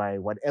knocked by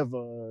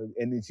whatever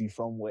energy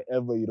from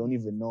wherever you don't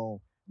even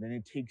know. Then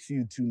it takes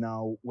you to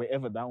now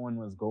wherever that one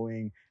was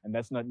going, and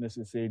that's not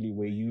necessarily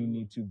where you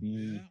need to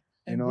be.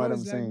 You know what I'm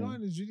saying? No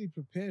one is really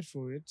prepared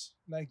for it.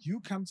 Like, you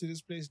come to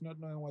this place not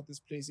knowing what this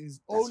place is,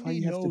 that's only why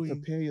you have knowing to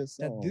prepare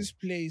yourself. that this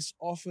place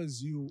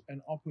offers you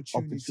an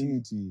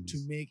opportunity to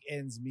make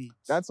ends meet.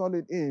 That's all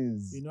it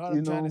is. You know what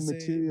I'm trying to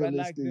say? But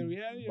like the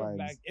reality of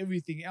like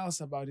everything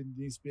else about in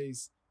this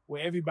place,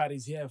 where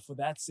everybody's here for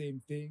that same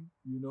thing,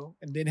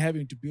 and then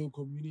having to build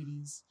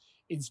communities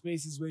in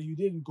spaces where you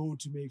didn't go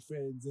to make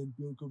friends and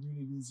build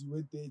communities. You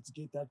went there to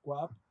get that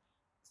guap.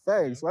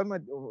 Thanks. What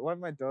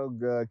my dog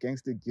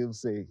Gangster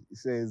Gibbs say? He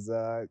says,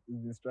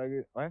 "You've been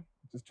struggling. What?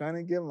 Just trying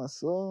to get my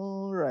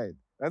soul right.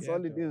 That's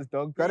all it is,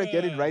 dog. Gotta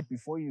get it right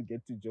before you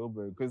get to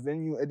Joburg, because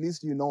then you have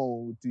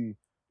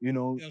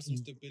some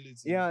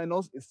stability. Yeah, and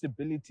also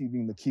stability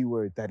being the key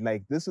word. That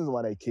like, this is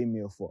what I came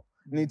here for.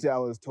 Later, I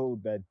was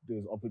told that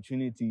there's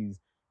opportunities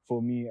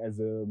for me as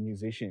a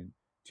musician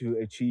to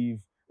achieve.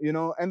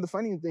 And the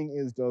funny thing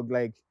is, dog,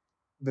 like,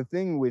 the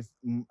thing with,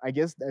 I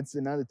guess that's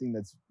another thing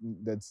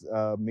that's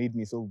made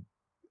me so,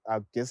 I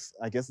guess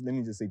let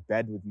me just say,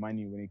 bad with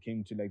money when it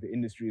came to like the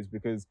industry, is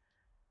because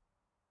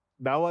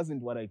that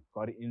wasn't what I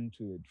got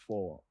into it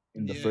for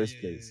in the first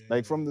place.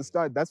 Like, from the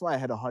start, that's why I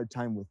had a hard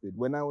time with it.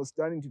 When I was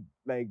starting to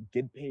like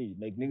get paid,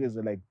 like niggas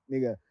were like,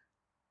 nigga,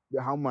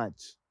 how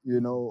much?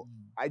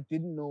 I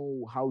didn't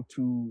know how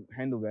to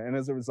handle that. And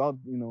as a result,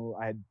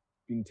 I had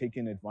been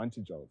taken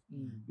advantage of,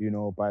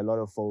 by a lot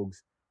of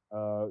folks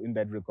in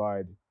that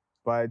regard.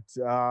 But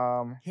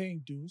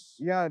paying dues.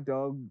 Yeah,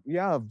 dog.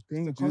 Yeah,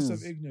 paying the dues.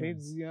 Cost of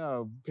ignorance.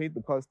 Paid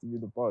the cost to be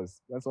the boss.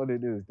 That's all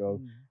it is,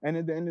 dog. And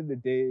at the end of the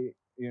day,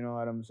 you know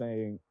what I'm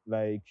saying?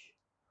 Like,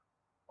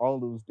 all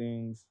those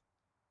things.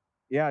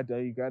 Yeah,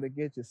 dog, you gotta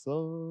get your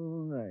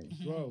soul right,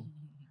 bro.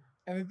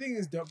 And the thing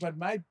is, dog, but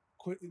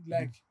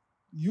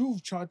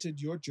you've charted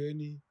your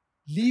journey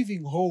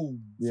leaving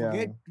home. Yeah.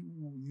 Forget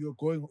you're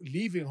going.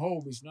 Leaving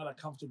home is not a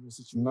comfortable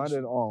situation. Not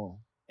at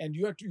all. And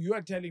you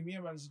are telling me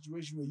about a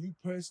situation where you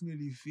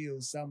personally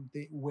feel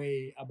something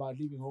way about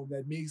leaving home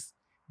that makes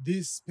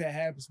this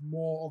perhaps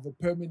more of a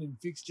permanent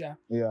fixture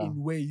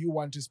in where you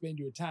want to spend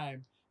your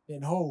time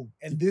than home.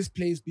 And this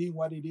place being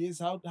what it is,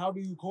 how do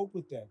you cope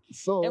with that?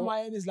 So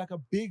MIN is like a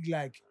big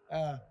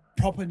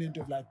proponent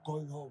of like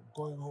going home,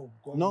 going home.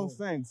 No home.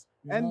 thanks.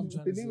 You know what I'm And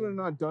trying to believe it say? or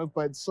not, dog,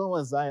 but so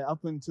was I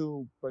up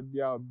until, but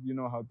yeah, you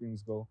know how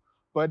things go.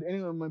 But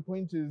anyway, my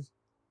point is,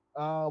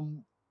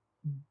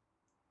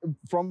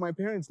 from my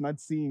parents not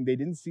seeing, they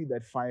didn't see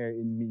that fire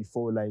in me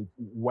for like,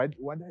 what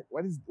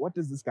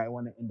does this guy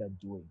want to end up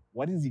doing?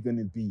 What is he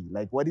gonna be?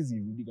 Like, what is he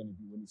really gonna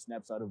be when he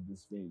snaps out of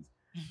this phase?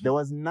 There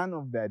was none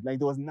of that. Like,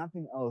 there was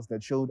nothing else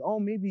that showed,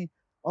 maybe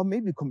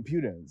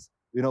computers,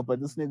 you know, but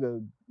this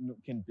nigga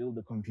can build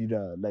a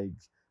computer, like,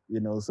 you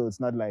know, so it's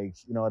not like,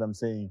 you know what I'm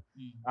saying?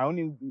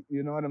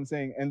 You know what I'm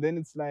saying? And then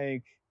it's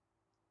like,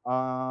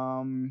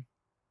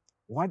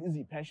 what is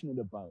he passionate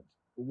about?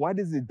 What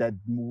is it that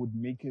would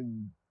make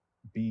him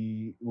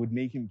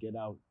get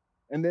out?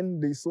 And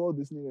then they saw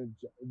this nigga,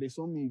 they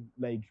saw me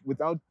like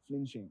without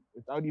flinching,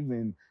 without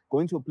even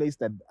going to a place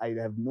that I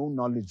have no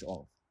knowledge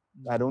of.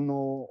 I don't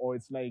know, or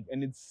it's like,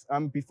 and it's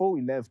before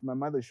we left, my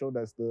mother showed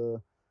us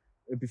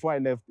before I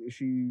left,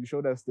 she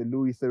showed us the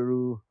Louis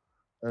Theroux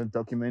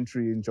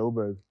documentary in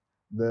Joburg,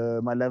 the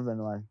My 11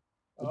 one.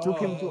 It took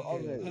him to all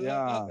that,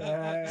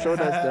 yeah. Showed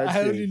us that I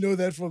shit. only know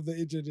that from the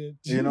internet.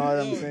 You know what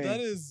I'm Yo, saying? that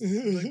is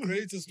the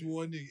greatest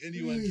warning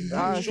anyone can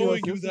Ah, do. she Showing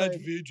was you just that like-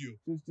 video.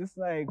 It's just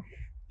like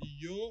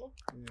Yo.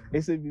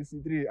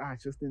 SABC3,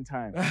 just in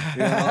time. You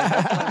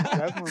know,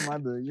 that's my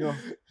mother, yo.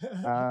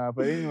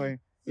 But anyway,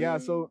 yeah,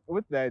 so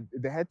with that,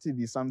 there had to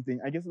be something,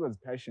 I guess it was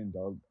passion,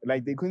 dog.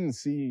 Like, they couldn't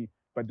see,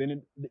 but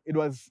then it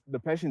was the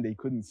passion they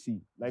couldn't see.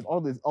 Like, all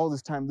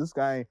this time, this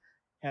guy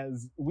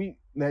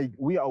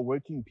we are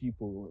working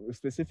people,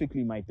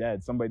 specifically my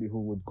dad, somebody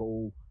who would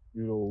go,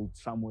 you know,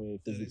 somewhere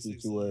physically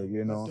to work,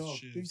 you know. Dog,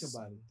 Shit, think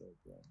son. about it, though,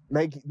 bro.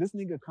 Like, this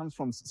nigga comes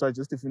from, sorry,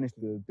 just to finish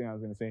the thing I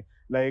was gonna say,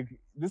 like,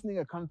 this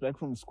nigga comes back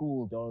from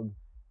school, dog,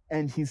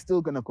 and he's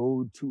still gonna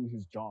go to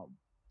his job.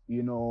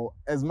 You know,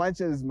 as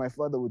much as my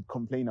father would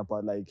complain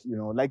about, like, you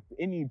know, like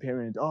any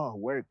parent,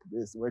 work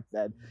this, work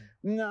that.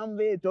 No, I'm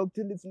there, dog,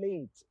 till it's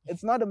late.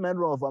 It's not a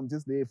matter of I'm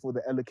just there for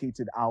the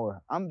allocated hour.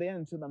 I'm there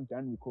until I'm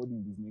done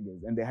recording these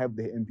niggas, and they have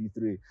their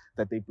MP3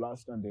 that they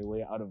blast on their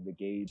way out of the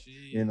gate.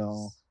 You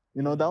know,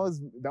 that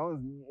was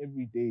me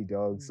every day,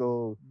 dog.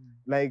 So,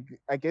 like,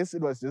 I guess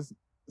it was just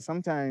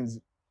sometimes.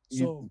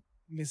 So,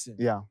 listen.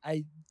 Yeah.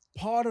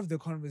 Part of the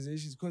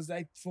conversations, because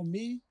like for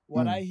me,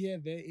 what I hear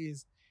there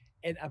is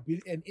an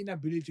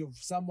inability of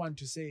someone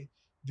to say,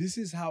 this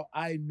is how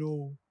I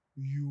know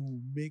you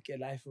make a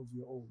life of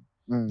your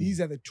own. These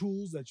are the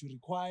tools that you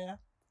require,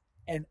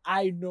 and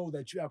I know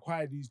that you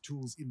acquire these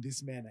tools in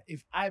this manner.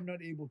 If I'm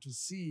not able to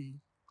see,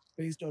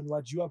 based on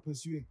what you are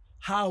pursuing,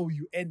 how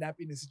you end up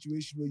in a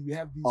situation where you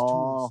have these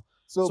tools.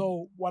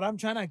 So what I'm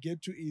trying to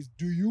get to is,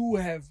 do you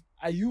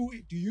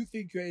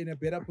think you're in a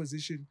better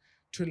position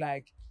to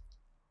like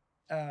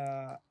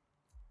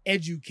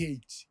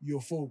educate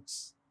your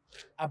folks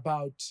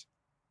about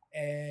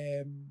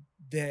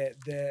the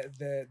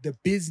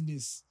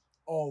business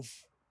of,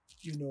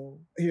 you know,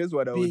 here's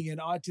what I would being an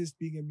artist,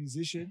 being a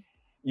musician?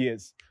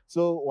 Yes.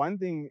 So one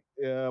thing,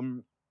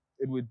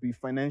 it would be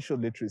financial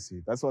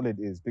literacy. That's all it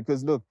is.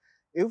 Because look,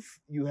 if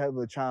you have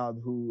a child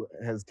who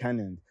has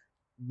talent,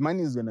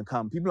 money is gonna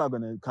come. People are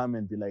gonna come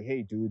and be like,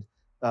 "Hey, dude."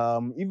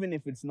 Even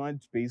if it's not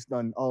based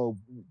on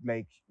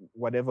like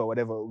whatever,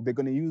 they're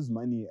gonna use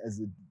money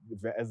as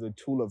a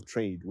tool of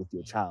trade with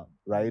your child,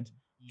 right?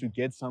 To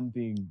get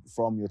something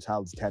from your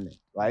child's talent,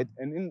 right?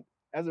 And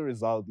as a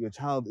result, your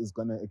child is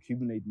gonna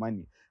accumulate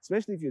money.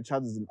 Especially if your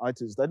child is an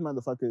artist, that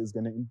motherfucker is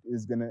gonna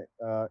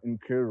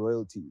incur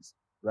royalties,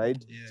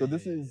 right? So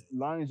this is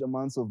large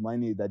amounts of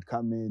money that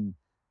come in,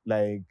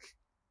 like,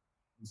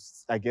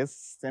 I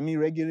guess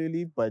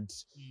semi-regularly, but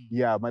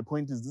yeah, my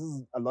point is this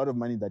is a lot of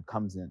money that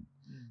comes in.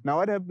 Now,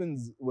 what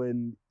happens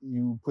when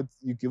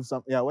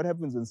what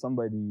happens when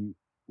somebody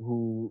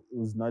who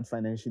is not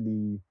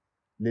financially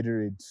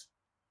literate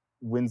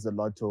wins the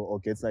lotto or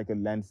gets like a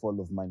landfall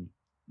of money?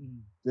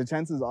 The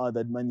chances are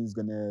that money is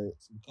gonna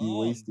be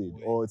wasted,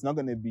 or it's not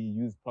gonna be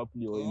used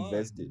properly or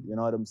invested. You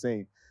know what I'm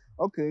saying?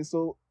 Okay,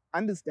 so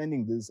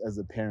understanding this as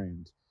a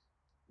parent,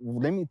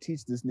 let me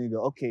teach this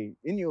nigga, okay,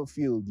 in your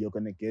field, you're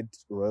gonna get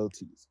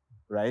royalties,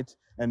 right?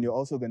 And you're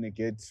also gonna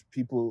get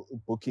people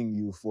booking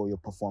you for your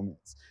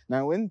performance.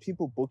 Now, when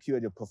people book you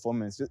at your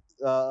performance,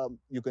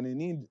 you're gonna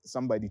need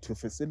somebody to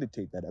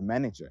facilitate that, a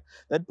manager.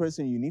 That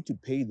person, you need to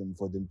pay them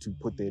for them to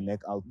put their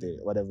neck out there,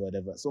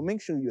 whatever. So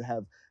make sure you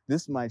have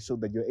this much so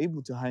that you're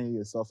able to hire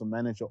yourself a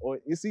manager, or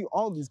you see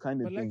all these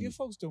kind of But things. like, your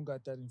folks don't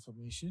got that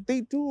information.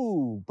 They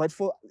do, but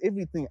for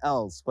everything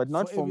else, but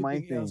not for my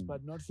everything else, thing.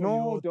 but not for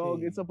No, your dog,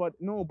 thing. it's about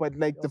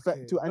the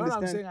fact to Okay. No, I'm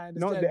understand. saying I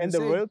No, understand. and You're the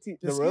saying royalty,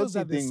 the the skills royalty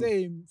are the thing.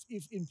 same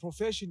if in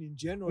profession in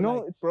general. No,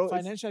 like, bro,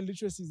 it's- financial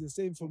literacy is the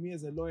same for me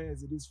as a lawyer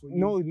as it is for you.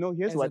 No,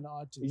 as an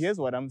artist. here's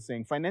what I'm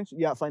saying.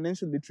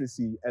 Financial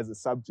literacy as a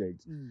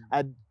subject.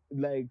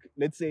 Like,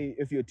 let's say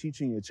if you're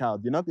teaching your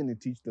child, you're not going to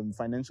teach them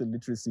financial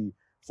literacy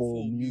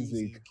for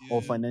music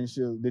or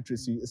financial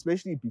literacy,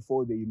 especially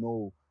before they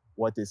know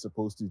what they're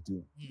supposed to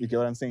do. You get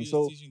what I'm saying?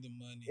 So teaching them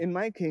money. in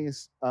my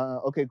case,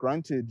 okay,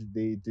 granted,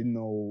 they didn't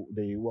know,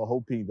 they were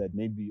hoping that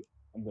maybe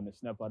I'm gonna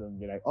snap out and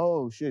be like,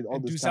 oh shit, all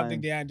And this do time.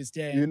 something they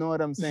understand. You know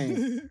what I'm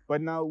saying?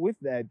 But now with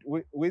that,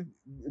 with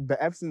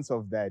the absence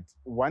of that,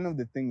 one of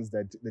the things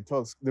that the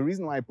talks, the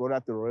reason why I brought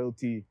up the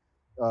royalty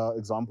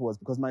example was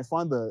because my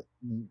father,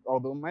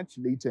 although much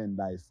later in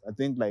life, I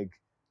think like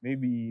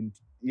maybe,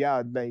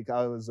 like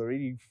I was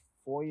already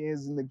 4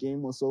 years in the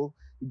game or so,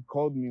 he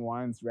called me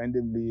once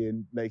randomly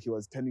and like he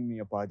was telling me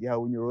about,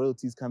 when your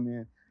royalties come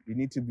in, you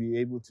need to be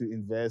able to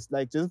invest,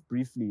 like just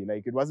briefly,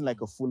 like it wasn't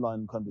like a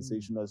full-on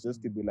conversation. It was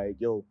just to be like,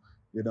 yo,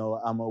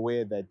 I'm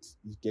aware that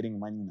you're getting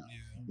money now.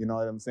 Yeah. You know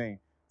what I'm saying?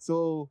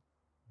 So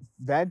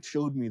that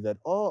showed me that,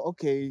 oh,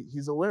 okay,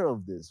 he's aware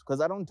of this. Because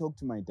I don't talk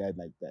to my dad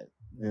like that,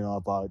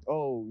 about,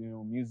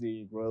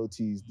 music,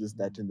 royalties, this,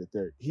 that, and the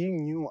third. He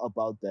knew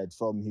about that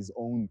from his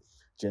own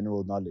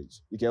general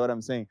knowledge. You get what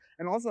I'm saying?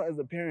 And also as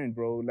a parent,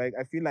 bro, like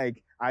I feel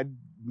like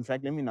in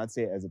fact, let me not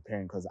say as a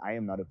parent because I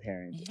am not a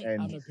parent.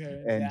 And I'm a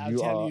parent. and I'll you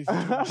tell are. you if you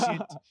give a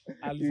shit.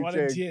 I'll You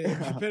volunteer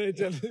check.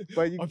 parental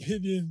But you-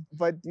 opinion.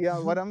 But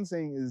what I'm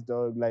saying is,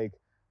 dog, like,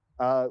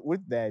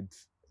 with that,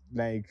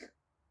 like,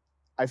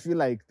 I feel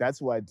like that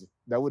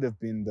would have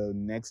been the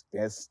next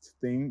best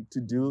thing to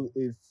do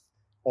if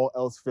all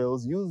else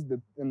fails. Use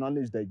the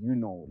knowledge that you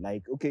know.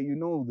 Like, okay,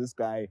 this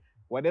guy,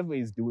 whatever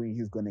he's doing,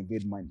 he's gonna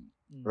get money,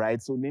 right?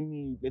 So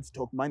let's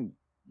talk money.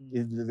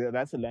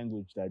 That's a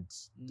language that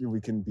we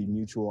can be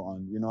mutual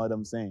on. You know what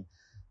I'm saying?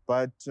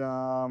 But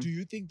Do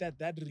you think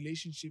that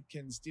relationship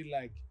can still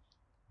like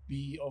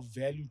be of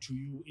value to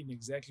you in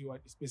exactly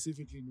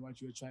specifically in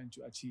what you're trying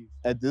to achieve?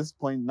 at this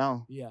point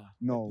now, Yeah.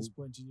 No. At this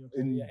point in your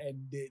career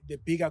and the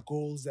bigger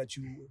goals that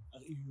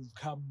you've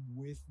come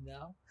with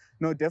now?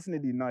 no,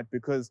 definitely not.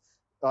 Because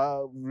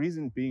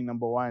reason being,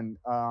 number one,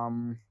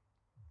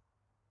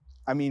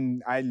 I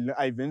mean, I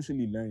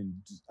eventually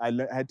learned. I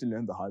had to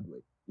learn the hard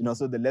way.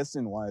 So the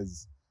lesson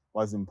was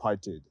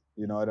imparted.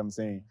 You know what I'm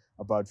saying?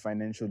 About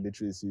financial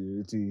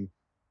literacy.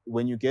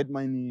 When you get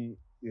money,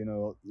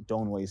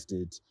 don't waste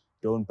it.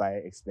 Don't buy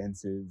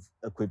expensive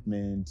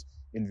equipment.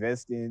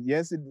 Invest in.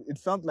 Yes, it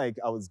felt like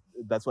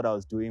that's what I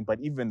was doing. But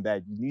even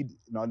that, you need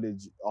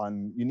knowledge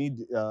you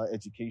need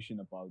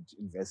education about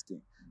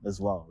investing as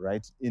well,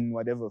 right? In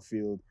whatever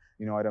field,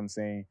 you know what I'm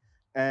saying?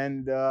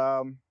 And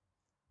dog,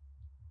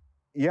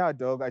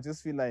 I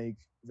just feel like,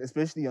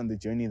 especially on the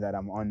journey that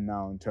I'm on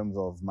now in terms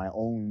of my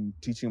own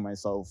teaching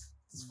myself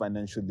this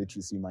financial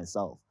literacy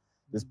myself,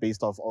 just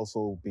based off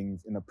also being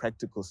in a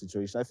practical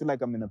situation, I feel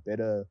like I'm in a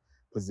better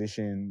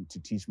position to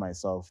teach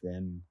myself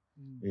than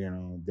they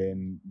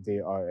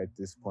are at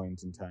this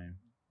point in time.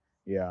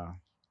 Yeah.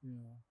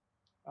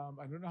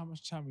 I don't know how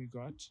much time we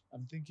got.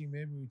 I'm thinking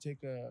maybe we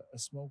take a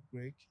smoke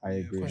break. I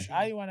agree. Because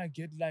I want to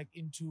get like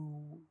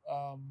into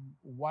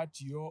what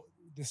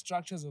the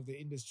structures of the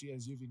industry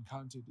as you've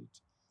encountered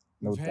it.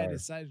 No We've had doubt. a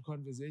side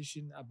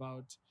conversation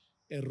about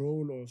a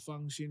role or a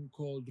function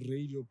called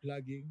radio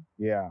plugging.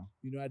 Yeah.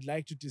 I'd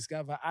like to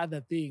discover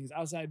other things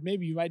outside.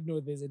 Maybe you might know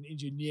there's an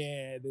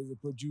engineer, there's a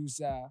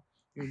producer,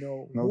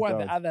 No who are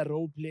the doubt. other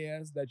role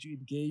players that you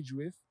engage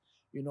with,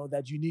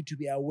 that you need to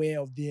be aware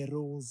of their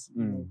roles,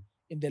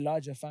 in the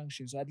larger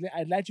function. So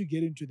I'd like to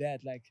get into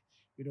that, like,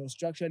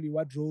 structurally,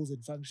 what roles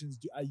and functions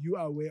are you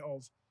aware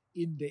of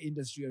in the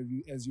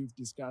industry as you've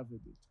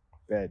discovered it?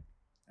 Bad.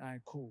 All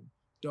right, cool.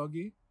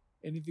 Doggy,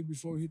 anything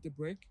before we hit the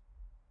break?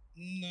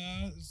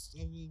 Nah, I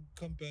will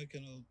come back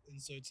and I'll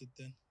insert it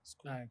then. It's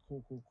cool. All right,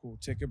 cool.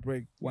 Take a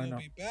break. Why We'll not?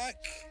 be back.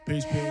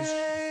 Peace.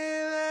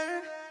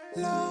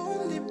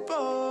 Lonely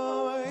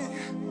boy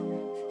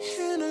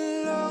in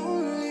a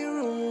lonely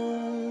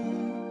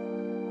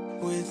room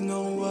with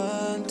no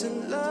one to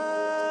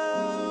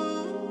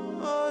love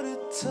or to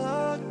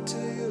talk to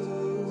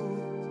you.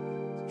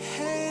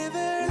 Hey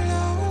there,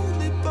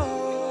 lonely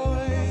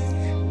boy,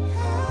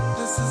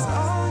 this is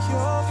all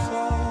your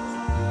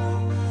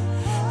fault,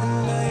 and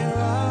now you're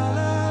all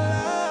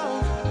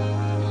alone,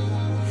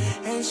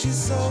 and she's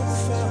so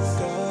far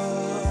gone.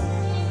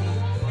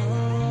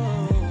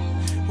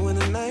 When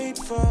the night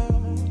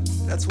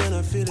falls, that's when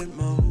I feel it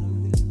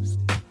most.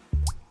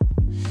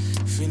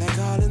 Feel like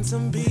calling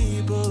some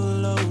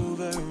people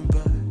over,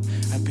 but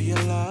I'd be a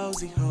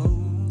lousy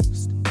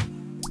host.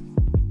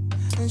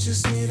 I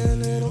just need a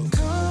little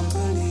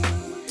company,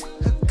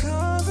 a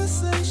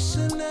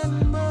conversation at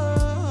most.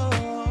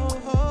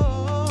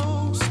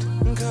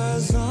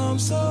 'Cause I'm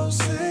so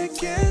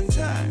sick and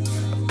tired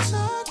of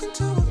talking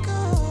to a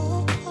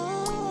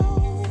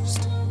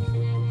ghost.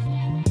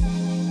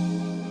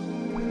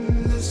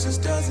 This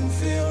just doesn't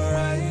feel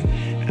right.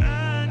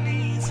 I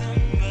need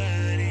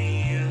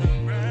somebody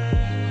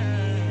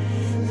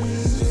around.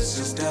 This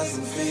just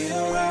doesn't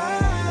feel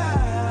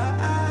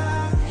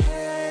right.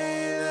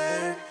 Hey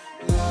there,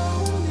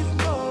 lonely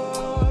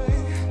boy,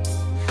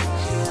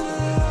 in a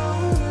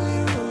lonely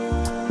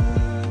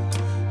room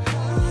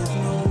with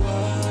no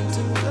one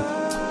to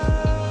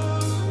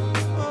love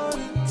or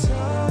to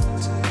talk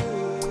to.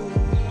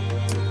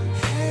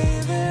 Hey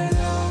there,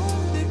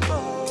 lonely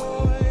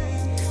boy,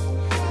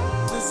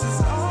 this is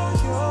all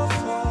your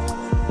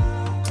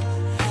fault,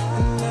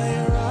 and now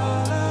you're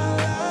all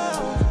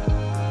alone,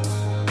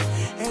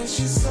 and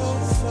she's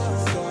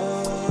far gone.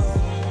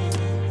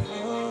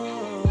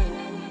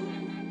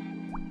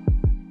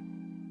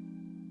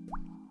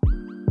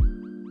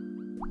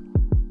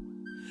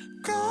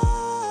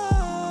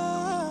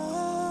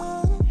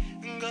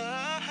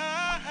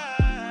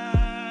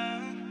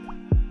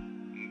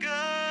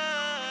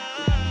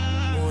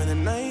 When the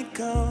night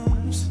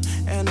comes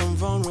and I'm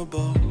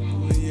vulnerable,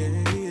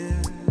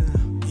 yeah.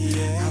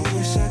 I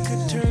wish I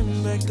could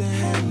turn back the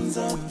hands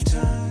of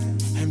time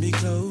and be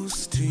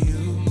close to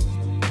you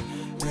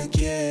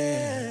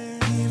again.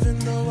 Even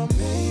though I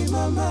made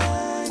my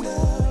mind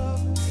up,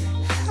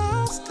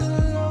 I'm still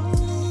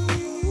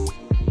lonely.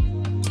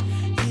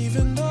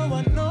 Even though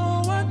I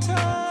know our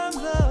time's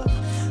up,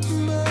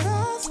 but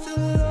I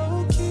still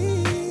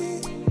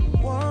low-key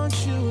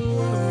want you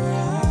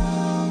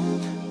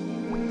around.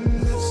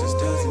 This just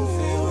doesn't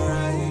feel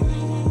right.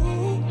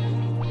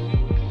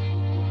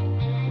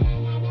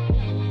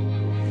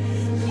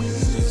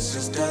 This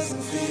just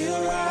doesn't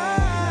feel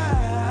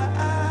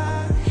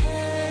right.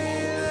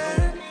 Hey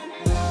there,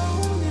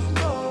 lonely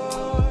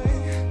boy,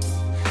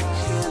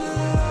 in a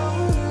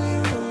lonely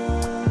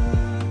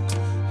room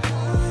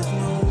with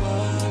no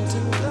one to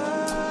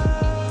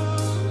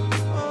love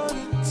or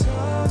to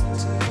talk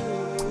to.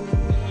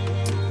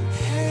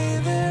 Hey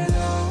there,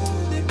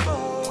 lonely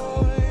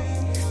boy,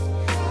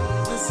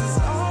 this is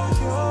all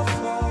your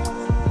fault,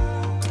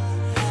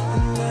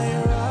 and now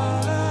you're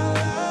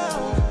all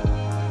alone,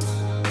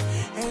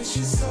 and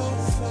she's so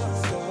far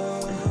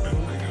gone. I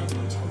don't like having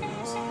on top of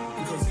this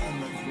because I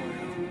like who I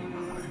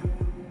am.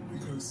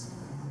 Because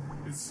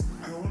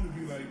I don't want to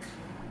be like,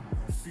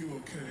 feel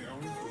okay. I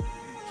want to feel okay.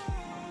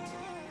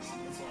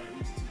 That's why I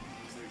used to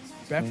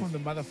say Back from the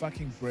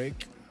motherfucking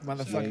break,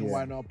 motherfucking Yeah.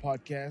 Why Not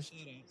podcast.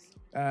 Shout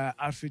out.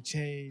 Outfit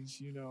change,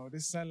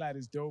 this sunlight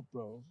is dope,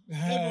 bro.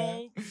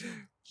 Hey, bro.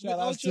 Shout We out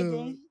out here,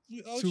 bro.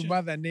 We out to here.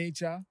 Mother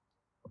Nature.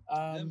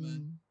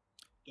 man.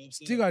 Dope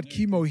Still setup, got man.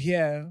 chemo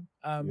here.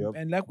 Yep.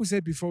 And like we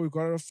said before we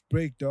got off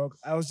break, dog,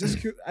 I was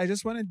just I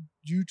just wanted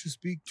you to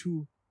speak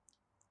to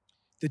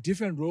the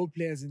different role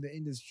players in the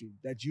industry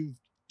that you've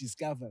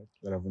discovered,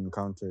 That I've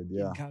encountered,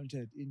 yeah.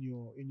 encountered in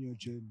your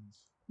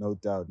journeys. No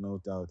doubt, no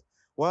doubt.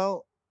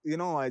 Well,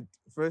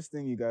 first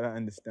thing you gotta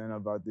understand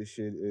about this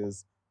shit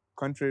is,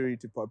 contrary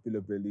to popular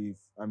belief,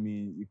 I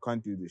mean, you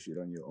can't do this shit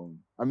on your own.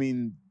 I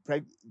mean,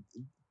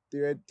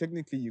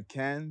 technically you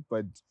can,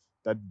 but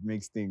that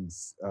makes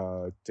things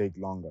take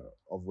longer,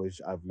 of which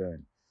I've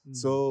learned. Mm.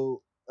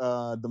 So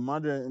the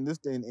mother in this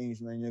day and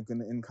age, man, you're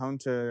gonna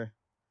encounter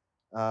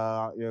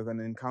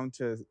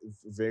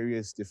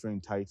various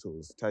different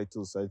titles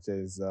such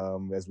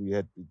as we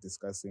had been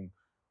discussing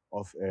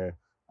off air,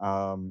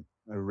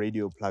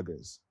 radio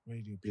pluggers,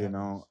 radio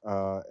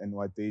and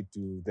what they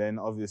do. Then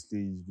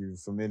obviously you're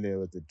familiar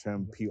with the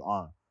term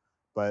PR,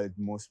 but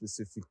more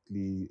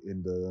specifically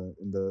in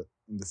the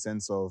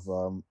sense of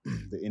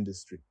the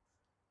industry.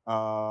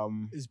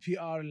 Is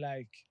PR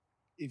like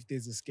if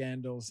there's a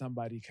scandal,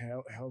 somebody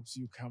helps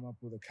you come up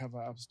with a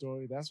cover-up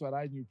story? That's what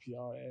I knew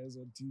PR as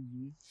on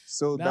TV.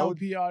 So that Now would,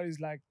 PR is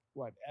like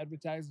what,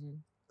 advertisement?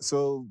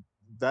 so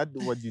that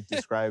what you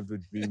described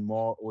would be a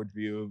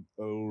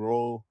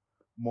role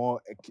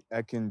more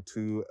akin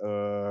to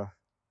a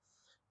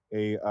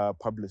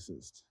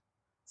publicist,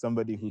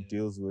 somebody who Yeah.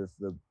 deals with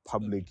the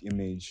public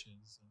image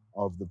relations and-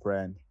 of the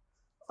brand.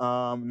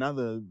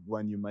 Another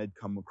one you might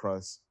come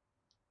across.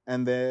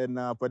 And then,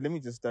 but let me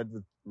just start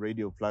with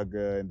radio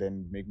plugger and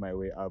then make my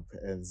way up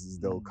as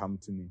they'll come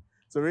to me.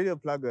 So radio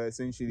plugger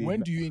essentially.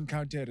 When do you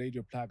encounter a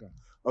radio plugger?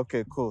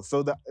 Okay, cool.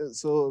 So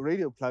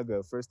radio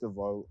plugger, first of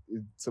all,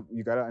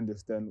 you gotta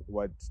understand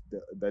what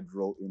that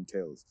role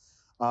entails.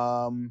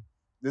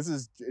 This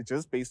is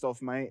just based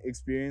off my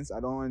experience.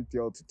 I don't want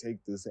y'all to take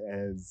this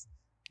as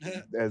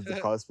the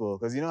gospel,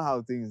 because you know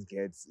how things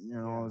get.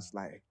 It's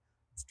like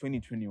it's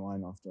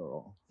 2021 after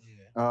all.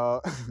 Yeah.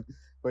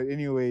 But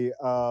anyway,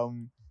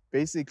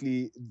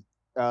 basically,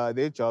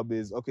 their job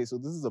is, okay, so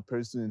this is a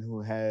person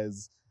who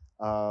has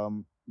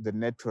the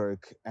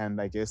network and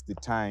I guess the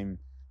time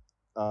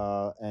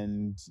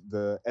and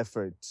the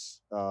effort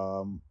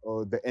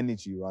or the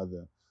energy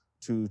rather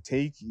to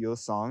take your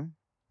song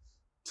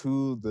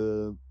to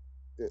the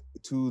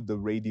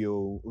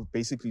radio,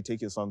 basically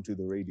take your song to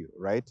the radio,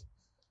 right?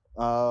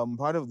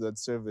 Part of that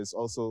service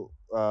also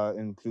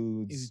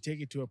includes. Is it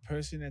take it to a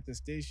person at the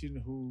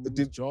station whose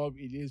Did- job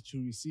it is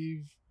to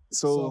receive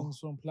so songs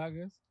from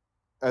pluggers?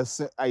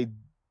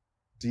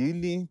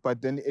 ideally,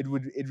 but then it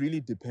really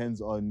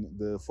depends on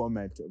the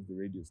format of the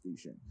radio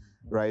station,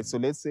 right? So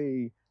let's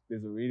say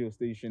there's a radio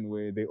station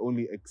where they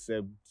only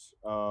accept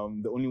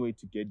the only way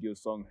to get your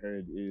song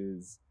heard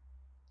is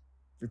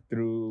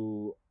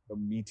through a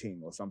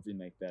meeting or something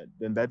like that.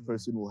 Then that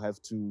person will have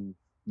to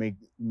make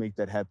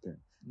that happen.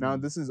 Now,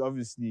 this is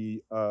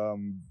obviously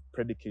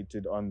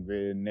predicated on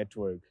the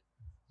network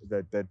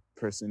that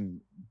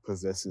person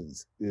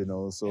possesses,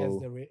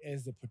 so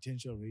as the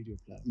potential radio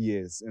plug.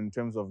 yes, in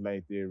terms of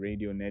like their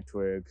radio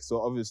network.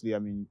 So obviously, I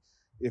mean,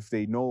 if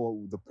they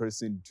know the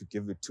person to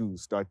give it to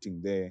starting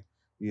there,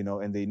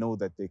 and they know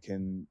that they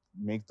can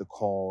make the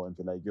call and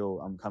be like, yo,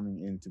 I'm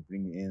coming in to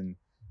bring in,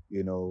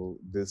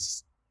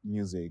 this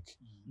music,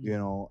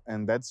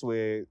 and that's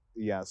where,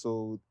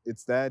 so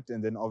it's that.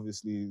 And then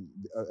obviously,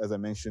 as I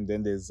mentioned,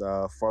 then there's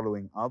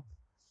following up,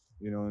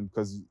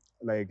 because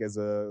like as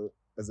a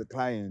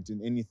client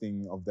in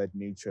anything of that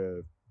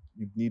nature,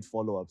 you need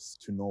follow-ups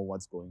to know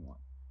what's going on.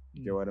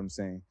 You get what I'm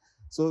saying?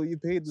 So you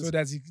pay this. So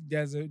does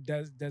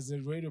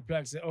a radio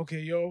plug say,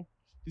 okay, yo,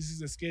 this is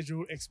the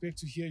schedule. Expect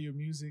to hear your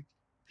music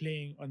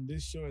playing on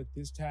this show at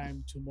this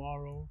time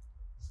tomorrow.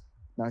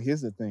 Now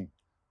here's the thing.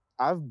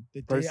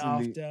 The day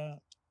after.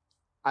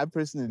 I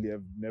personally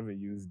have never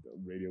used a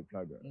radio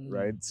plugger,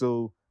 right?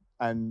 So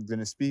I'm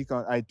gonna speak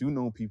on. I do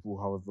know people,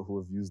 however, who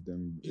have used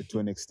them to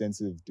an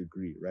extensive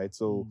degree, right?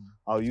 So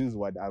I'll use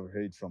what I've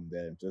heard from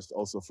them, just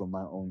also from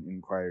my own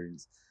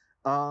inquiries.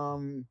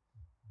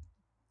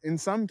 In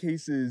some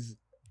cases,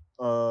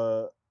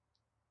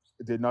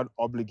 they're not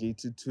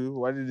obligated to.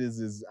 What it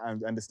is I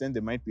understand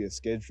there might be a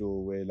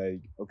schedule where,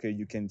 like, okay,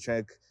 you can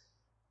check,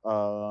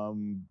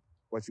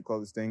 what you call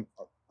this thing.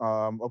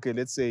 Okay,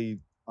 let's say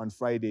on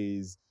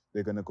Fridays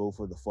they're gonna go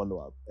for the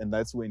follow-up, and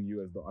that's when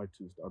you as the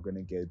artist are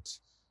gonna get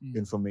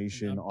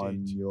information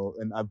on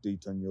an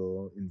update on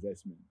your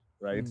investment,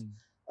 right?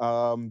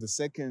 The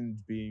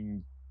second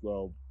being,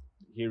 well,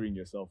 hearing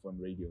yourself on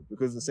radio,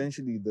 because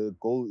essentially the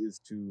goal is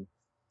to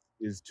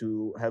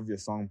have your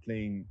song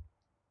playing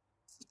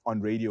on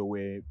radio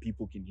where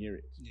people can hear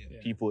it,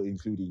 people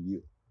including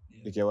you.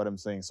 You get what I'm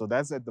saying? So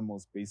that's at the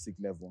most basic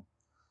level.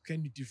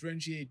 Can you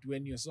differentiate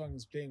when your song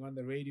is playing on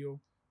the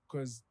radio?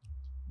 Because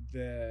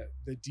the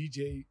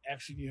DJ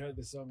actually heard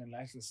the song and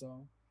likes the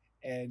song,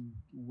 and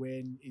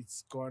when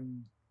it's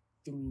gone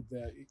through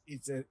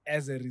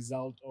as a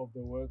result of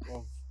the work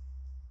of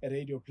a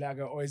radio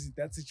plugger, or is it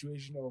that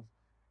situation of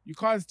you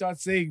can't start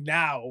saying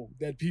now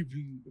that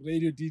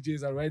radio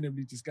DJs are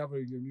randomly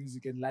discovering your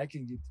music and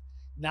liking it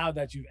now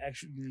that you've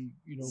actually,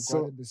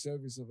 gotten the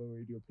service of a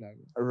radio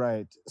plugger?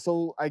 Right.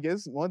 So I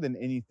guess more than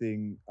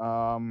anything,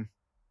 at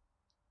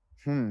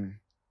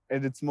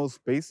its most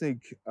basic,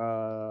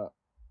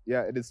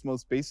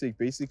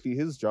 basically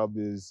his job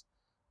is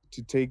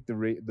to take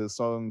the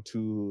song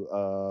to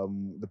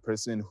the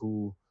person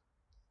who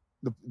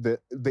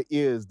the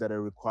ears that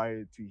are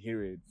required to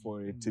hear it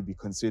for it to be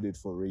considered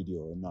for radio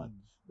or not,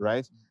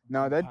 right?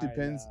 Now that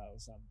depends.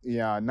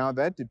 Now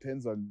that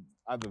depends on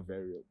other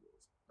variables,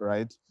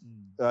 right?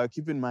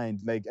 Keep in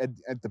mind, like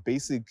at the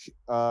basic,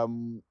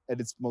 at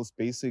its most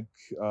basic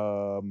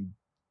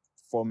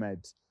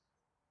format,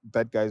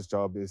 that guy's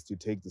job is to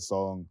take the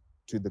song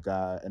to the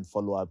guy and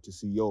follow up to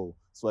see, yo,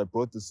 so I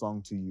brought the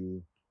song to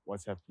you,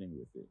 what's happening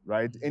with it,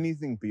 right?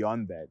 Anything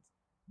beyond that,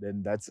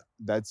 then that's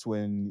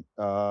when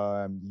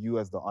you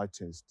as the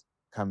artist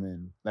come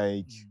in,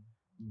 like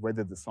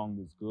whether the song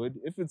is good.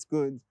 If it's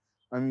good,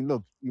 I mean,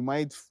 look, you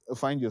might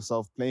find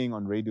yourself playing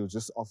on radio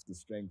just off the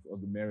strength or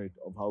the merit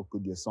of how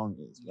good your song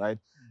is, right?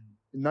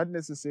 Not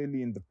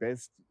necessarily in the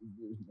best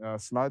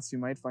slots. You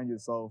might find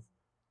yourself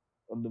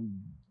on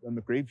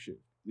the grape shit,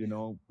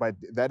 but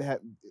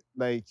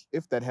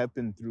if that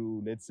happened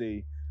through, let's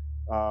say,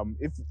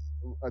 if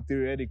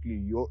theoretically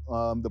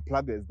the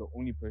plugger is the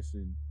only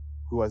person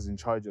who was in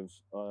charge of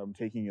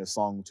taking your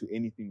song to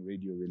anything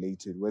radio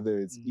related, whether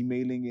it's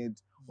emailing it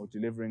or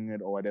delivering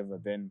it or whatever,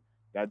 then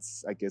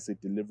that's, I guess, a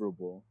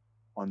deliverable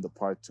on the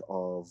part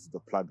of the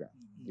plugger.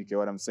 You get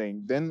what I'm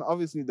saying? Then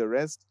obviously the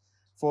rest,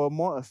 for a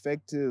more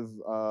effective,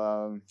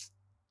 for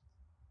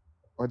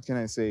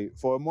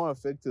a more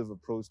effective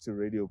approach to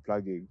radio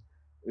plugging,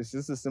 it's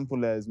just as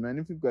simple as, man,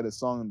 if you've got a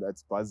song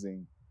that's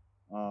buzzing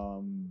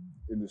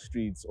in the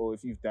streets, or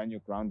if you've done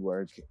your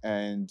groundwork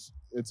and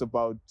it's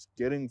about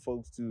getting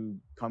folks to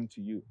come to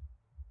you,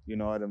 you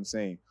know what I'm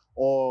saying?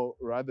 Or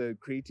rather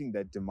creating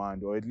that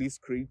demand, or at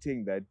least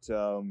creating that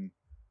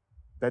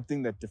that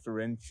thing that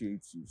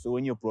differentiates you. So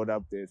when you're brought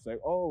up there, it's like,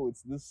 oh,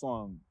 it's this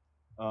song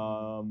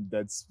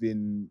that's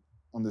been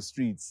on the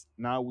streets.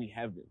 Now we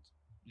have it.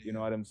 You know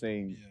what I'm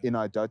saying? In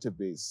our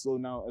database. So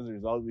now as a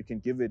result, we can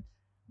give it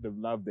the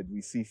love that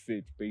we see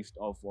fit based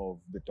off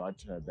of the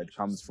data that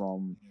comes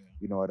from,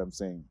 you know what I'm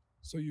saying?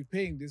 So you're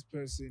paying this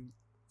person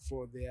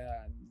for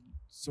their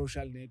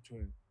social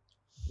network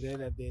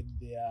rather than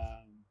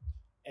their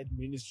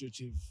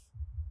administrative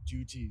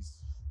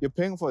duties. You're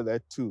paying for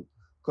that too,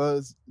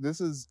 because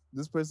this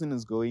person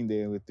is going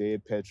there with their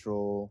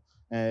petrol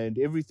and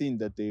everything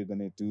that they're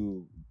gonna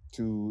do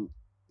to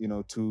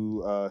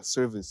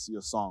service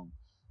your song.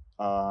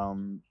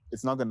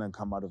 It's not gonna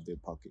come out of their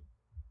pocket.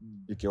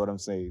 You get what I'm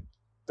saying?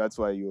 That's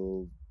why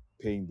you're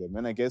paying them.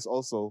 And I guess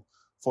also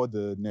for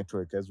the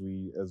network, as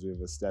we've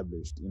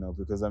established,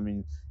 because I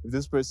mean, if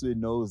this person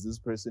knows this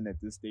person at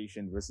this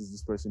station versus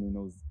this person who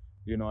knows,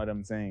 you know what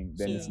I'm saying,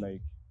 then it's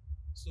like.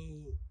 So,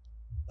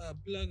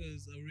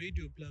 pluggers,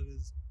 radio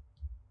pluggers,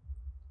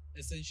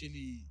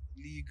 essentially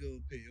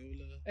legal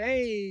payola.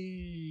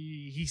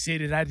 Hey, he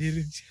said it, I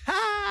didn't.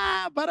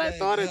 But I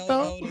thought it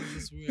though. How does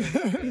this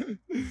work?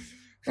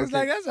 It's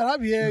like, that's what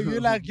I'm hearing.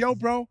 You're like, yo,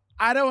 bro,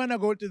 I don't want to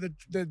go to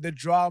the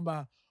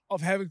drama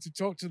of having to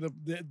talk to the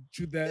Yeah,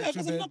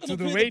 'cause I'm not to gonna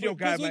the pay the radio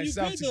pro- guy 'cause when you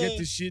myself pay to get the-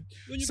 the shit.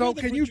 when you So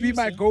pay the can you be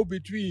my producer-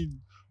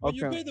 go-between? When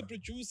you Okay. pay the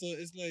producer,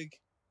 it's like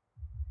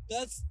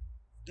that's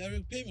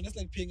direct payment. That's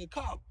like paying a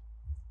cop.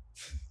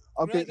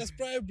 Okay. Right? That's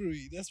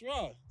bribery. That's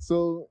wrong.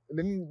 So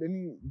let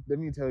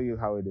me tell you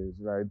how it is,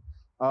 right?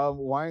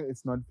 Why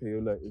it's not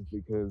payola is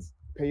because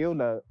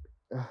payola,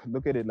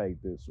 look at it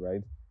like this,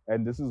 right?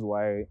 And this is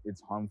why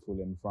it's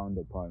harmful and frowned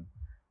upon.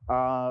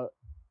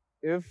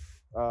 If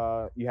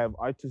you have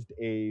artist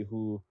A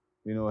who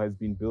has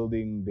been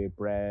building their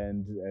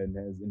brand and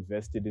has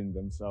invested in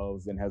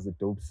themselves and has a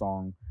dope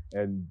song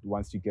and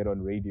wants to get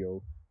on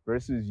radio,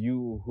 versus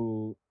you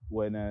who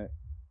when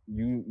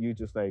you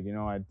just like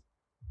what,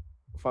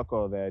 fuck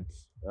all that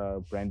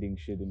branding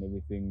shit and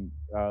everything.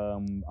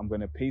 I'm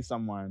gonna pay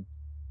someone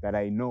that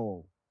I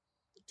know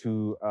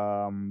to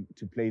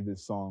play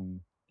this song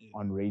Yeah.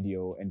 on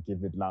radio and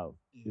give it love.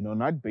 Yeah.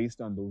 Not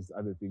based on those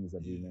other things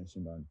that we Yeah.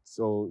 mentioned on.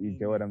 So you No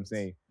get what I'm merits.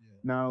 saying. Yeah.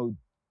 Now,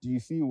 do you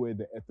see where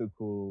the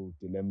ethical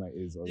dilemma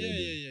is already?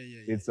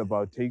 Yeah. It's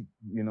about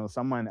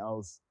someone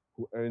else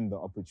who earned the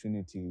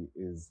opportunity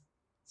is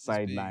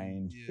being-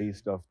 sidelined yeah.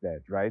 based off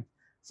that, right?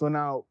 So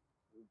now,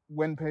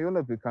 when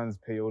payola becomes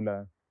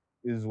payola,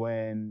 is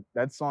when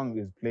that song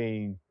is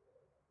playing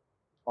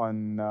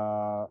on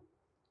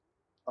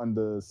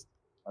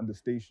the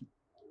station.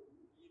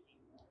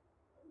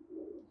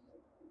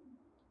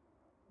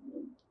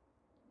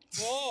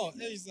 Oh,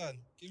 hey son,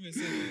 give me a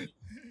second.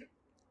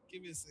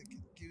 Give me a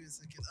second.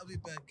 I'll be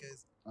back,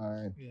 guys. All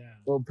right. Yeah.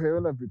 So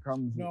payola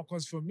becomes No,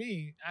 because for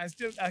me, I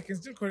can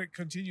still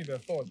continue the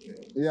thought there.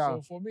 Yeah.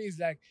 So for me, it's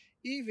like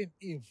even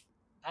if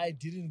I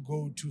didn't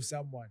go to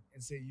someone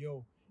and say,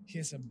 "Yo,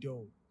 here's some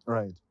dough,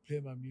 right. play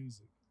my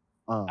music,"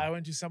 Uh, I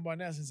went to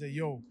someone else and said,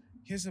 "Yo,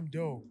 here's some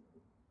dough,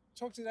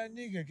 talk to that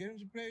nigga, get him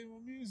to play my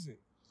music."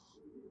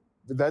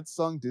 that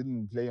song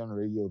didn't play on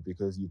radio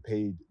because you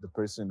paid the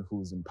person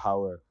who's in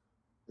power,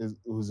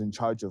 who's in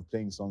charge of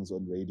playing songs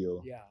on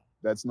radio. Yeah.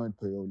 That's not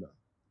payola.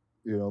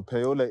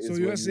 Payola is. So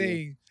when you're you-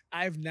 saying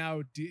I've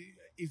now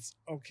it's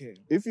okay.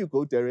 if you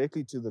go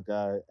directly to the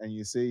guy and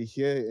you say,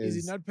 "Here Is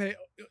it not pay,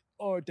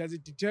 or does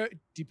it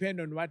depend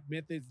on what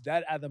methods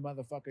that other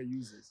motherfucker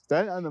uses?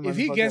 that other If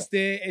he motherfucker- gets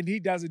there and he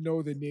doesn't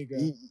know the nigga,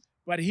 he-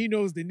 but he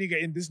knows the nigga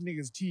in this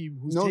nigga's team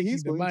who's no, taking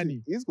he's the going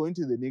money. he's going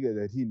to the nigga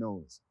that he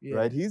knows, Yeah.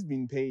 right? He's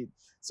been paid,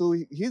 so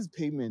his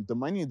payment, the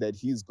money that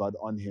he's got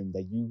on him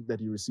that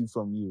he received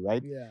from you,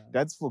 right? Yeah.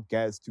 That's for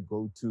gas to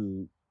go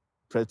to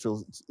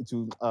petrol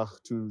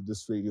to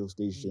this radio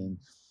station,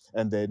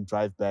 and then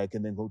drive back,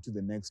 and then go to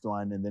the next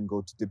one, and then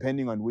go to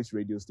depending on which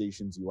radio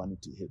stations you wanted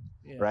to hit,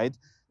 Yeah. right?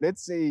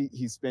 Let's say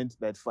he spent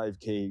that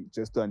 5K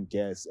just on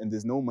gas, and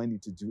there's no money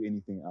to do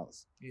anything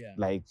else, Yeah.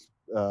 like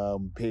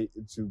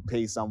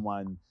pay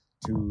someone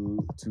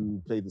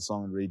to play the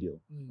song on radio.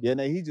 Mm. Yeah,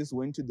 now he just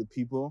went to the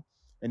people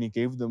and he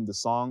gave them the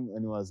song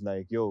and he was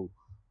like, "Yo,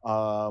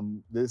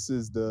 this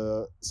is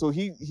the..." So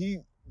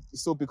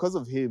so because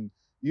of him,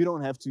 you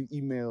don't have to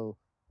email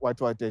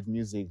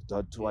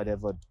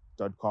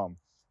whatever.music.com.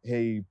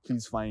 Hey,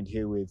 please find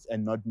herewith,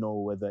 and not know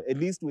whether, at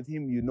least with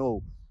him,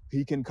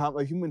 he can come.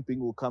 A human being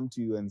will come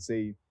to you and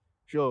say,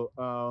 "Sure,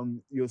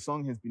 your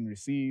song has been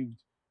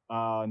received.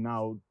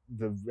 Now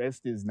the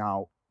rest is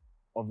now."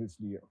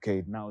 Obviously,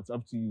 okay, now it's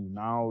up to you.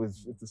 Now, if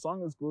the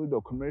song is good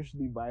or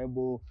commercially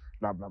viable,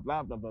 blah, blah,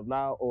 blah, blah, blah,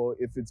 blah, or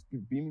if it's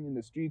beaming in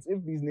the streets,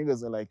 if these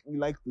niggas are like, "We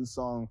like this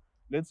song,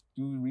 let's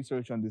do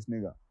research on this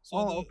nigga." So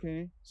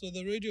Okay. So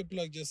the radio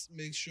plug just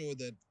makes sure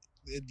that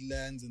it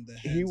lands in the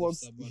hands He of works,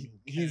 someone who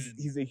he's can.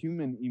 he's a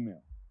human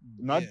email.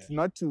 Yeah.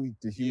 Not to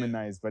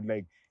dehumanize, but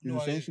like, he's No,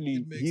 it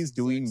essentially, makes he's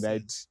doing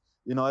exact that, sense.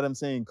 you know what I'm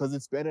saying? Because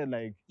it's better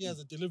like, He has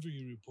a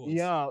delivery report.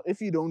 yeah, if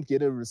you don't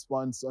get a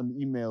response on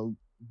email,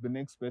 the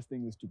next best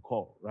thing is to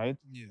call, right?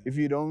 Yeah. If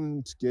you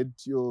don't get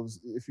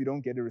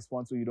a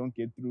response or you don't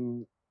get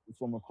through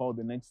from a call,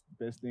 the next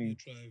best You thing,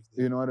 drive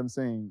you know what I'm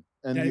saying?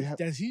 And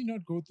Does he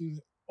not go through?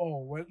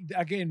 Oh well,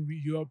 again,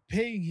 you're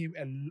paying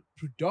him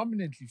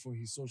predominantly for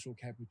his social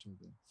capital,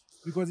 then.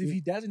 Because if he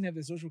doesn't have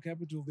the social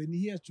capital, then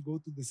he has to go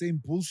through the same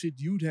bullshit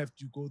you'd have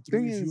to go through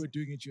Thing if is, you were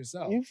doing it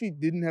yourself. if he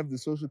didn't have the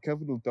social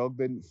capital, dog,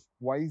 then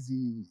why is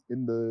he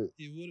in the?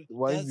 He would.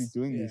 Why is he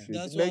doing this yeah. shit?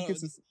 That's Like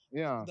what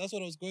yeah. That's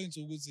what I was going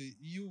to. Would say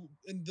you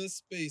in this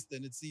space,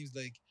 then it seems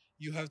like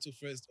you have to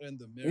first earn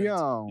the merit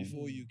Yeah.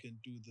 before you can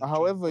do the.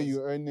 However job.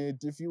 you earn it,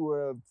 if you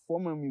were a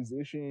former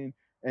musician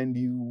and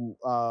you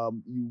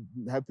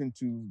happen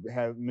to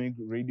make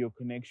radio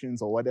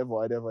connections or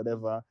whatever,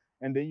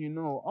 and then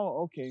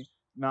oh, okay,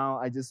 now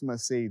I just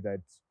must say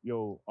that,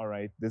 yo, all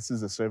right, this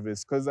is a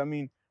service. Because I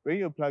mean,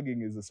 radio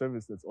plugging is a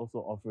service that's also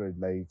offered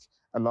like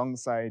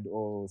alongside,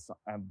 or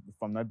if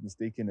I'm not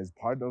mistaken, as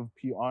part of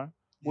PR,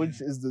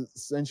 which is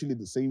essentially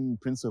the same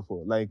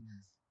principle. Like,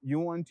 you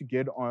want to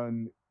get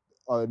on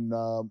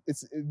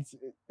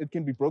it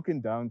can be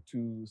broken down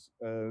to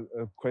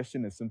a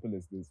question as simple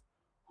as this: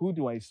 who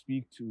do I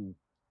speak to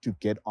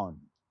get on?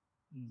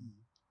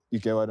 You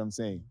get what I'm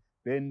saying?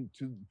 Then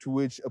to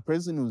which a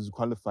person who's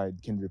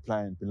qualified can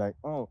reply and be like,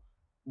 "Oh,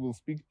 will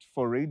speak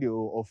for radio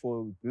or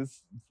for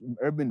this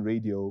urban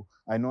radio,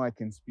 I know I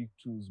can speak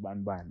to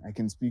Zbanban. I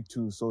can speak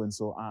to so and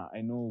so.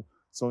 I know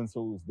so and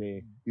so is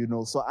there. You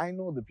know, so I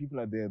know the people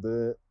are there.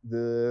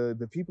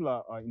 The people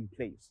are in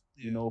place.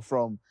 You Yeah. know,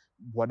 from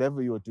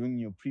whatever you're doing in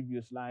your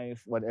previous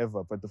life,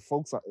 whatever. But the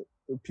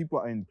people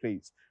are in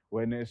place.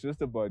 When it's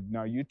just about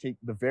now, you take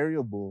the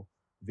variable.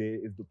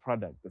 There is the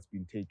product that's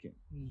been taken,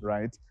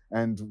 right?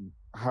 And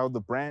how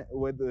the brand,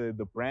 whether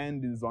the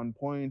brand is on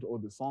point or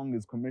the song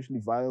is commercially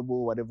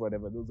viable, whatever,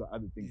 those are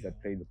other things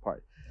that play the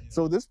part.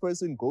 So this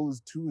person goes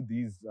to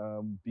these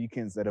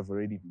beacons that have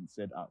already been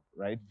set up,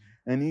 right?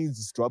 And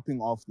he's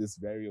dropping off this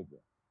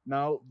variable.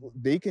 Now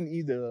they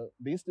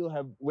still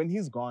have, when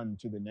he's gone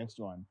to the next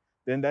one,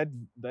 then that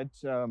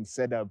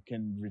setup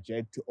can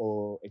reject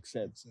or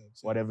accept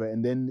whatever,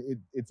 and then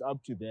it's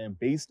up to them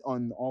based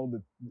on all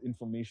the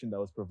information that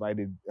was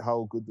provided,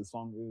 how good the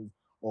song is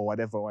or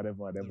whatever.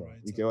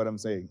 You get what I'm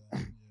saying?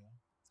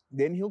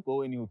 Then he'll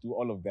go and he'll do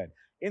all of that.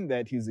 In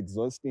that, he's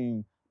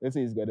exhausting. Let's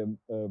say he's got a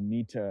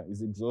meter.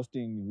 He's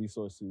exhausting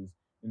resources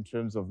in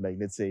terms of, like,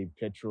 let's say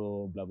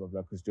petrol, blah blah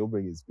blah, because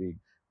Joburg is big,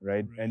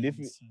 right? And if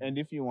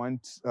you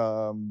want,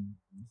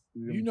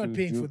 you're not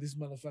paying for this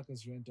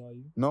motherfucker's rent, are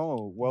you?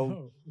 No. Well,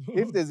 No.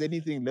 if there's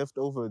anything left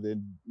over,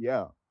 then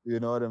yeah, you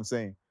know what I'm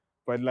saying.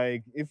 But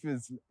like, if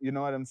it's, you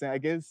know what I'm saying, I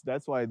guess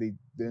that's why the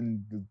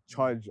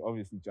charge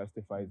obviously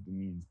justifies the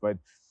means. But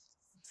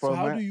so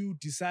how do you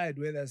decide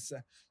whether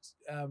the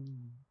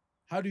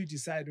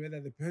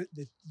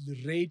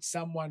rate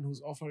someone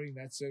who's offering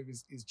that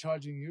service is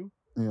charging you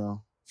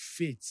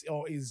fits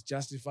or is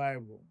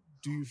justifiable?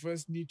 Do you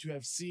first need to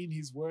have seen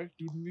his work?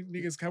 Do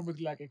niggas come with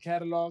like a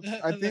catalog?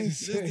 I think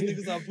these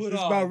niggas are put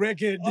It's on. my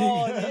record.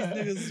 Oh, nigga.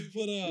 these niggas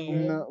put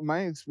on. No,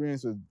 my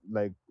experience with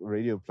like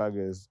radio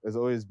pluggers has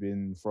always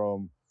been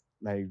from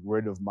like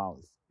word of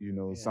mouth. You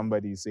know,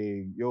 somebody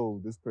saying,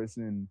 "Yo, this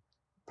person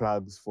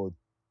plugs for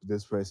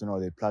this person," or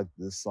they plug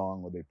this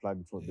song, or they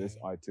plug for this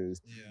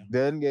artist. Yeah.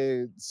 Then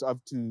it's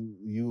up to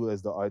you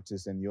as the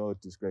artist and your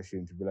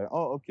discretion to be like,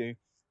 "Oh, okay,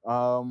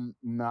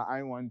 now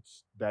I want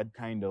that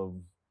kind of."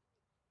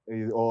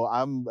 Or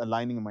I'm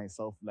aligning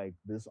myself like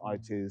this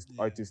artist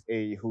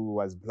A, who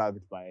was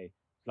plugged by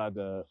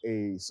plugger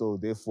A, so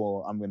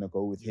therefore I'm gonna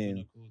go with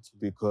him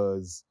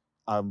because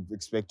I'm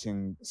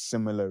expecting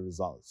similar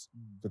results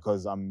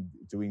because I'm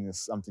doing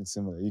something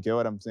similar. You get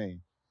what I'm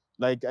saying?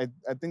 Like I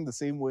think the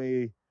same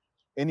way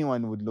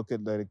anyone would look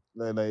at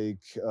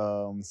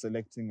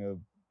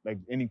selecting like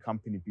any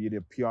company, be it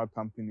a PR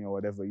company or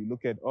whatever. You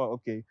look at, oh,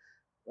 okay,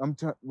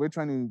 we're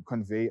trying to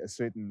convey a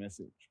certain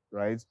message,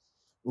 right?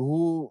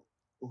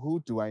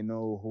 Who do I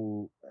know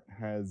who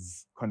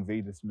has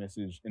conveyed this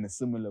message in a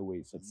similar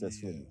way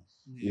successfully?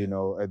 You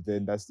know, and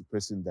then that's the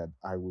person that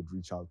I would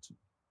reach out to.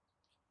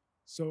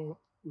 So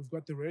we've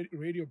got the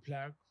radio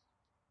plug,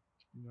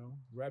 you know,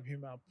 wrap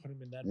him up, put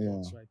him in that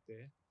box right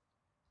there.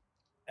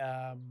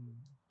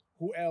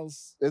 Who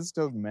else? Let's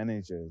talk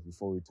managers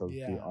before we talk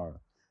PR.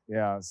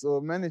 Yeah, so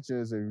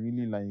managers are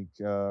really like,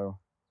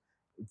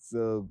 it's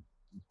a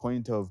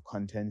point of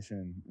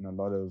contention in a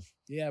lot of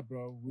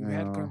bro, we've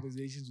had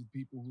conversations with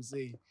people who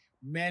say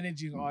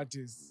managing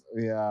artists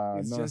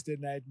it's just a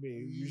nightmare.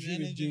 You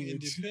shouldn't do it.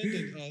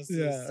 Independent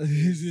artists.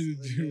 You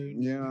shouldn't do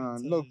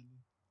it. Look,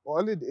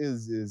 all it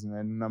is,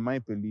 man, my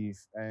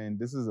belief, and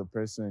this is a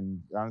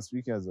person, I'm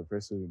speaking as a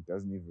person who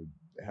doesn't even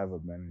have a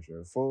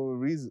manager. For a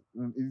reason,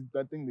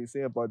 that thing they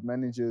say about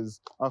managers,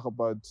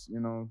 about,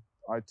 you know,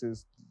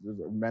 artists,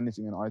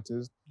 managing an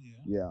artist.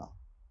 Yeah.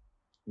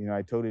 You know,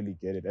 I totally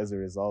get it. As a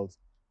result,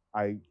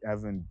 I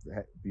haven't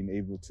been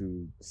able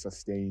to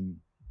sustain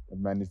a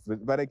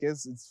management, but I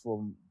guess it's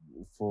for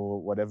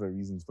whatever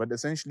reasons. But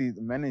essentially,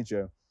 the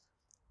manager,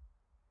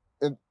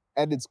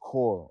 at its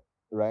core,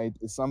 right,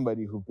 is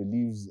somebody who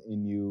believes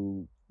in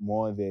you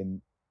more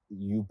than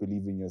you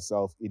believe in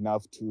yourself,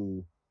 enough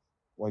to,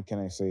 what can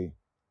I say,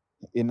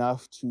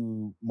 enough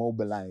to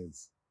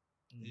mobilize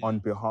on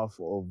behalf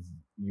of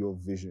your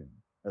vision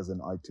as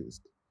an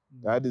artist.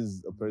 That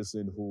is a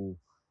person who,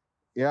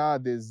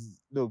 there's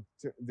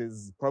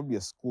probably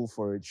a school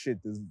for it.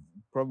 There's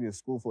probably a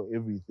school for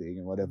everything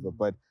and whatever.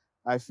 But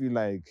I feel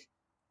like,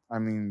 I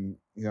mean,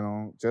 you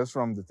know, just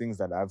from the things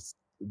that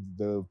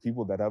the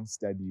people that I've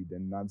studied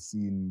and I've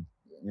seen,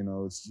 you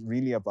know, it's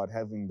really about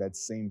having that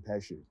same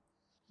passion,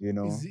 you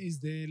know. Is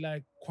there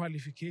like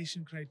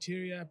qualification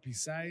criteria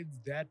besides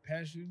that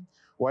passion?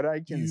 What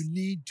do you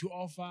need to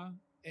offer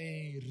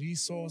a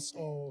resource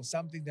or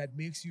something that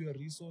makes you a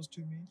resource to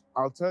me?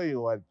 I'll tell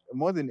you what,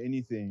 more than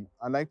anything,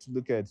 I like to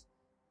look at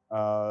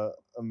a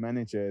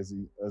manager as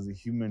a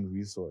human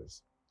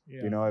resource.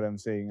 You know what I'm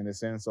saying? In the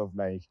sense of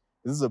like,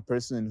 this is a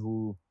person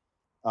who,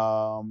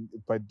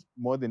 but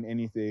more than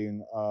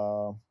anything,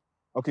 the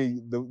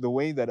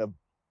way that a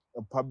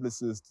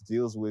publicist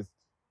deals with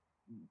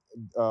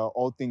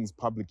all things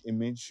public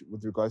image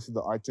with regards to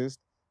the artist,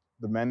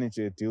 the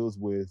manager deals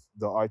with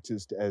the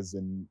artist as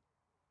an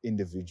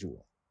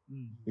individual.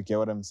 You get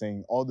what I'm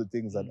saying? All the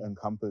things that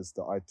encompass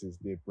the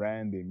artist, their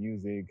brand, their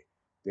music,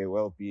 their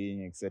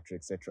well-being, etc.,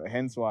 etc.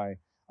 Hence why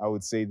I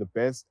would say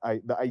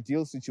the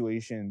ideal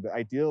situation, the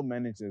ideal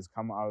managers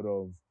come out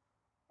of,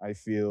 I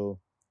feel,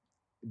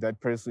 that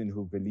person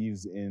who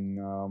believes in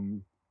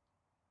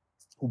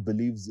who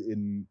believes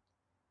in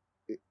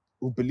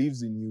who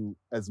believes in you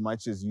as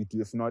much as you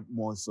do, if not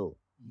more so.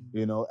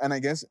 You know, and I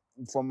guess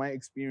from my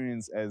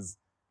experience as,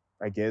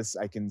 I guess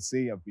I can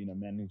say I've been a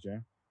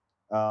manager,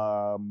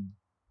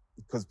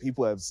 because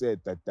people have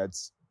said that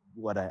that's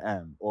what I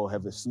am, or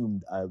have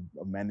assumed I'm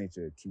a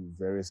manager to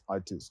various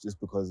artists just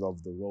because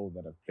of the role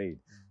that I've played.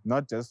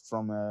 Not just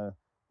from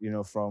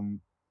from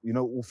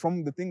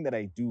the thing that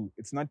I do.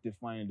 It's not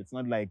defined. It's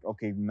not like,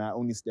 okay, now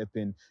only step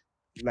in.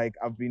 Like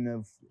I've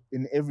been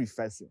in every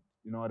facet.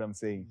 You know what I'm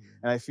saying?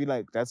 And I feel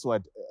like that's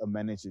what a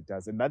manager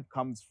does, and that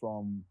comes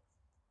from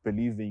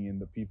believing in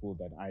the people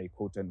that I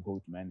quote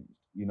unquote manage.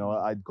 You know,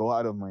 I'd go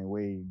out of my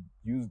way,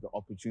 use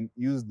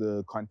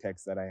the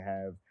context that I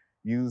have,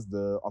 use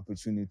the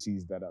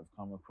opportunities that I've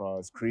come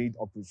across, create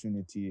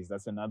opportunities.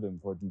 That's another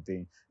important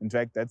thing. In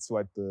fact, that's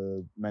what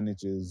the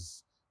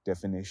manager's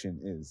definition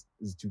is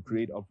to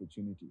create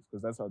opportunities,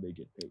 because that's how they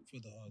get paid. For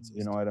the artist.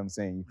 You know what I'm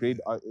saying? You create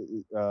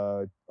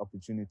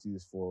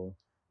opportunities for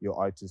your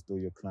artist or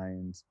your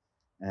client.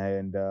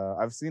 And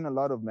I've seen a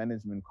lot of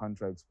management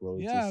contracts, bro.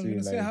 Yeah, to I'm see,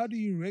 gonna say, like, how do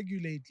you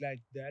regulate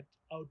like that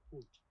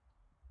output?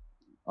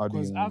 how do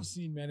Because you- I've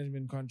seen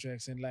management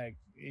contracts and like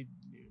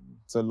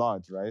it's a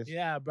lot, right?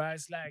 yeah, but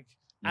it's like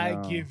I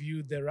Yeah. give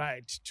you the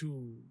right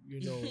to,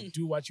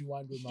 do what you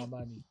want with my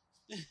money.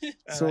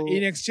 So-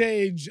 In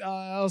exchange,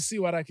 I'll see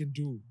what I can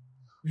do.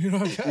 You know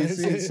what I'm trying You to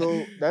see, say?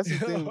 so that's the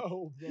thing.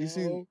 Yo, You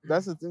see, bro.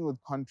 that's the thing with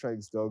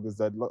contracts, dog, is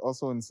that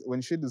also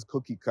when shit is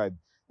cookie cut,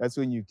 that's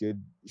when you get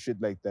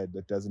shit like that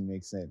doesn't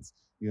make sense.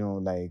 You know,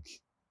 like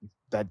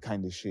that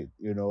kind of shit.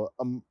 You know,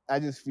 I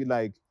just feel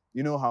like,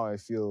 you know how I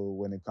feel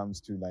when it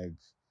comes to like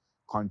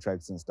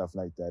contracts and stuff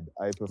like that.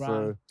 I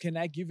prefer, Bruh, can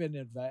I give an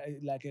advice,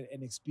 like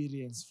an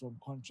experience from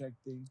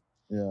contracting?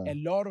 yeah, A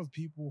lot of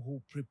people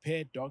who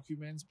prepare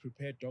documents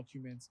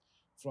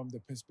from the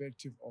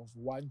perspective of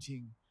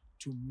wanting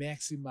to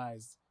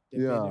maximize the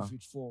Yeah.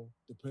 benefit for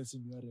the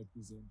person you are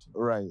representing.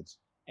 right.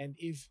 And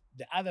if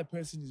the other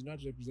person is not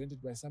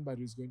represented by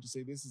somebody who's going to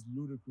say this is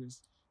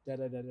ludicrous, da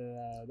da da da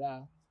da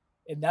da,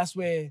 and that's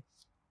where,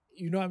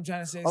 you know what I'm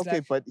trying to say? It's Okay,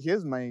 like, but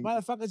here's my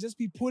motherfuckers just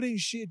be putting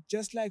shit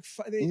just like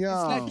it's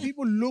Yeah. like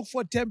people look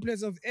for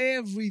templates of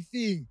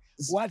everything.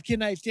 What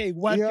can I take?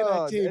 What can I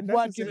Yeah, take? and that's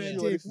What can I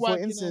essentially what take? it- for What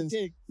can I instance,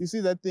 take? you see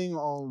that thing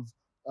of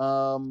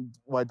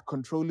what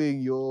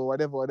controlling your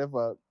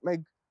whatever.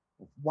 Like,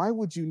 why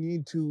would you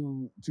need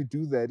to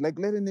do that? Like,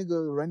 let a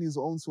nigga run his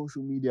own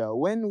social media.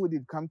 When would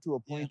it come to a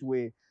point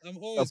where I'm a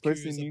always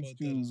person curious needs about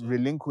that to as well.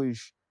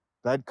 relinquish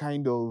that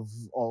kind of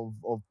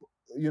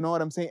you know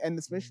what I'm saying? And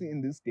especially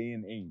in this day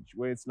and age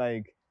where it's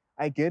like,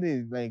 I get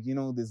it, like, you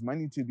know, there's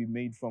money to be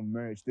made from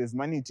merch, there's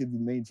money to be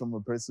made from a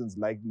person's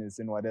likeness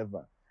and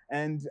whatever,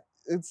 and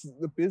it's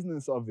the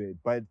business of it.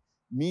 But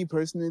me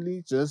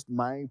personally, just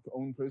my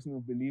own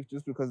personal belief,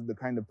 just because of the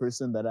kind of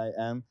person that I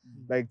am,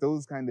 like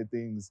those kind of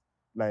things,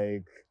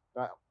 like,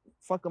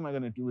 fuck am I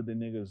gonna do with the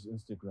nigga's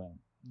Instagram?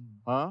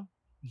 Huh?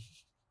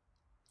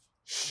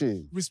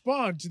 Shit.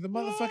 Respond to the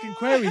motherfucking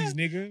queries,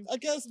 nigga. I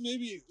guess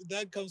maybe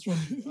that comes from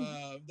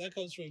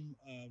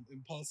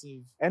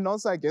impulsive. And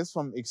also, I guess,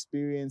 from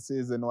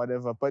experiences and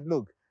whatever. But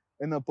look,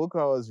 in a book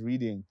I was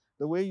reading,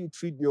 the way you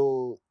treat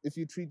if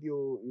you treat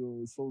your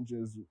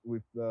soldiers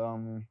with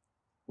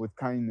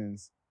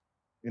kindness,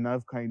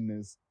 enough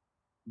kindness,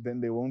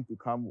 then they won't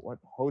become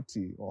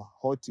haughty or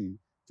haughty.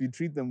 If you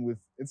treat them with,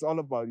 it's all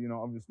about, you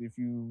know, obviously, if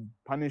you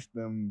punish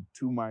them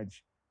too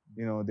much,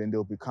 you know, then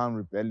they'll become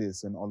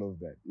rebellious and all of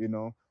that, you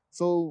know.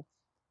 So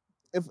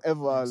if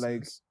ever, Makes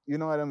like, sense. you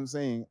know what I'm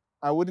saying,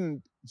 I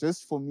wouldn't,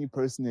 just for me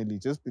personally,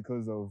 just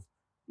because of,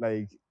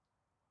 like,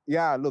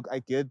 yeah, look, I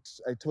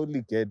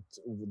totally get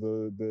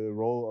the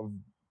role of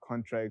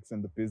contracts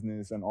and the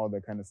business and all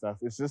that kind of stuff.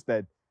 It's just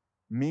that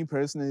me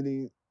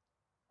personally,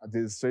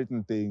 there's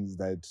certain things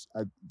that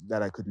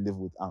I could live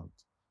without.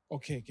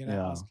 Okay, can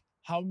Yeah. I ask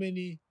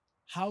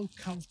how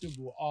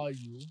comfortable are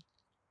you?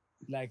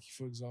 Like,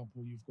 for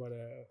example, you've got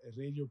a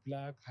radio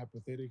plug,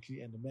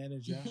 hypothetically, and a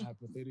manager,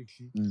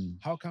 hypothetically.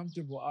 How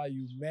comfortable are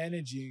you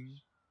managing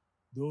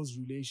those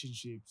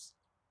relationships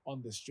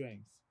on the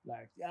strength?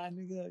 Like, yeah,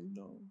 nigga, you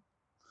know.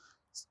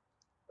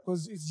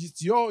 Because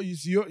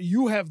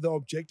you have the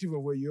objective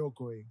of where you're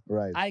going.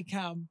 Right.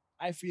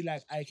 I feel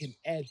like I can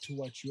add to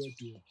what you're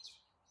doing.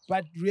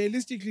 But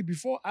realistically,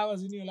 before I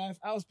was in your life,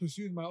 I was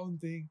pursuing my own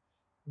thing.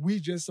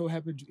 We just so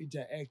happened to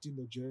interact in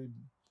the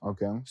journey.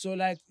 Okay. So,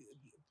 like,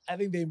 I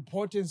think the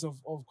importance of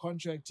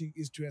contracting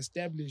is to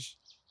establish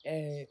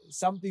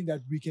something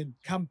that we can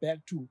come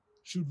back to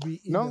should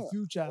we in the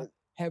future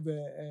have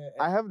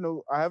I have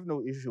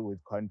no issue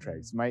with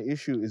contracts. My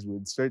issue is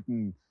with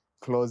certain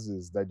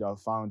clauses that are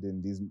found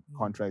in these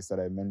contracts that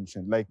I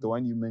mentioned, like the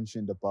one you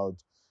mentioned about,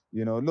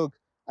 you know, look,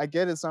 I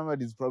get it.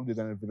 Somebody's probably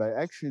gonna be like,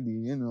 actually,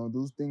 you know,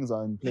 those things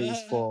are in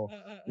place for,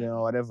 you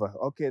know, whatever.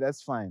 Okay,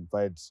 that's fine,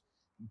 but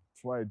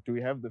Why do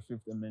we have the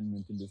Fifth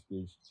Amendment in this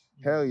place?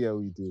 Hell yeah,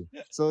 we do.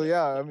 So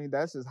yeah, I mean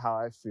that's just how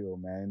I feel,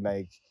 man.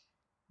 Like,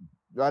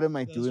 what am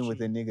I That's doing with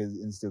true. a nigga's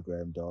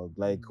Instagram, dog?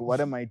 Like, what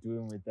am I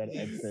doing with that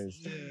Yes, access?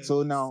 yeah,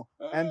 So that's- now,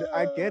 and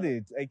I get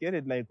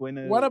it. Like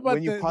when What about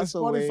when you the pass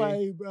away,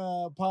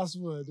 Spotify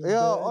password? And yeah,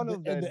 the, all and the,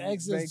 of that. and the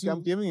access Like to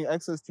I'm giving you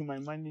access to my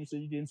money so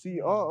you can see.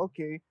 Oh,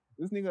 okay,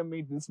 this nigga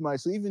made this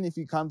much. So even if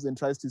he comes and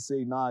tries to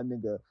say, nah,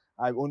 nigga,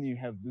 I only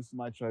have this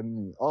much on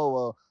me. Oh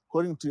well,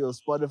 according to your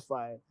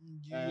Spotify,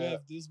 You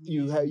have this.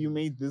 you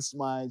made this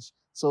much.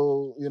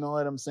 So you know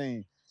what I'm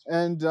saying.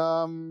 And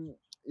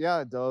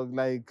yeah, dog.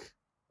 Like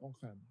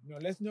okay. No,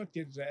 let's not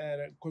get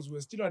because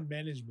we're still on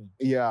management.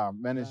 yeah,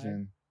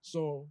 management.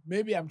 So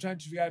maybe I'm trying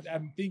to figure out.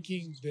 I'm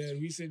thinking the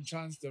recent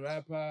Chance the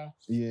Rapper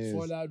Yes.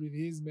 fallout with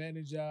his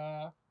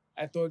manager.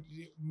 I thought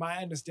my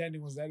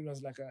understanding was that it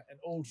was like an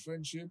old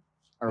friendship.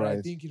 All But right.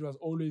 I think it was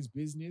always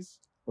business.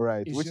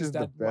 Right. It's Which just is the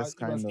that best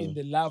it was kind in of.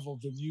 the love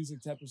of the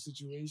music type of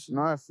situation.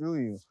 No, I feel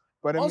you.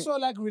 But I mean, Also,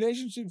 like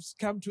relationships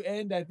come to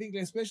end. I think,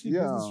 especially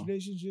business Yeah.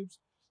 relationships.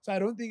 So I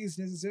don't think it's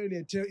necessarily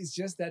a tale. It's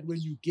just that when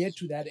you get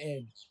to that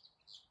end,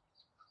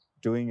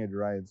 doing it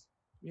right.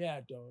 yeah,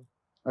 dog.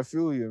 I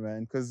feel you,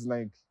 man. Because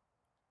like,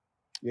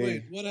 yeah,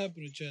 Wait, what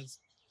happened to Chance?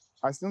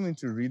 I still need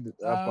to read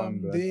up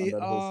on that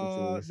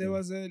whole situation. There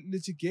was a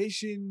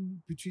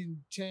litigation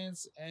between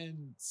Chance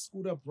and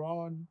Scooter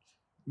Braun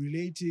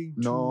relating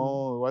to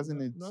No,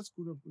 wasn't it? not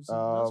Scooter,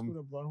 not um,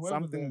 Scooter Braun, whoever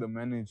Something the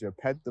manager,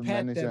 Pat the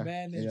Pat manager. the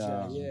manager.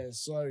 Yeah. Yeah,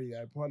 sorry,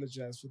 I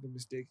apologize for the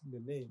mistaking the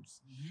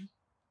names.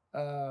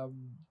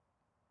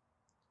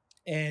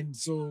 And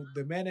so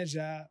the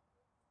manager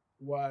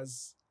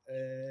was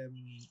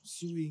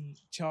suing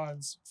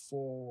Chance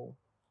for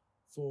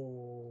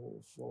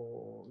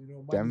money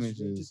related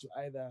Damages. to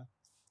either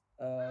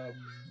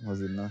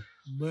Was it not?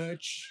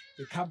 merch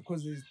the camp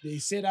because they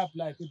set up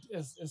like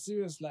a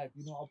serious like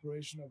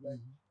operation of like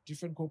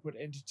different corporate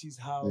entities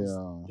house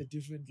Yeah. the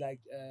different like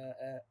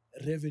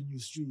revenue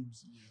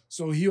streams.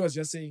 So he was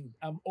just saying,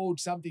 I'm owed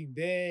something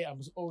there,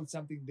 I'm owed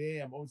something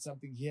there, I'm owed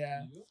something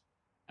here.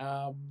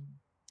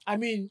 I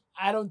mean,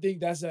 I don't think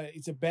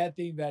it's a bad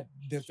thing that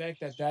the fact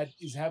that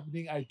is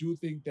happening. I do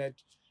think that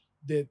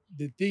the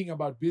thing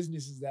about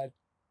business is that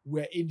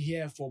we're in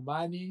here for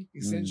money,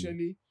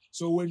 essentially.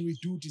 So when we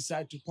do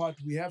decide to part,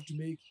 we have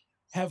to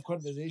have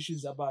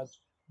conversations about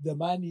the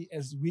money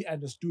as we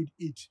understood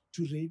it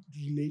to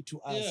relate to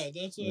us. Yeah,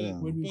 that's why. Yeah.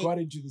 When we but- got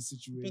into the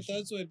situation. But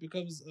that's why it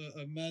becomes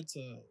a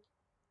matter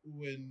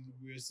when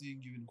we're seeing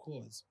you in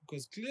courts.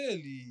 Because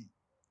clearly,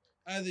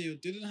 either you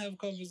didn't have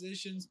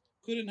conversations,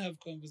 couldn't have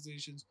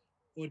conversations,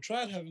 or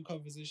tried having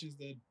conversations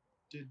that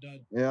did not.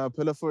 Yeah,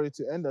 Pillar for it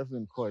to end up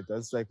in court.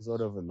 That's like sort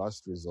of a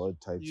last resort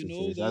type You know,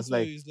 situation. that's That's why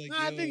like he's like, No,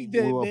 I yo, think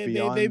we were they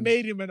beyond-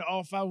 made him an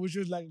offer which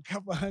was like a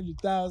couple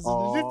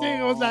 100,000. This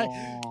thing was like,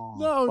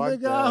 no, fuck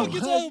nigga, that. What you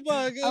talking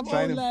about? I'm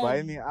trying to like,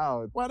 buy me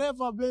out.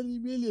 whatever, many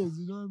millions,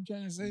 you know what I'm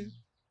trying to say?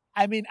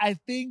 I mean, I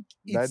think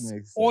That it's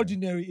makes sense.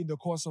 ordinary in the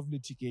course of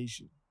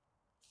litigation.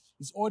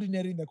 It's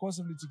ordinary in the course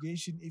of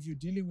litigation. If you're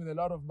dealing with a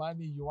lot of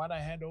money, you want to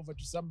hand over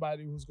to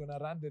somebody who's going to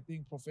run the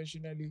thing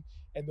professionally,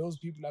 and those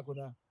people are going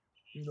to,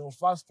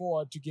 fast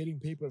forward to getting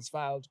papers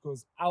filed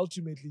because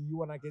ultimately you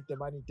want to get the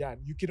money done.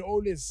 You can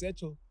always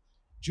settle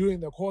during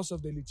the course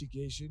of the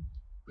litigation.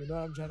 You know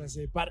what I'm trying to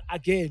say? But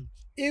again,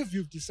 if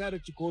you've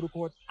decided to go to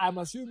court, I'm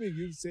assuming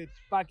you've said,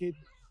 fuck it,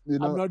 You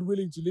know, I'm not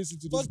willing to listen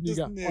to this Fuck this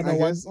nigga nigga. on I a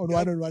guess-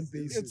 one-on-one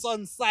basis. it's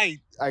on site.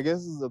 I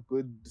guess it's a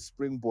good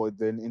springboard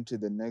then into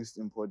the next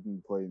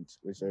important point,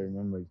 which I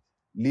remembered.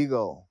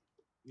 Legal.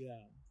 Yeah.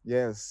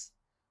 Yes.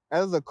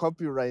 As a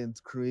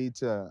copyright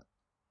creator,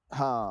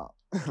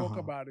 Talk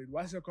about it.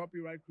 What's your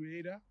copyright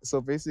creator?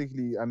 So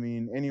basically, I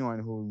mean, anyone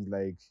who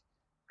like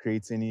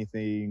creates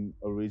anything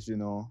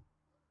original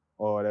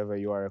or whatever,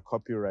 you are a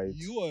copyright.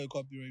 You are a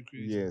copyright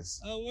creator. Yes.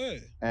 Oh,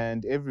 way.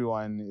 And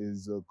everyone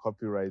is a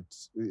copyright.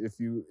 If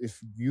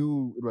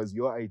it was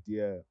your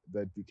idea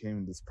that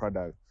became this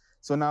product.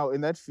 So now in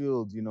that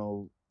field,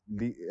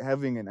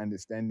 having an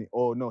understanding,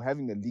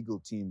 having a legal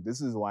team. This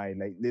is why,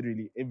 like,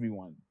 literally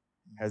everyone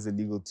has a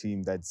legal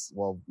team. That's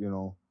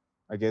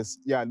I guess,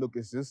 yeah. Look,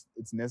 it's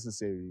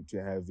necessary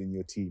to have in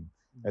your team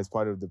as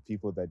part of the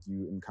people that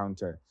you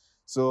encounter.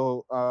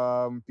 So,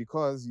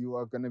 because you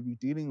are going to be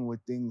dealing with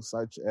things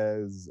such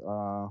as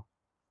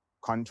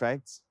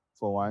contracts,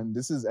 for one.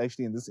 This is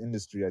actually in this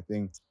industry, I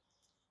think,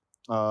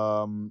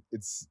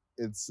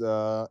 it's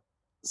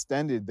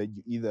standard that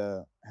you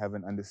either have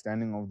an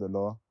understanding of the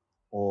law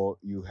or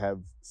you have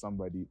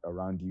somebody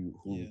around you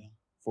who, Yeah.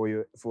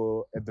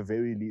 for at the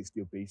very least,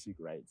 your basic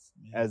rights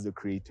Yeah. as a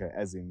creator,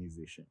 as a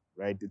musician,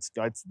 right? It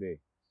starts there.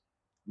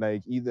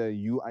 Like either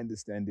you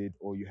understand it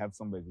or you have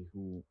somebody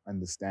who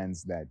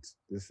understands that.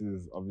 This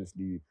is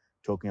obviously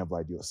talking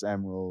about your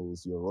SAM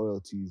rolls, your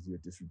royalties, your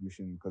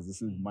distribution, because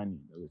this is money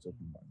that we're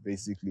talking about.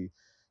 Basically,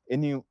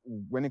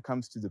 when it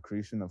comes to the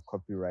creation of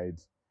copyright,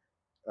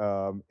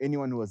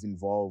 anyone who was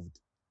involved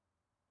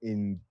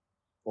in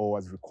or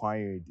was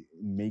required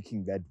in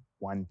making that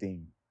one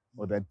thing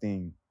or that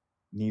thing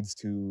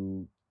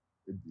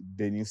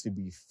there needs to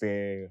be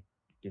fair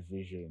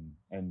division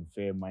and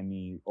fair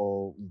money,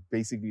 or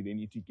basically they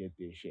need to get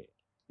their share.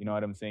 You know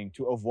what I'm saying?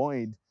 To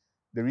avoid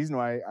the reason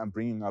why I'm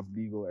bringing up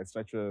legal at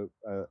such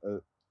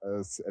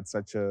at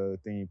such a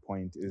thingy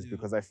point is Yeah.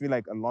 because I feel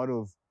like a lot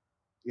of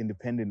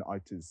independent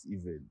artists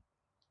even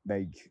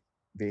like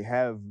they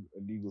have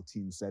a legal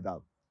team set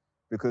up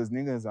because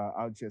niggas are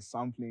out here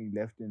sampling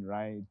left and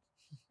right,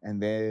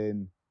 and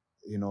then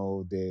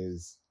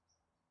there's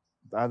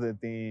other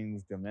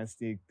things,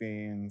 domestic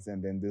things,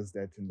 and then this,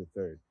 that, and the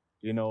third.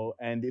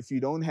 And if you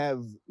don't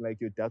have like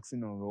your ducks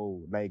in a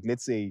row, like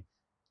let's say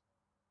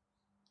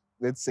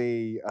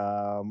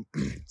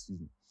excuse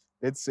me,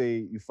 let's say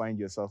you find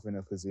yourself in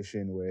a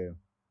position where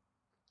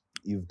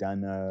you've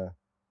done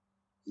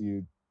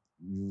you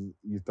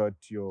thought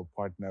your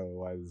partner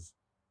was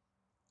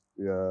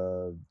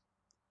a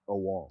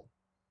wall,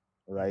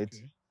 right?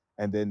 Okay.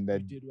 And then You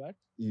that did what?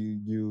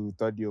 you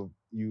thought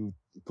you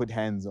put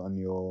hands on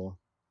your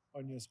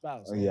On your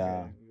spouse.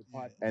 yeah. Okay, your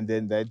partner. and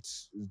then that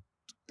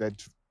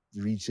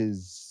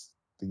reaches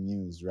the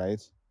news,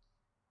 right?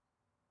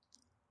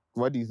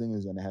 What do you think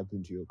is going to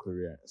happen to your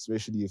career,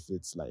 especially if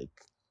it's like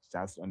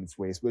just on its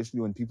way,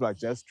 especially when people are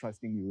just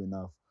trusting you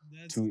enough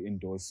That's to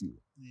endorse you?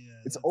 yeah.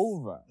 It's that's-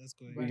 over. That's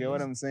going. You get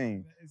what I'm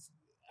saying?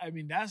 I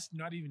mean, that's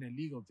not even a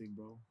legal thing,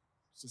 bro.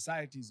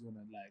 Society's gonna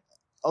like.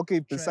 Okay,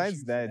 Trash besides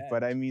you for that, but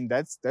that. I mean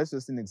that's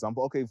just an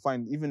example. Okay,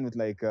 fine. Even with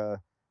like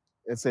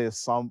let's say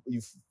you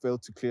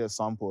failed to clear a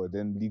sample,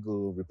 then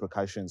legal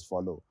repercussions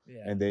follow,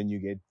 Yeah. and then you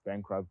get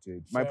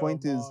bankrupted. My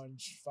point is,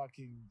 Monch,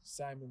 fucking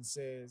Simon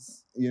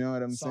Says, you know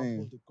what I'm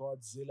saying? sampled the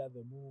Godzilla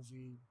the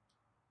movie.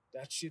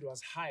 That shit was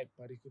hype,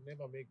 but he could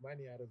never make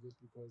money out of it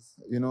because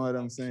You know what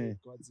I'm uncleared saying?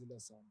 Godzilla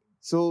sample.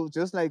 So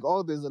just like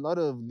there's a lot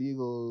of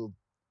legal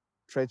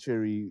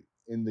treachery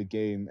in the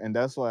game, and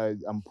that's why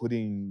I'm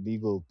putting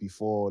legal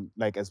before,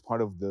 like as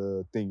part of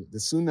the thing. The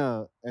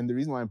sooner, and the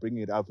reason why I'm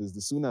bringing it up is the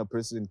sooner a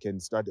person can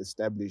start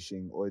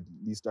establishing or at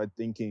least start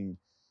thinking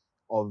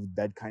of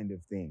that kind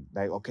of thing.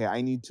 Like, okay,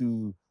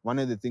 one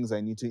of the things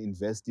I need to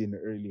invest in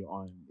early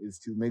on is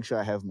to make sure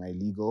I have my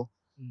legal,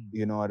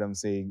 you know what I'm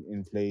saying,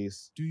 in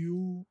place.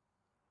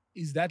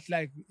 Is that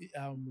like,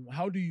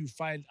 how do you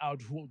find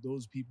out who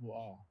those people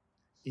are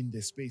in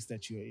the space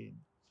that you're in?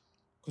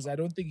 Because I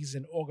don't think it's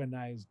an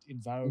organized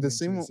environment in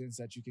same- the sense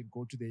that you can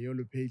go to the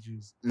yellow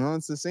pages. No,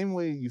 it's the same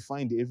way you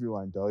find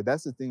everyone, dog.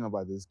 That's the thing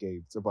about this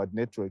game. It's about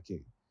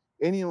networking.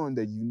 Anyone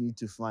that you need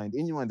to find,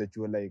 anyone that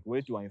you're like,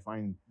 where do I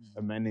find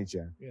a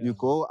manager? Yeah. You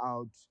go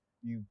out,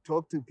 you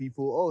talk to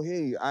people. Oh,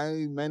 hey,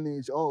 I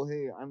manage. Oh,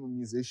 hey, I'm a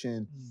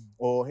musician.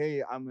 Or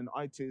hey, I'm an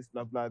artist.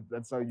 Blah blah.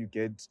 That's how you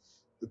get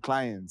the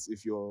clients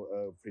if you're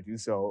a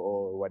producer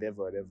or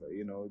whatever.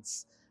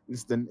 It's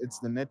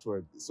the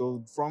network.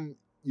 So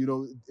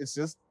it's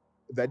just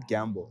that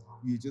gamble.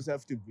 You just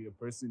have to be a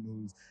person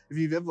who's. If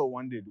you've ever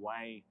wondered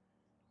why,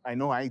 I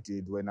know I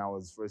did when I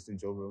was first in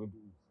Joburg.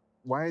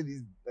 Why are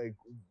these like?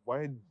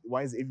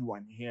 Why is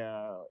everyone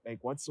here? Like,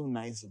 what's so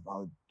nice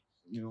about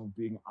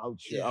being out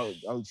here,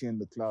 out here in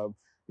the club?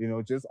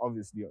 Just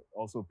obviously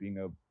also being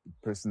a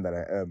person that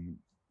I am,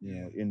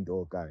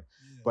 indoor guy.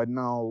 Yeah. But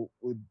now,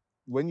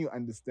 when you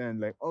understand,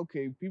 like,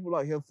 okay, people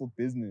are here for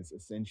business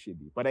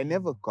essentially, but I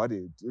never got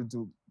it.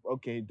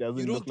 Okay, it doesn't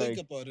you don't look think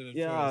like. about it at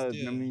Yeah, first.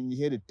 Yeah. I mean, you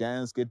here to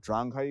dance, get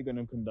drunk. How are you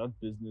gonna conduct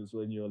business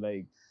when you're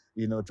like,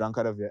 drunk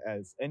out of your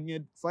ass? And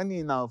yet, funny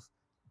enough,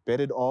 Bet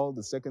It All,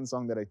 the second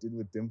song that I did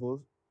with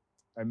Dimples,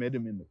 I met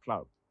him in the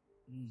club,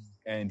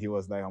 and he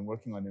was like, "I'm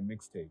working on a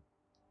mixtape.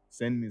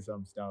 Send me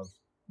some stuff."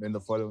 Then the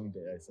following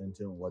day, I sent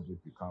him what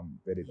would become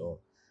Bet It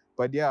All.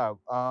 But yeah,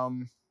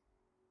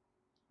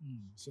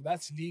 So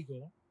that's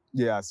legal.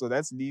 yeah, so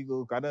that's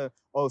legal.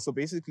 So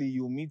basically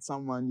you meet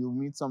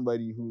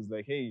somebody who's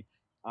like, hey,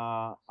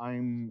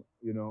 I'm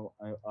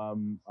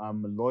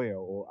I'm a lawyer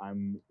or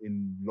I'm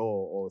in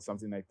law or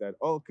something like that.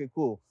 Oh, okay,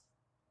 cool.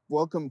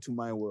 Welcome to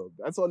my world.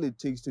 That's all it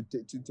takes to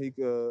take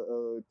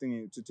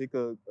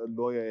a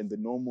lawyer in the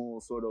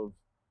normal sort of,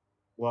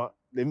 well,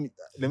 let me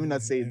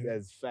not say it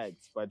as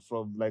facts, but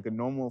from like a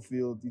normal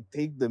field, you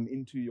take them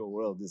into your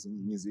world as a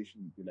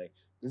musician. Be like,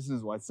 this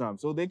is what's up,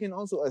 so they can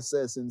also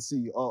assess and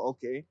see. Oh,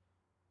 okay.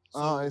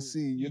 I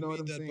see. You know what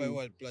I'm mean that saying? by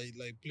what?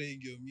 Like playing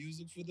your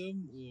music for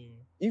them, or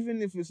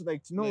Even if it's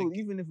like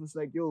even if it's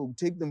like, yo,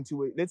 take them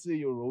to let's say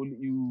you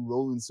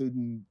roll in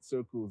certain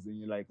circles and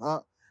you're like,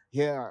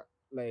 here,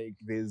 like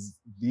there's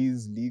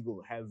these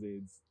legal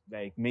hazards.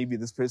 Like maybe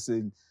this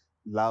person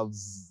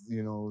loves,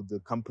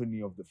 the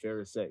company of the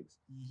fairer sex,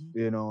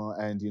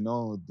 and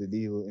the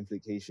legal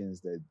implications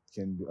that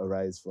can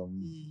arise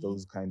from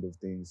those kind of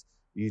things,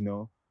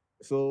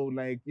 So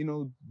like,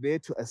 there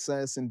to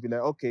assess and be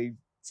like, okay,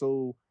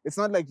 so it's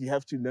not like you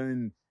have to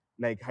learn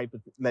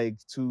like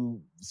to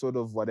sort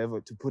of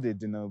whatever, to put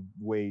it in a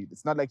way.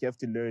 It's not like you have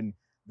to learn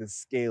the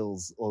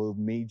scales or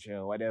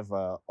major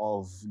whatever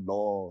of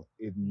law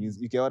in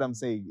music. You get what I'm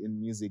saying? In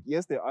music,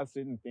 yes, there are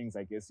certain things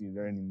I guess you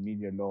learn in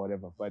media law,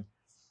 whatever, but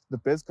the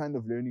best kind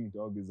of learning,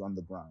 dog, is on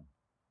the ground.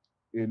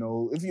 You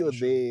know, if you're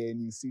sure. there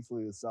and you see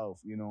for yourself,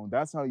 you know,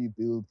 that's how you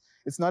build.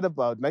 It's not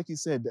about, like you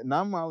said,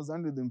 now I was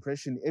under the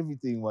impression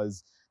everything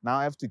was, now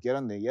I have to get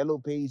on the yellow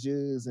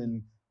pages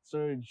and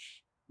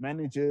search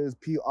managers,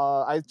 PR.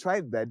 I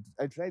tried that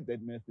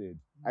method.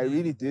 I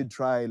really did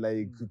try,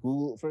 like,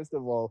 Google. First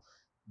of all,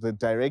 the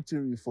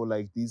directory for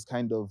like these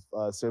kind of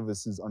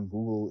services on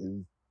Google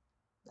is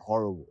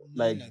horrible.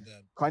 Like,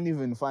 that. can't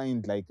even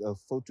find like a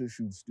photo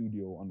shoot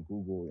studio on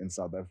Google in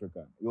South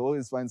Africa. You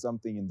always find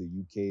something in the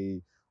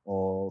UK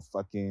or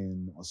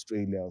fucking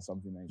Australia or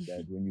something like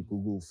that when you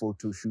Google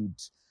photo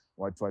shoot,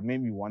 what,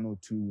 maybe one or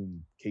two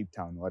in Cape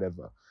Town,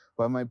 whatever.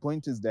 But my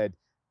point is that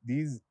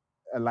these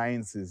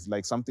alliances,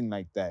 like something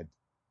like that,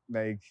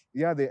 like,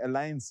 yeah, they're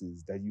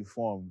alliances that you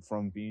form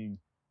from being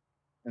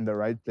in the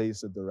right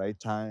place at the right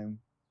time,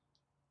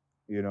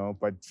 you know,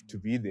 but to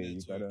be there,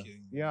 you gotta,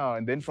 Networking. yeah.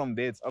 And then from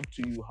there, it's up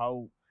to you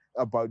how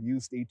about you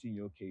stating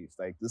your case.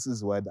 Like, this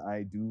is what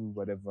I do,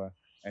 whatever,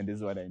 and this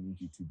is what I need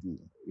you to do,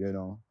 you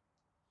know.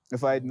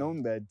 If I had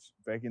known that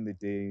back in the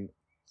day,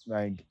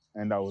 like,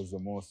 and I was a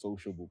more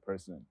sociable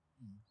person,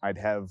 I'd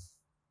have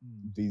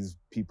these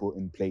people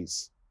in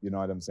place. You know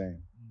what I'm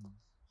saying?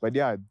 But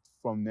yeah,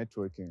 from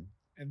networking.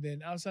 And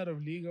then outside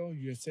of legal,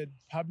 you said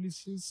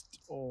publicist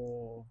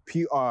or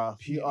PR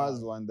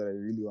is one that I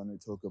really want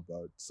to talk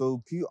about.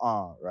 So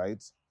PR,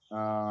 right?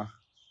 I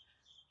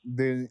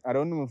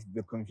don't know if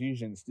the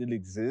confusion still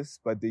exists,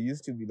 but there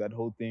used to be that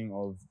whole thing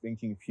of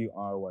thinking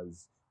PR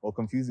was, or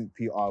confusing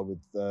PR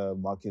with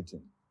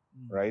marketing,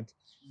 right?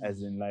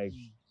 As in, like,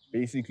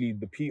 basically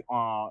the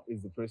PR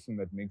is the person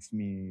that makes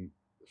me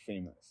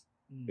famous,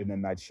 in a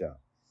nutshell.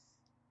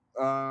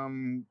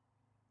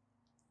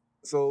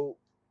 So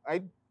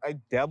I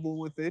dabble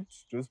with it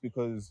just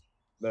because,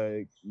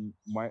 like,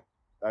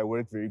 I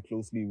work very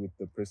closely with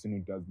the person who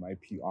does my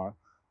PR,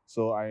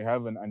 so I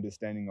have an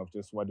understanding of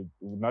just what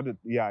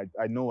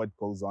I know what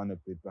goes on a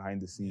bit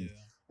behind the scenes,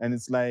 and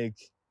it's like,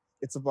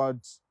 it's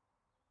about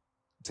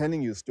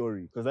telling your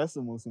story, because that's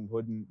the most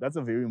important. That's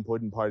a very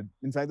important part.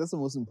 In fact, that's the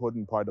most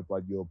important part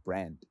about your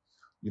brand.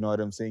 You know what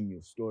I'm saying?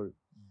 Your story,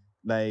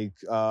 like,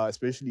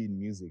 especially in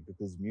music,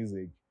 because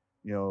music,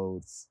 you know,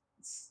 it's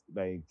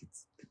like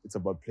it's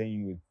about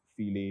playing with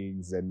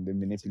feelings and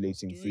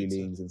manipulating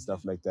feelings and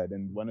stuff like that.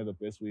 And one of the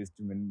best ways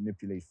to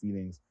manipulate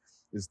feelings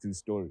is through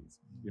stories.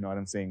 You know what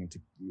I'm saying? To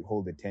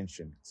hold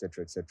attention,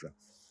 etc., etc.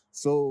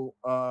 So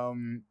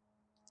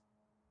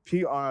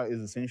PR is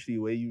essentially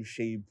where you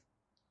shape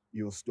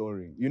your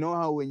story. You know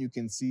how when you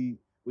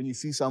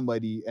see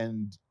somebody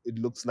and it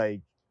looks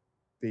like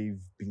they've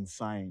been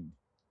signed,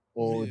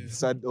 or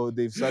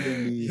they've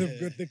suddenly They've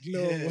got the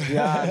glow.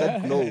 yeah,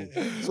 that glow.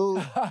 So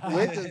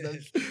where does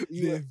that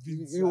They've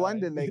been you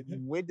wonder, signed. like,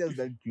 where does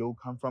that glow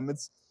come from?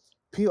 It's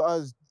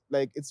PR's,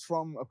 like, it's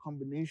from a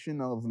combination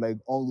of, like,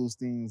 all those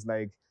things,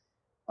 like,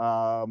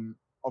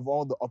 of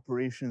all the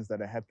operations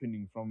that are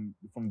happening from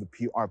the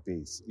PR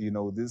base. You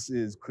know, this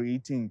is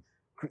creating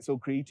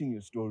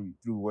your story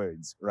through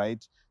words,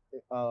 right?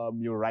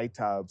 Your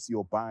write-ups,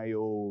 your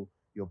bio,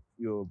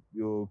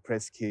 your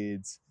press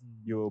kits,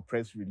 your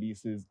press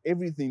releases,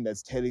 everything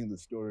that's telling the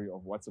story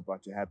of what's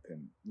about to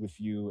happen with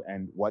you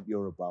and what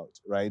you're about,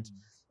 right?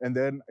 And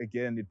then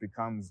again, it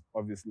becomes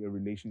obviously a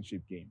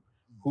relationship game.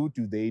 Who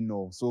do they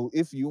know? So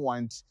if you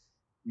want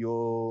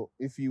your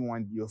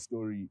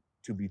story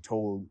to be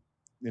told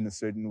in a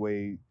certain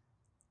way,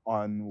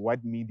 on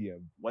what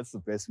medium, what's the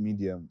best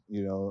medium,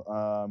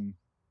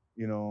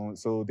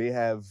 so they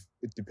have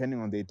it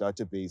depending on their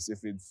database.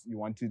 If it's you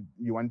want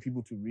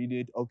people to read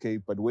it, okay,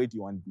 but where do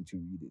you want people to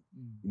read it?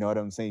 You know what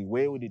I'm saying?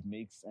 Where would it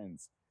make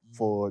sense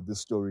for the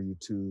story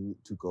to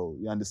go?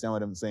 You understand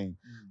what I'm saying?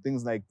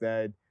 Things like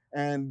that.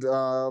 And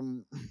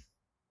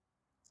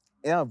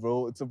yeah,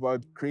 bro, it's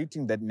about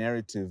creating that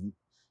narrative,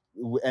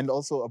 and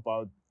also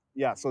about,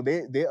 yeah, so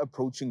they're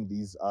approaching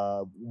these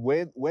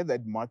where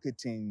that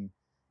marketing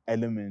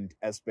element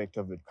aspect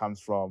of it comes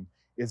from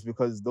is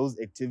because those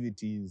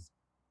activities,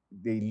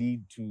 they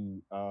lead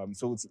to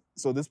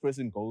so this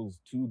person goes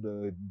to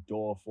the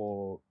door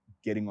for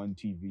getting on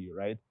TV,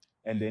 right?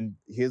 And then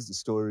here's the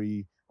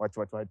story. What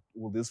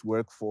will this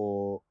work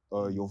for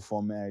your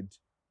format?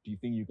 Do you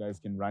think you guys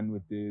can run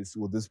with this?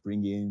 Will this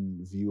bring in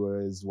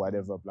viewers?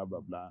 Whatever, blah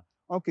blah blah.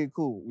 Okay,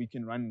 cool. We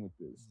can run with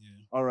this.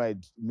 All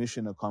right,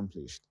 mission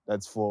accomplished.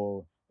 That's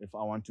for if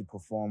I want to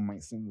perform my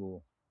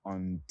single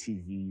on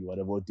TV,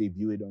 whatever,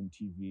 debut it on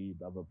TV,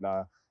 blah blah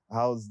blah.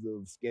 How's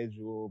the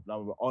schedule, blah,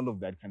 blah, blah, all of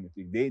that kind of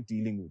thing. They're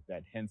dealing with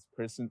that. Hence,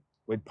 person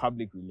with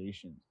public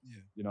relations.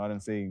 You know what I'm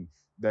saying?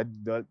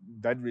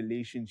 That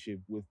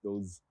relationship with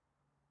those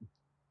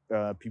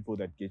people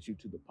that get you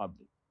to the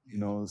public. You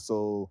know,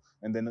 so,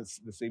 and then it's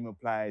the same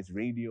applies,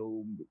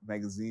 radio,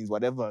 magazines,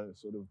 whatever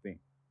sort of thing,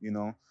 you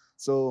know?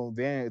 So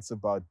there it's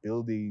about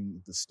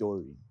building the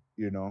story,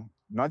 you know,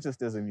 not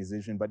just as a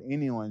musician, but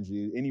any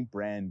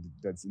brand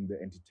that's in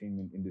the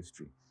entertainment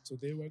industry. So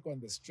they work on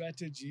the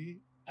strategy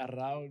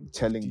around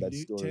telling the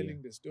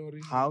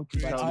story. How to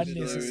but tell not the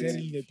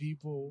necessarily story. the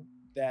people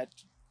that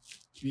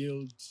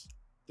build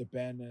the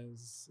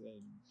banners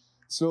and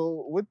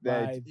So with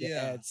that, by the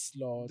Yeah. ad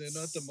slots.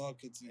 They're not the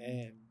marketing.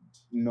 And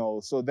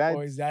no. So that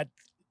or is that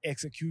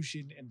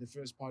execution and the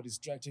first part is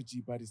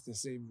strategy, but it's the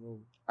same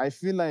road? I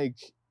feel like,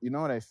 you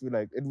know what I feel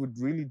like? It would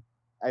really,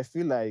 I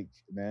feel like,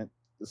 man,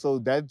 so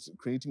that's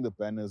creating the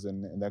banners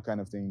and that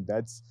kind of thing.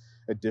 That's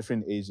a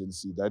different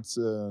agency. That's,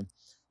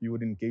 you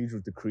would engage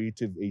with the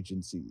creative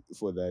agency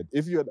for that.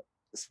 If you're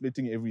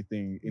splitting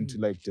everything into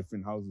like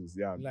different houses,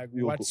 yeah. Like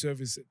you'll what go-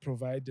 service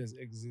providers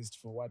exist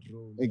for what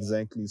role?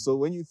 Exactly. So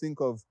when you think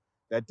of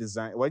that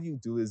design, what you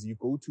do is you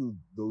go to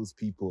those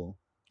people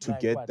to Like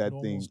get what, that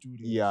normal thing.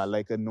 studios? Yeah,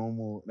 like a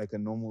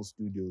normal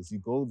studios. You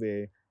go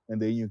there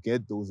and then you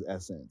get those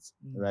assets,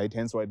 right?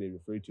 Hence why they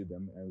refer to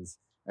them as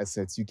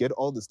assets. You get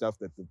all the stuff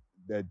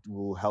that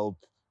will help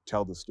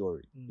tell the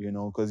story, you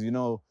know, because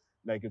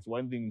like it's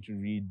one thing to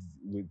read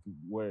with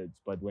words,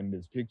 but when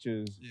there's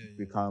pictures, it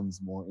becomes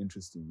more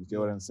interesting. You get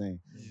what I'm saying?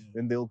 Yeah.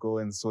 Then they'll go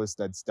and source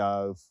that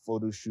stuff,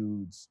 photo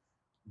shoots,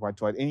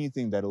 what,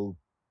 anything that'll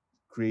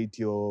create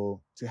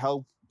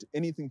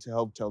anything to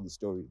help tell the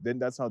story. Then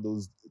that's how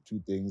those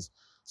two things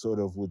sort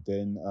of would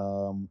then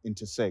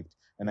intersect.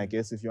 And I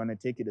guess if you want to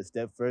take it a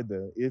step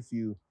further, if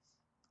you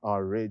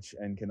are rich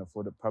and can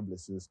afford a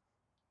publicist,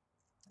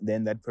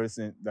 then that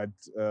person,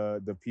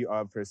 the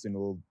PR person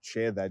will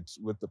share that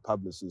with the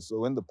publicist. So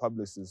when the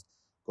publicist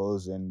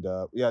goes and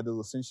they'll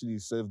essentially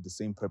serve the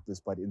same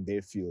purpose, but in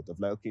their field of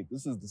like, okay,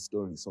 this is the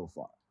story so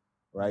far,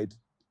 right?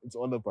 It's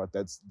all about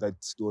that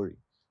story.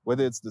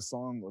 Whether it's the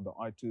song or the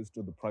artist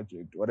or the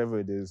project, whatever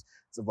it is,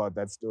 it's about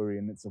that story,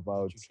 and it's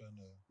about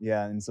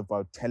and it's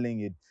about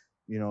telling it,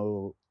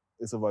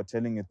 it's about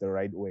telling it the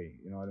right way.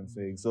 You know what I'm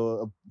saying?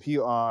 So a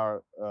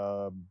PR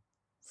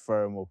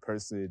firm or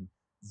person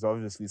is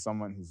obviously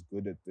someone who's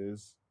good at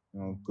this,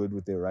 good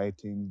with their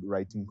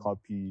writing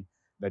copy,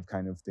 that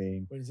kind of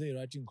thing. When you say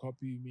writing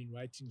copy, you mean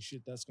writing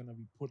shit that's gonna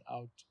be put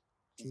out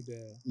to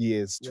the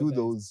to whether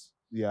those.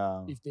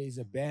 Yeah. If there is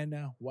a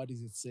banner, what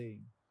is it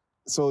saying?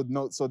 So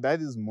that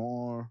is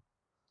more.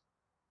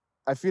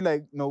 I feel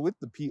like with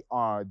the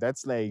PR,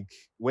 that's like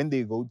when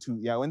they go to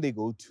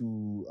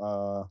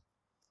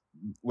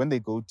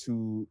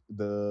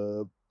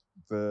the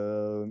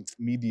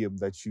medium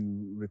that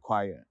you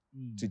require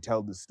to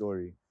tell the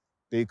story.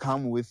 They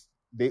come with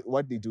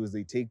what they do is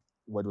they take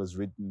what was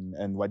written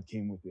and what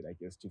came with it, I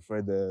guess,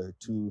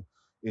 to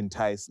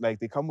entice. Like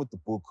they come with the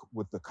book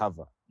with the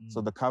cover. So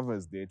the cover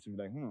is there to be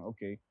like,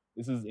 okay,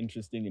 this is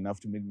interesting enough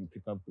to make me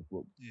pick up the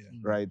book. Yeah.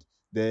 Right.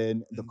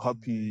 Then the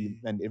copy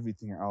and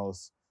everything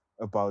else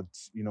about,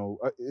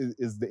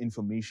 is the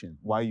information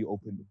why you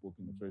opened the book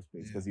in the first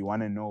place, because you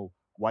want to know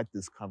what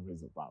this cover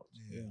is about.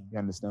 Yeah. You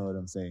understand what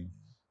I'm saying?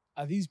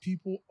 Are these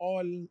people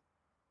all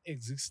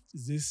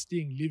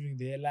existing, living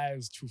their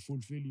lives to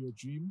fulfill your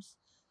dreams?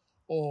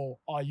 Or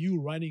are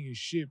you running a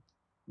ship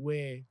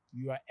where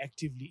you are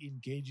actively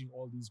engaging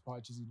all these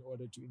parties in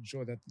order to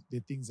ensure that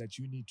the things that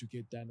you need to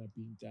get done are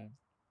being done?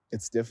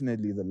 It's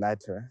definitely the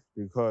latter,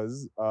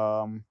 because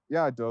dog,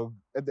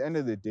 at the end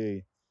of the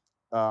day,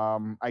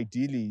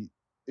 ideally,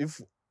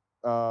 if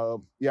you're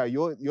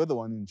the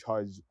one in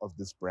charge of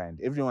this brand.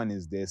 Everyone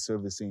is there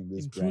servicing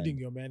this including brand,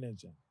 your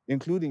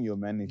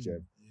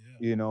manager.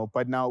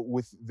 But now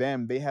with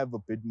them, they have a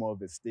bit more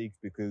of a stake,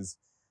 because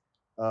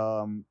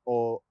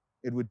or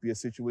it would be a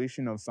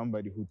situation of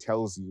somebody who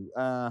tells you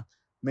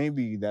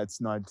maybe that's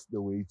not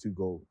the way to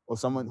go, or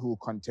someone who will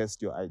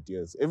contest your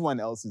ideas. Everyone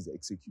else is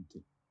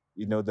executing.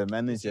 The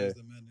manager,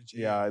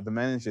 the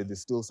manager,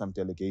 there's still some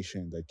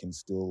delegation that can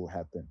still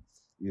happen,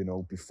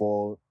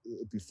 before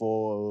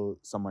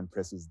someone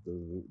presses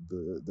the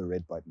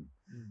red button.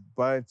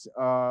 But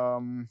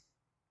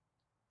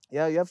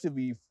you have to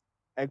be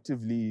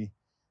actively,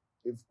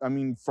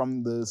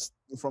 from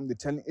the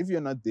telling, if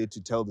you're not there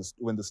to tell this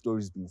when the story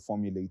is being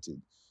formulated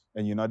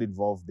and you're not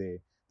involved there,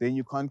 then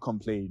you can't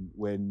complain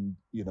when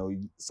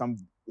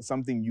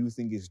something you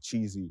think is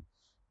cheesy.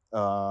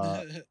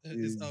 Or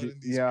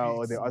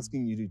they're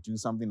asking you to do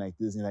something like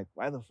this, and you're like,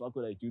 why the fuck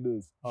would I do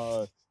this?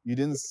 You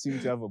didn't seem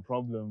to have a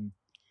problem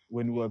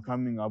when we were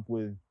coming up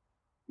with,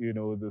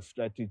 the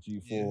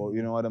strategy for,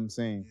 you know what I'm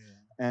saying?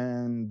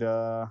 And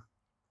dog,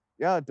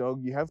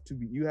 you have to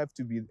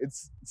be,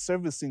 it's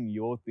servicing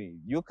your thing.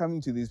 You're coming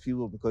to these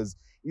people because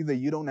either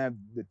you don't have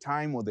the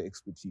time or the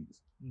expertise,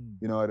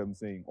 you know what I'm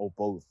saying? Or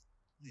both.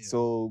 Yeah.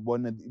 So,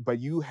 but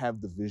you have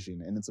the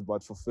vision, and it's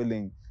about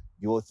fulfilling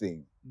your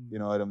thing. You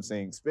know what I'm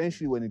saying?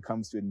 Especially when it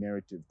comes to a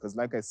narrative. Because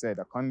like I said,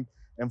 I can't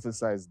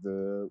emphasize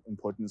the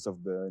importance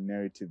of the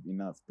narrative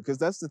enough. Because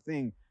that's the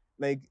thing.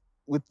 Like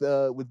with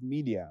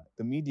media,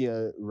 the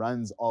media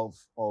runs off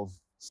of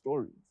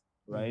stories,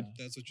 right?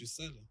 Yeah. That's what you're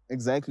selling.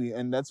 Exactly.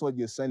 And that's what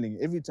you're selling.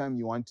 Every time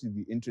you want to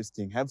be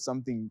interesting, have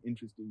something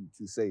interesting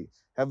to say.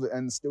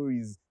 And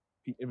stories,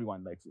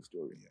 everyone likes a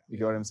story. Yeah. You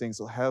get what I'm saying?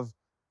 So have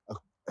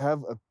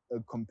a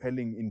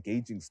compelling,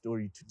 engaging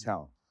story to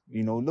tell.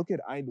 Look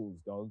at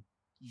Idols, dog.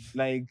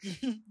 Like,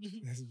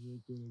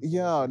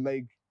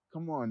 like,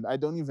 come on. I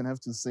don't even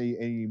have to say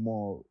any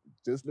more.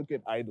 Just look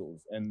at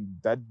Idols, and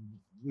that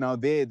now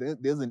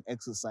there's an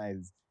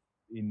exercise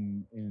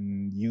in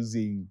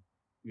using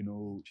you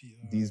know,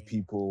 PR these and-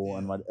 people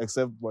and yeah. what,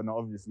 except when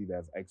obviously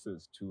there's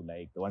access to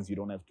like the ones you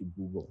don't have to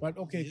Google. But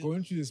okay, Yeah.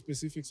 going to the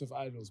specifics of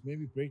idols,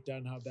 maybe break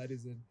down how that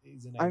is an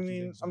I idea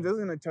mean, that I'm you- just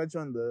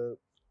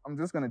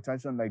gonna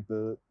touch on like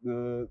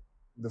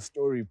the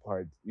story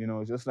part, you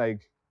know, just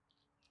like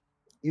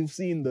you've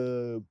seen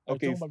the Are you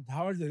okay, talking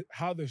about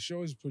how the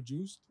show is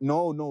produced.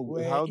 no,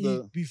 Where how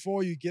the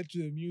before you get to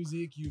the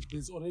music,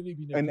 there's already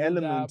been a an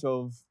build-up.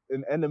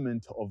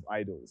 element of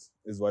idols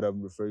is what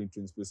I'm referring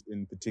to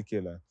in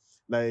particular,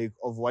 like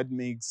of what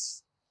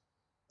makes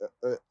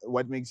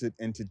it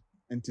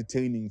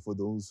entertaining for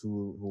those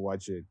who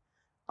watch it.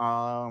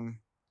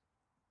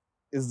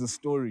 Is the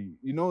story.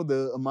 You know,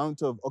 the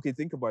amount of okay,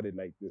 think about it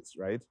like this,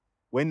 right?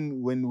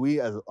 When we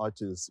as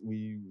artists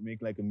we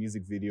make like a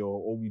music video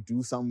or we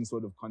do some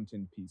sort of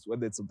content piece,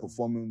 whether it's a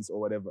performance or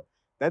whatever,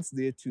 that's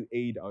there to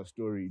aid our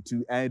story,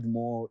 to add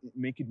more,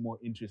 make it more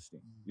interesting.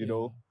 You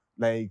know,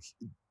 like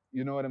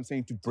you know what I'm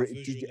saying, to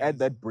break, to add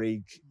that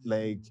break,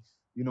 like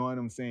you know what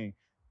I'm saying.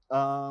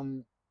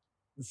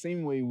 The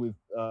same way with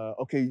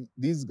okay,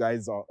 these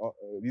guys are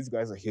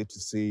here to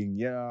sing,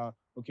 yeah,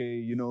 okay,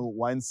 you know,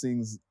 one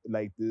sings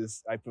like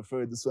this, I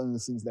prefer this one who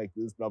sings like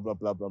this, blah blah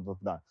blah blah blah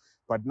blah.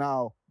 But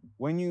now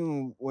when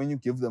you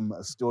give them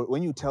a story,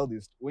 when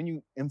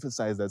you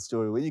emphasize that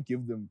story, when you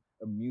give them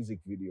a music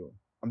video,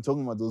 I'm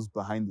talking about those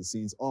behind the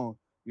scenes,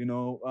 you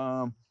know,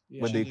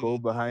 when they go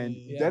behind,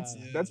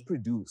 that's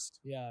produced.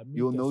 Yeah, Meet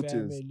You'll the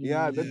notice, Family.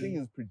 that thing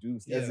is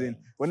produced. As Yeah. in,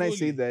 when I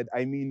say Fully. that,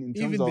 I mean in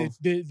terms Even of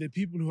the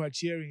people who are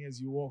cheering as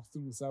you walk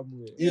through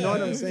somewhere. you know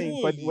what I'm Yeah, saying?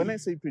 But when I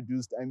fully. say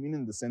produced, I mean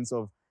in the sense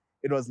of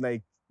it was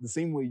like the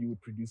same way you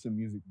would produce a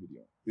music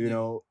video. You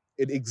know,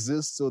 it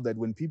exists so that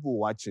when people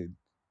watch it,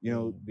 you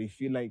know, they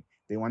feel like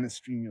they want to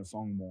stream your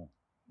song more,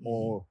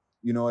 or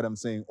you know what I'm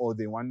saying, or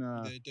they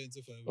wanna They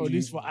identify Or at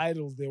least for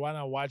idols, they want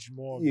to watch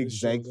more of the show.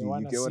 Exactly, They you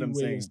want to get what see I'm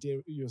where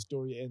saying? your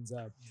story ends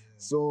up.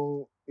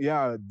 So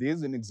yeah,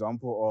 there's an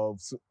example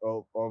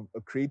of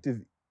a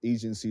creative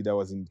agency that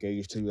was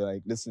engaged to be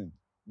like, listen,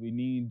 we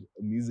need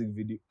a music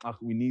video,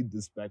 we need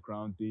this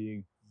background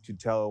thing to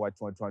tell what,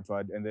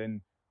 and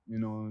then you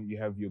know you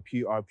have your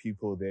PR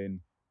people then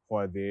who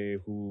are there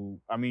who,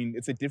 I mean,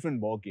 it's a different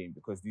ball game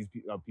because these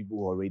are people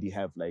who already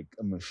have like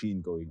a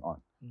machine going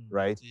on,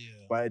 right?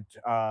 Yeah.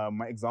 But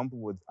my example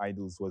with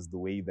idols was the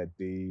way that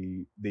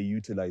they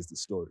utilize the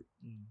story,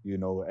 you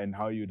know, and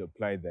how you'd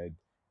apply that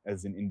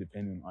as an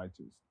independent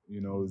artist,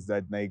 you know, is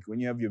that like when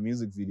you have your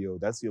music video,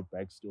 that's your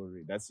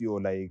backstory, that's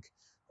your like,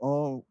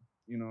 oh,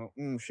 you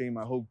know, shame,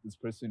 I hope this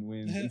person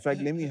wins. In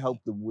fact, let me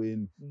help them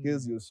win.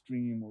 Here's your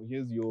stream, or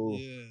here's your,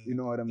 you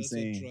know what I'm that's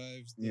saying? What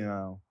drives the,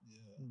 Yeah.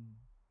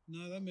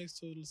 No, that makes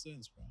total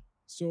sense, bro.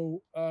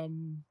 So,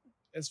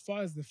 as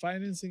far as the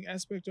financing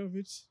aspect of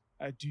it,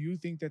 do you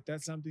think that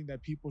that's something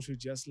that people should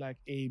just like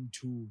aim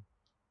to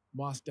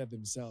master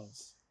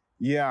themselves?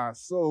 Yeah.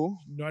 So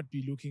not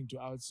be looking to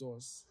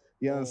outsource.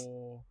 Yes.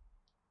 Or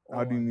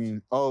How do you what?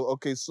 mean? Oh,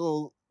 okay.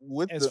 So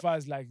with As far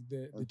as like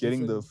the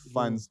getting the different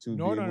funds to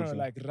no, be no, able no, to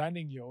like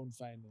running your own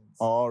finance.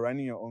 Oh,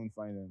 running your own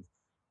finance.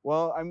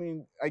 Well, I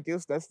mean, I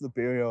guess that's the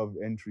barrier of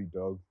entry,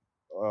 dog,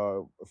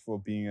 for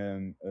being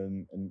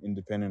an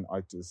independent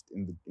artist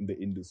in the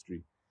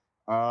industry.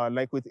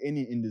 Like with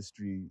any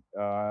industry,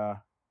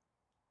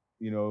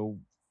 you know,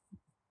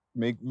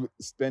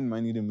 spend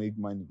money to make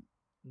money.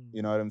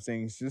 You know what I'm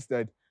saying? It's just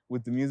that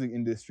with the music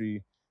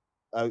industry,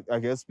 I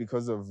guess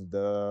because of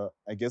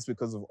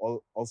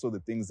also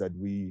the things that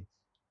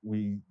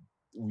we've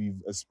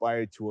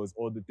aspired towards,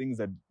 or the things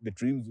that the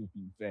dreams we've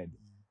been fed.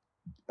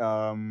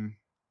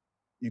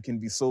 You can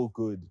be so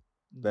good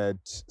that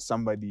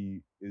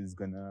somebody is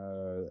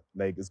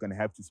gonna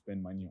have to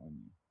spend money on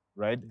you,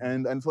 right?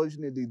 And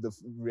unfortunately, the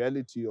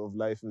reality of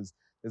life is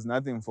there's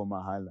nothing for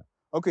mahala.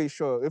 Okay,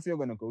 sure, if you're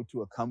gonna go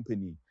to a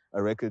company,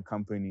 a record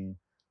company,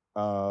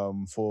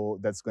 for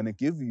that's gonna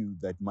give you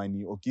that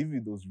money or give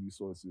you those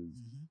resources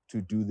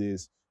to do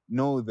this,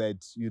 know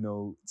that you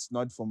know it's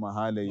not for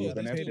mahala. You're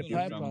gonna have to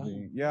give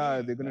something.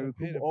 Yeah, they're gonna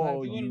recoup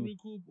all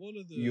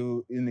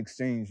you in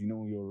exchange. You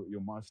know,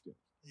 your master.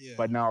 Yeah.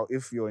 But now,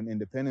 if you're an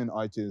independent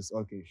artist,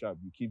 okay, sharp,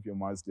 you keep your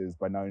masters,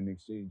 but now in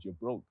exchange you're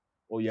broke,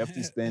 or you have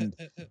to spend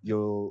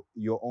your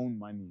own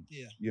money.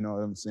 Yeah. You know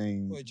what I'm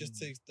saying? Or it just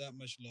takes that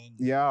much longer.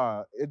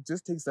 Yeah, it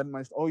just takes that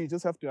much. Or you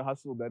just have to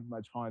hustle that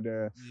much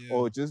harder,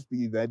 or just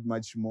be that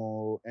much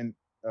more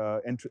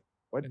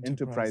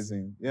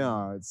enterprising.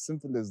 Yeah, it's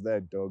simple as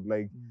that, dog.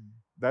 Like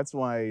that's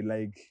why,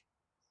 like,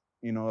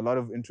 you know, a lot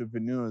of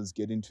entrepreneurs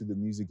get into the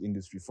music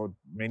industry for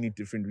many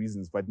different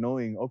reasons, but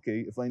knowing,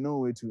 okay, if I know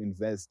where to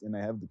invest and I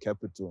have the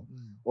capital,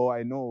 or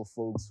I know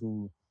folks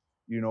who,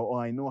 you know,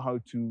 or I know how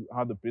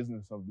the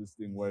business of this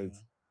thing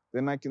works,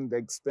 then I can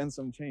like spend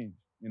some change,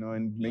 you know,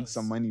 and make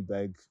some money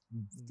back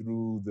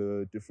through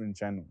the different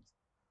channels.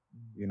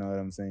 You know what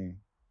I'm saying?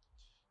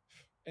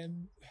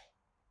 And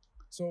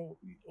so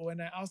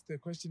when I asked the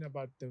question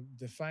about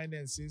the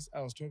finances,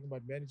 I was talking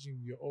about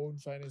managing your own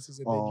finances,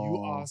 and then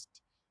you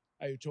asked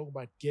are you talking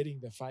about getting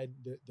the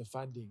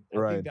funding? I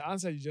Right. think the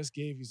answer you just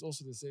gave is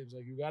also the same. It's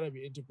like you gotta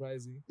be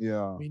enterprising,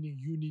 Yeah. meaning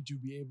you need to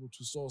be able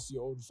to source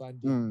your own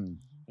funding, Mm.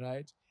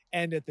 right?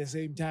 And at the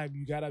same time,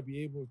 you gotta be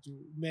able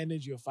to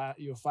manage your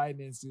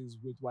finances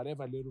with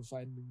whatever little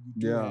funding you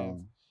do Yeah.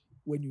 have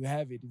when you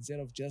have it, instead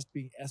of just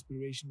being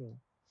aspirational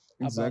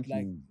Exactly.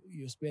 about like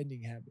your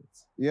spending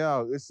habits.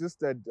 Yeah, it's just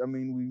that, I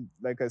mean,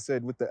 like I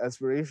said, with the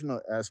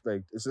aspirational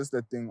aspect, it's just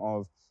that thing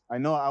of, I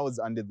know I was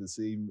under the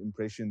same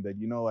impression that,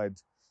 you know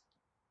what,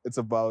 it's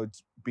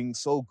about being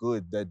so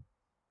good that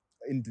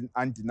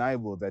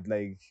undeniable that,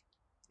 like,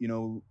 you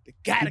know, They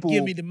gotta people-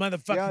 give me the yeah,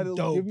 motherfucking they'll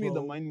dough, give me the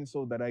bro. money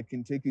so that I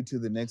can take it to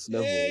the next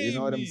level. You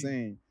know what I'm Amy.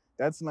 saying?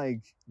 That's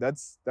like,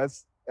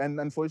 and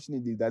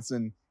unfortunately, that's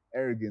an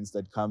arrogance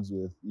that comes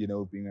with, you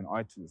know, being an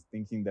artist,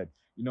 thinking that,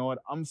 you know what,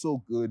 I'm so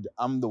good,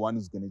 I'm the one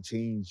who's gonna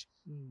change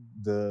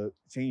Mm. the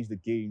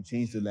game,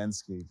 change the Yeah.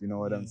 landscape. You know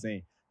what I'm Yeah.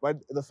 saying?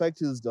 But the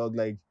fact is, dog,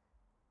 like,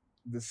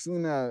 the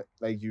sooner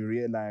like you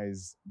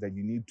realize that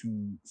you need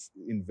to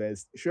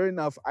invest. Sure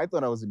enough, I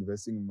thought I was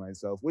investing in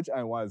myself, which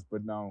I was,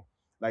 but now,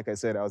 like I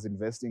said, I was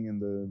investing in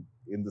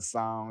the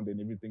sound and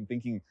everything,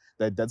 thinking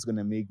that that's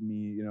gonna make me,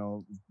 you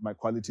know, my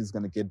quality is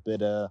gonna get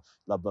better,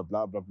 blah blah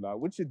blah blah blah,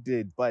 which it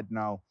did. But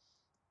now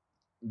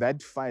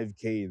that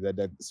 5K that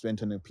I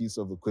spent on a piece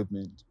of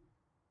equipment,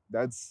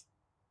 that's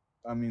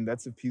a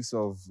piece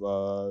of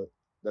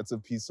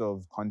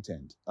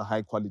content, a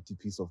high quality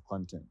piece of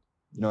content.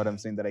 You know what I'm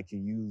saying? That I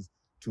can use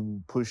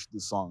to push the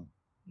song.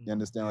 You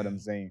understand what I'm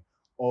saying?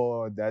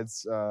 Or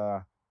that's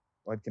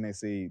what can I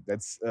say?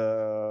 That's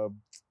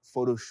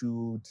photo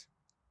shoot,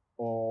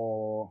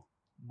 or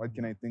what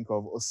can I think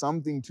of? Or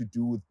something to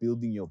do with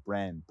building your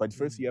brand. But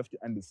first you have to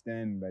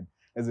understand that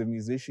as a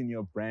musician,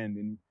 your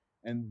brand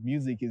and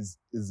music is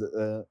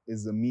a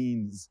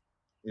means,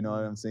 you know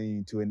what I'm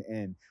saying, to an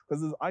end.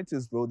 Because as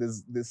artists, bro,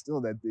 there's still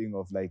that thing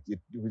of like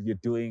you're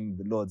doing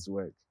the Lord's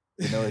work.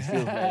 You know, it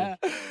feels like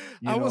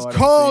I was what I'm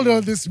called saying?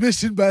 on this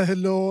mission by the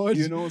Lord.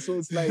 You know, so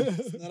it's like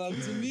It's not up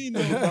to me,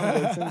 no.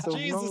 that sense of,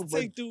 Jesus, no, but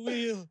take the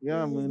wheel.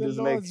 yeah, This is man, the there's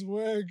like Lord's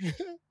work.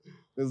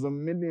 there's a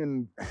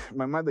million.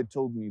 My mother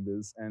told me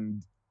this,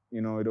 and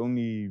you know, it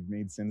only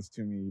made sense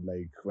to me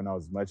like when I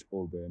was much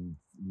older and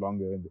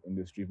longer in the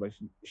industry. But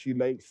she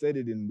like said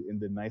it in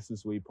the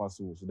nicest way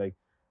possible. She's like,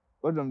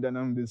 "What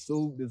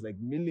there's like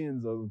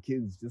millions of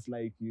kids just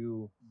like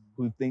you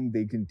who think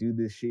they can do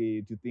this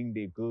shit, who think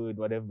they're good,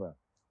 whatever.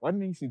 What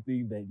makes you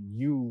think that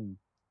you,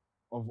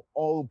 of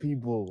all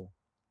people,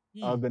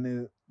 are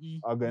gonna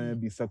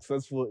be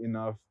successful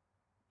enough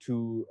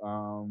to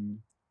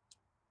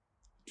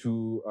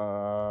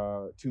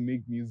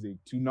make music,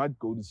 to not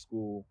go to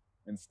school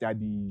and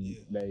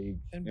study, like,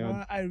 And you know,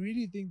 bro, I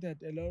really think that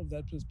a lot of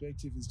that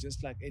perspective is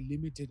just like a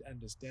limited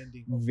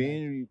understanding of like,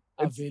 very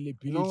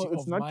availability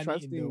it's of not money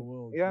trusting. in the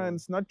world. Yeah, bro. and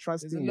it's not There's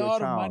trusting a your lot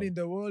child. of money in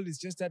the world. It's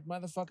just that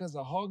motherfuckers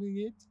are hogging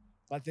it.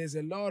 But there's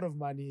a lot of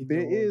money in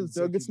There the world. is,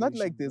 dog. It's not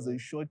like there's bro. a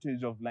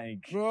shortage of like,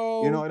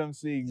 Bro, you know what I'm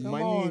saying? come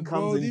Money on,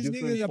 comes bro. in These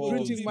different niggas are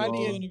forms, printing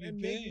money dog. and, People don't wanna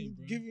be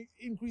paying, bro.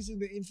 increasing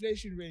the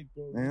inflation rate,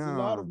 bro. There's a Yeah.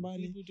 lot of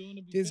money. People don't want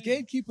to be There's paying.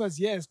 gatekeepers,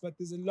 yes, but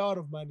there's a lot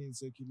of money in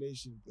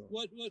circulation, bro.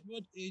 What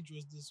age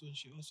was this when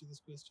she asked you this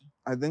question?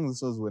 I think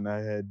this was when I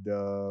had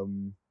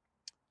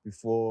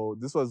before.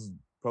 This was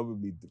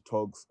probably the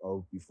talks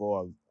of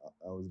before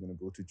I was gonna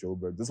go to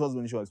Joburg. This was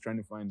when she was trying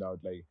to find out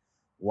like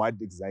what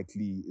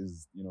exactly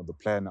is, you know, the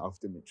plan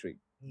after matric.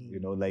 You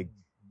know, like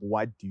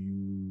where do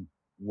you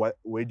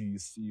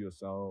see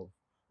yourself?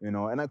 You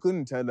know, and I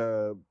couldn't tell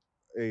her,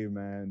 hey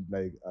man,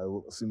 like I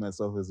see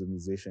myself as a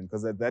musician,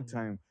 because at that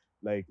time,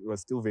 like it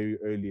was still very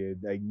early.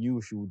 I knew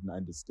she wouldn't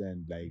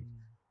understand like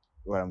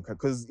what I'm,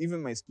 because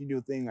even my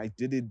studio thing, I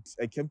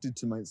kept it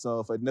to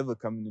myself. I'd never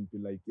come in and be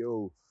like,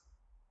 yo,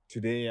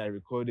 today I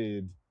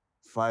recorded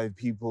 5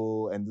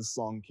 people and this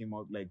song came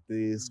out like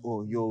this,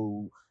 or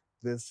yo,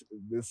 this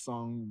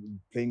song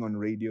playing on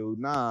radio.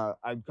 Nah,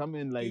 I'd come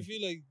in Do you like,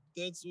 feel like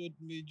that's what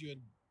made you a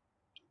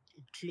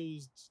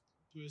closed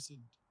person?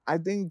 I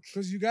think,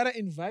 Because you gotta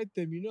invite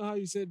them. You know how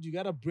you said you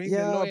gotta bring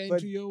Yeah, the lawyer but-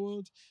 into your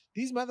world?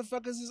 These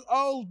motherfuckers is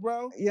old,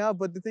 bro. yeah,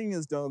 but the thing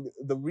is, dog,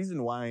 the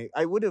reason why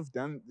I would have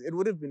done it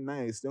would have been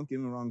nice, don't get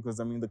me wrong, because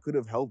I mean, they could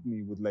have helped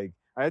me with like,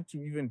 I had to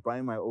even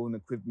buy my own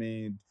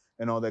equipment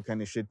and all that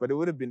kind of shit, but it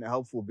would have been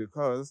helpful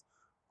because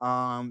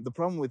the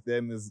problem with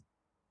them is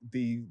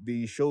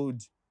they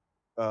showed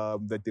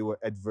that they were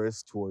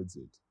adverse towards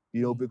it,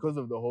 you know, because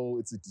of the whole,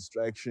 it's a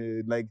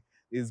distraction, like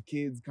there's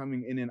kids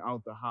coming in and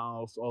out the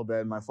house, all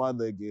that. My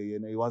father, you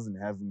know, he wasn't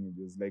having it.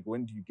 It was like,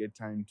 when do you get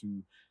time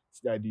to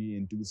study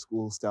and do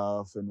school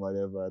stuff and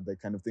whatever,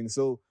 that kind of thing.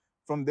 So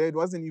from there, it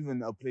wasn't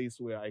even a place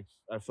where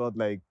I felt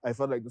like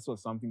this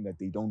was something that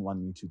they don't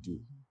want me to do,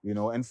 you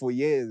know. And for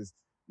years,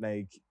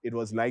 like it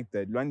was like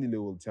that.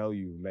 Lwandile will tell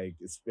you, like,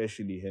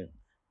 especially him,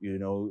 you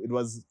know, it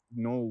was,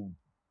 no,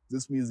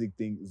 this music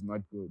thing is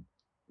not good,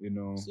 you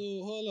know. So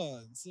hold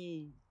on. So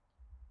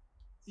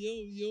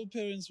your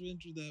parents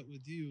went through that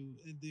with you,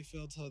 and they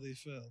felt how they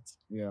felt,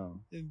 Yeah.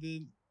 and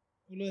then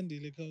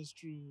Ulwandile comes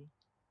through,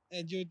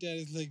 and your dad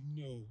is like,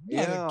 no,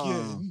 not Yeah.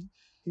 again.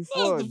 He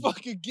Not fraud. the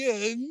fuck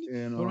again.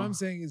 You know. But what I'm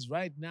saying is,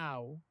 right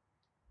now,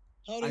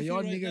 How do are you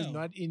y'all feel right niggas now?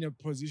 not in a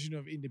position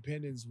of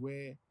independence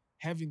where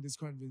having this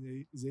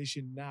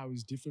conversation now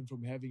is different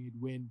from having it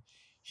when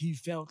he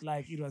felt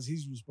like it was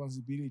his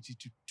responsibility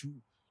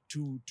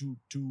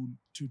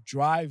to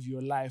drive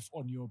your life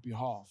on your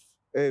behalf?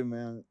 Hey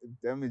man,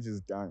 damage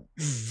is done.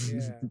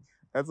 Yeah.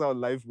 That's how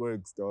life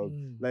works, dog.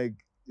 Mm. Like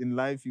in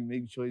life, you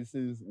make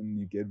choices and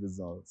you get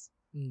results.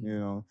 Mm. You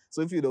know.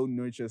 So if you don't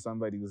nurture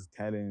somebody with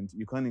talent,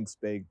 you can't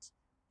expect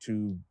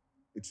to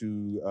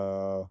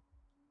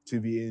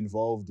be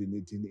involved in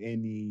it in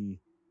any,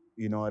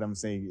 you know what I'm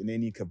saying, in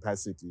any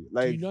capacity. Do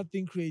Like you not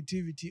think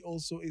creativity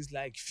also is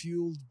like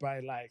fueled by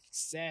like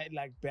sad,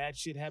 like bad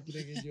shit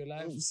happening in your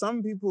life?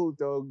 some people,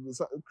 dog,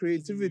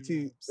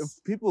 creativity.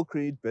 raps. People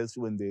create best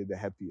when they're the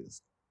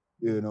happiest.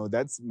 You know,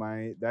 that's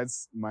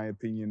my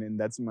opinion, and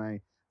that's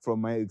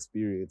from my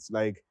experience.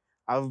 Like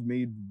I've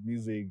made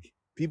music.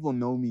 People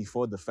know me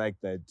for the fact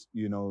that,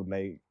 you know,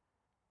 like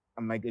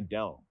I'm like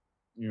Adele.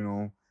 You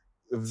know,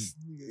 if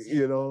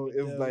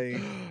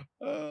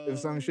if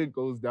some shit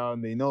goes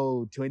down, they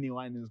know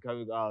 21 is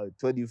coming out,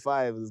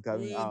 25 is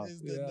coming When out.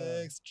 is the Yeah.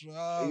 next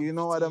drop? You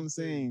know what I'm type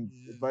thing? saying?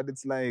 Yeah. But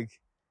it's like,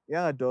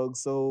 yeah, dog.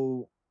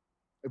 So,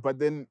 but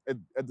then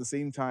at the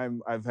same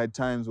time, I've had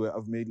times where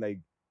I've made like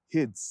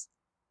hits.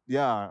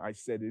 Yeah, I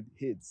said it,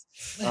 hits.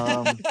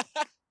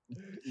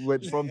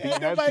 From being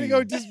Ain't nobody happy,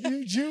 gonna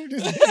dispute you.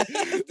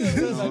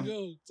 That's like,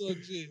 know? yo,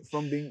 talk shit.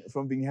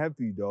 from being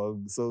happy,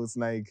 dog. So it's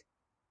like,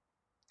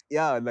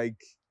 yeah, like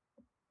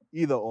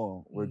either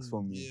or works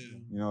for me. Yeah.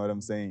 You know what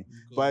I'm saying?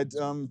 Go But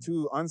on.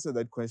 to answer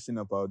that question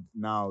about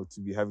now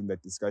to be having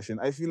that discussion,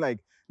 I feel like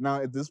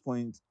now at this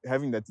point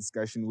having that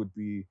discussion would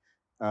be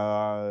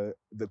the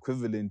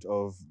equivalent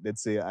of,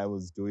 let's say I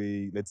was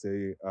doing,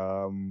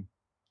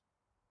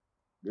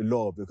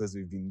 law, because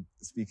we've been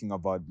speaking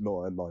about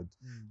law a lot.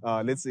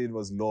 Let's say it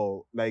was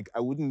law. Like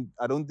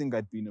I don't think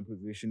I'd be in a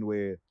position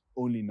where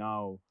only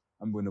now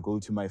I'm going to go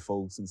to my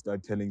folks and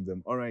start telling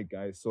them, all right,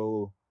 guys,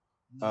 so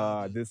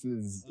this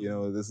is, you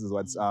know, this is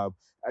what's up.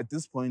 At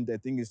this point, I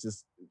think it's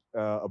just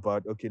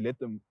about, okay,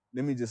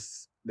 let me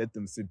just let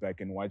them sit back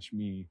and watch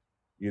me,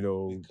 you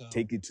know, Become.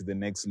 take it to the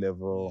next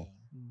level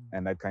Yeah.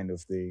 and that kind of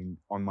thing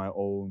on my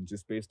own,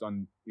 just based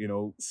on, you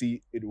know,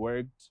 see, it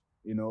worked,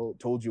 you know,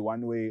 told you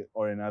one way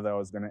or another I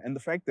was gonna. And the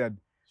fact that,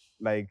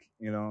 like,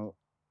 you know,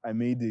 I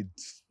made it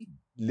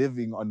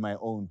living on my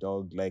own,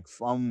 dog, like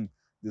from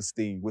this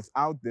thing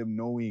without them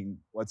knowing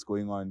what's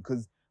going on.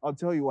 Because I'll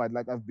tell you what,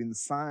 like, I've been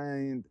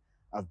signed,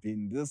 I've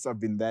been this, I've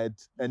been that,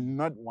 and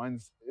not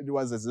once it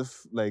was as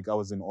if like I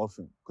was an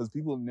orphan. Because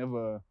people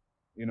never,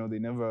 you know, they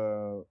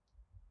never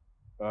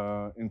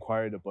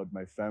inquired about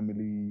my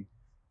family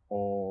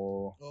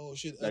or Oh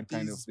shit! that at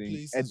kind of these thing.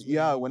 places And where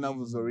yeah, you're when I being-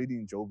 was already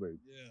in Joburg,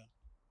 Yeah.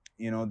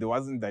 you know, there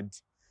wasn't that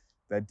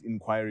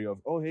inquiry of,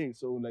 oh hey,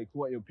 so like,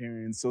 who are your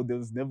parents? So there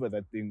was never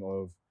that thing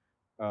of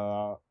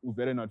we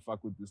better not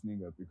fuck with this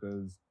nigga,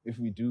 because if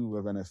we do,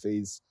 we're gonna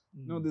face.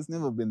 No, there's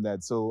never been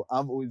that. So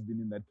I've always been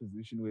in that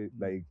position where,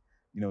 like,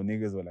 you know,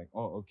 niggas were like,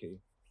 oh, okay,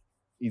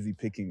 easy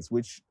pickings,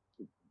 which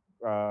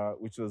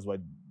was what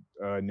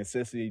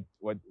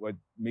what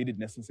made it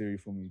necessary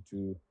for me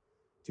to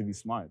be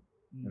smart.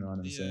 You know what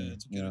I'm saying? Yeah,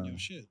 to get on your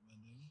shit, man.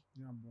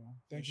 Yeah, bro.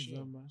 Thank you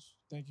very much.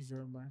 Thank you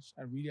very much.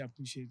 I really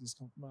appreciate this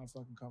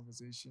motherfucking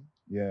conversation.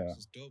 Yeah, This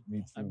is dope. me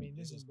bro. too. I mean,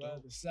 This listen, is bro,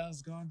 dope. the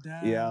sun's gone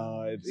down.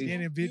 Yeah, it's it-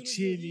 getting a bit Beautiful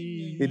chilly.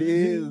 evening, it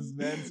man. is,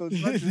 man. So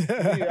it's not just me.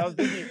 I was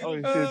thinking, oh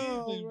shit.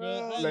 Evening, bro.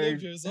 I like-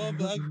 live here, so I'm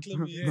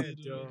claiming Yeah, it.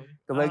 dog.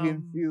 Cause I can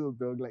Um, feel,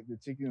 dog, like the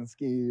chicken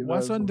skin. You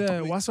What's know, on so- the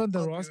I'll be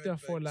roster right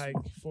for back,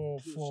 like for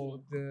Sure.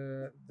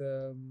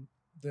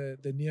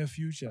 the near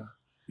future?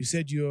 You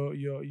said you're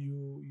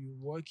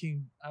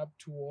working up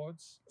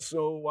towards.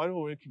 So what we're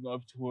working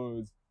up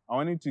towards, I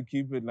wanted to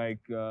keep it like,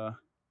 you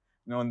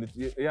know,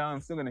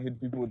 I'm still gonna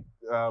hit people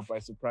by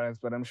surprise,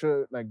 but I'm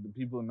sure like the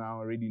people now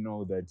already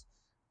know that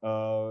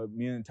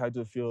me and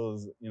Taito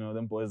feels, you know,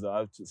 them boys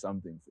are up to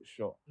something for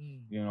sure.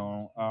 You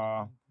know,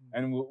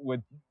 and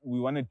we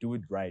want to do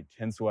it right.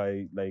 Hence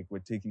why, like, we're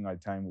taking our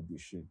time with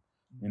this shit.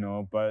 You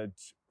know, but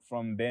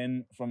from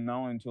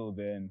now until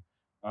then,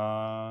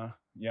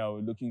 yeah, we're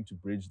looking to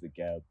bridge the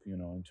gap, you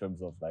know, in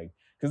terms of like,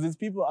 because there's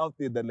people out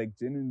there that like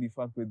genuinely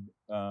fuck with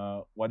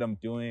what I'm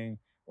doing,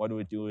 what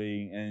we're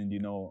doing, and, you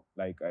know,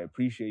 like, I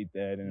appreciate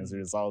that, and as a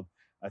result,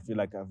 I feel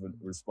like I have a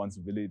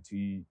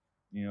responsibility,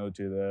 you know,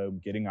 to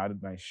them, getting out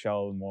of my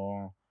shell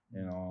more,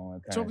 you know,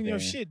 kind of Talking your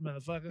thing. shit,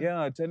 motherfucker.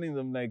 Yeah, telling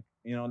them, like,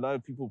 you know, a lot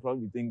of people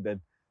probably think that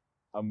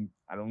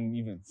I don't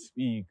even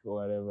speak or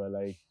whatever.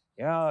 Like,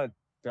 yeah,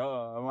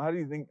 duh. How do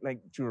you think, like,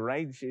 to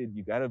write shit,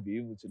 you gotta be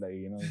able to, like,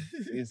 you know,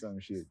 say some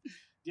shit.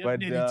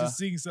 Definitely But, to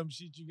sing some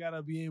shit, you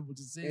gotta be able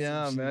to say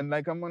Yeah, some shit. man.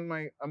 Like, I'm on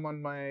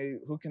my.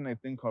 Who can I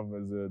think of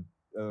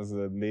as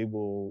a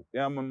label?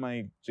 Yeah, I'm on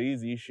my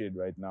Jay-Z shit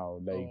right now.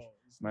 Like, Oh,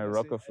 he's my gonna say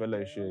Rockefeller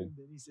Adele, shit.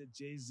 Then he said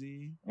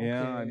Jay-Z.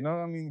 Yeah, Okay. no,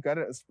 I mean,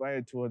 gotta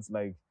aspire towards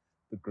like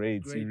the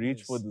greats. You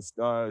reach for Greatness. the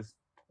stars,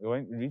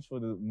 when you reach for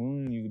the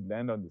moon, you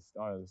land on the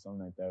stars or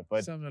something like that.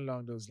 But something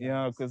along those lines.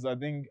 yeah, because I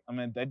think I'm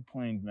at that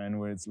point, man,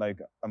 where it's like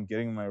I'm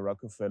getting my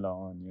Rockefeller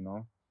on, you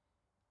know.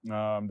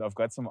 I've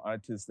got some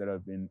artists that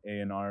have been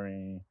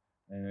A&Ring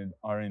and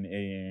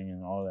R&Aing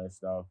and all that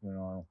stuff, you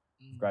know.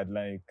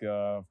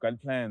 I've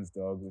got plans,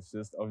 dog. It's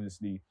just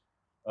obviously,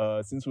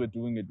 since we're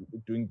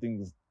doing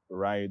things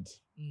right,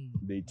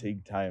 they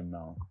take time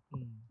now,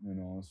 you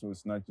know. So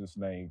it's not just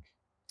like.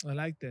 I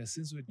like that.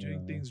 Since we're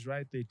doing things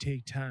right, they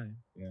take time.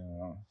 Yeah.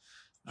 All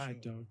right,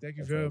 dog. Thank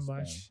you That's very what's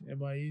much.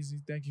 Am I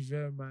easy? Thank you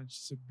very much.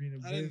 It's been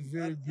a very,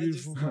 very I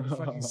beautiful just-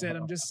 motherfucking set.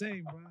 I'm just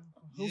saying, bro.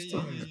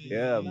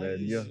 Yeah, man.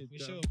 Yeah.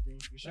 For sure, bro.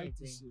 For sure, Like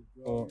bro. this shit,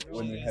 bro. Oh,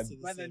 when we had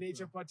Mother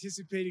Nature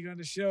participating on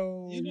the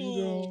show. You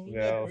know,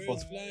 Yeah,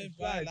 birds flying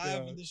by Right,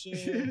 live yeah. on the show,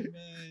 man.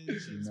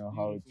 You know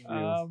how it beautiful.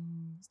 feels.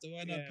 It's the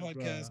Why Not yeah,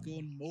 podcast bro.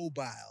 going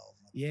mobile.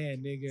 Yeah,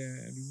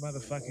 nigga. And we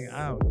motherfucking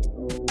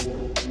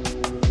out.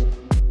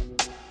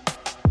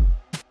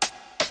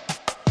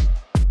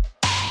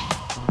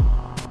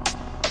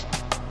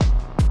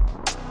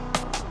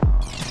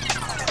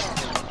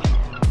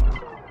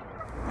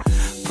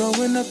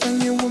 Growing up, I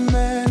knew a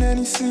man and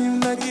he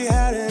seemed like he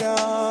had it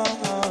all.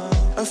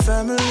 A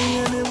family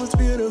and it was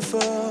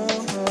beautiful.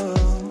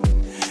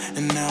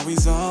 And now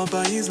he's all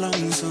by his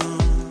lonesome.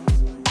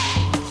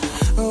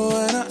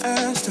 When I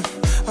asked him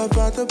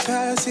about the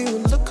past, he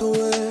would look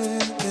away.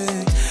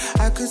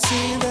 I could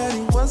see that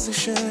he was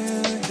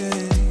ashamed.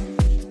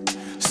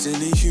 Still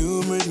he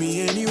humored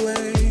me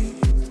anyway.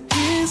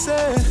 He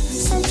said,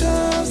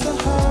 sometimes the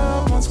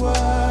heart wants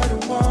what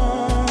it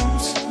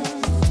wants,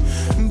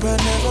 but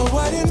never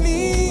what it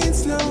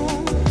needs, no,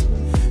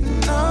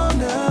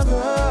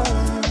 never.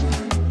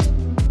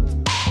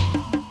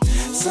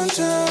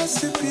 Sometimes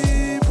the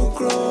people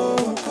grow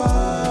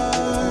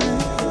apart,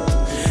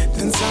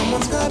 then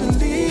someone's gotta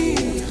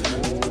leave.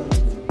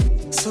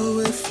 So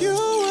if you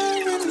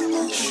were in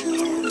my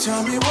shoes,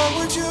 tell me what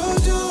would you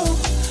do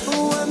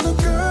when the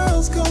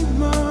girls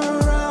come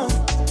around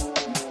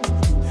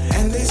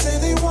and they say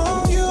they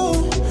want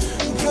you,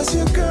 plus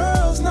your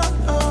girl's not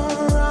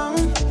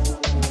around.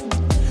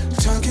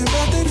 Talking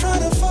about they try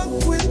to fuck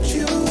with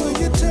you,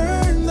 you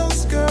turn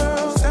those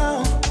girls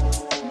down.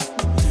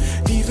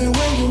 Even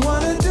when you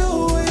wanna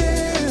do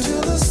it,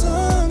 till the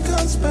sun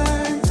comes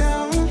back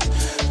down,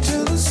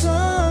 till the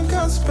sun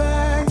comes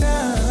back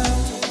down.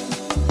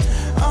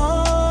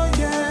 Oh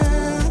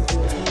yeah.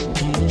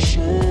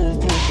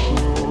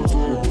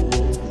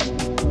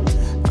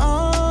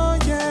 Oh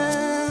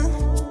yeah.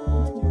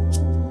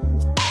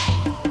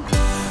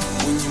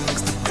 When you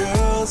mix the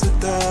girls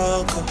with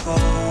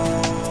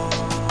alcohol,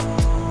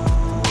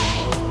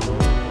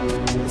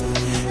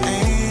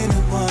 ain't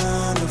it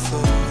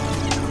wonderful?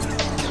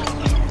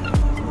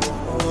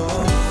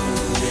 Oh,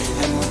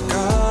 and we're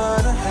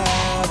gonna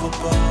have a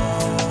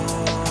ball.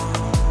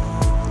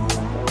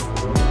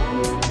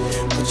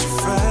 But your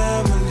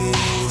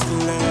family's the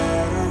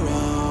letter O.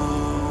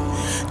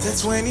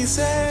 That's when he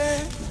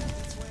said.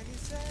 That's when he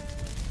said.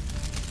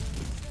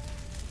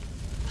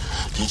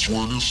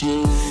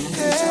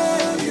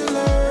 Have you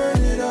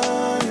learned it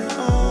on your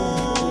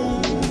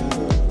own?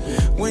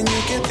 When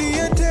you get the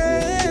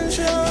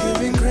attention you've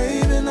been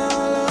craving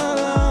all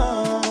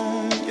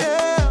along,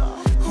 yeah.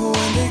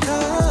 When they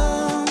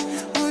come,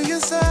 will you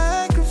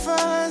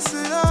sacrifice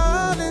it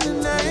all in the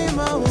name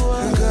of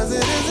what? Because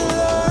it isn't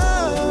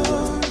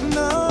love,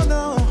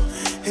 no.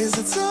 Is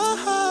it so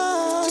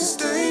hard to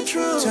stay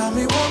true? Tell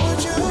me what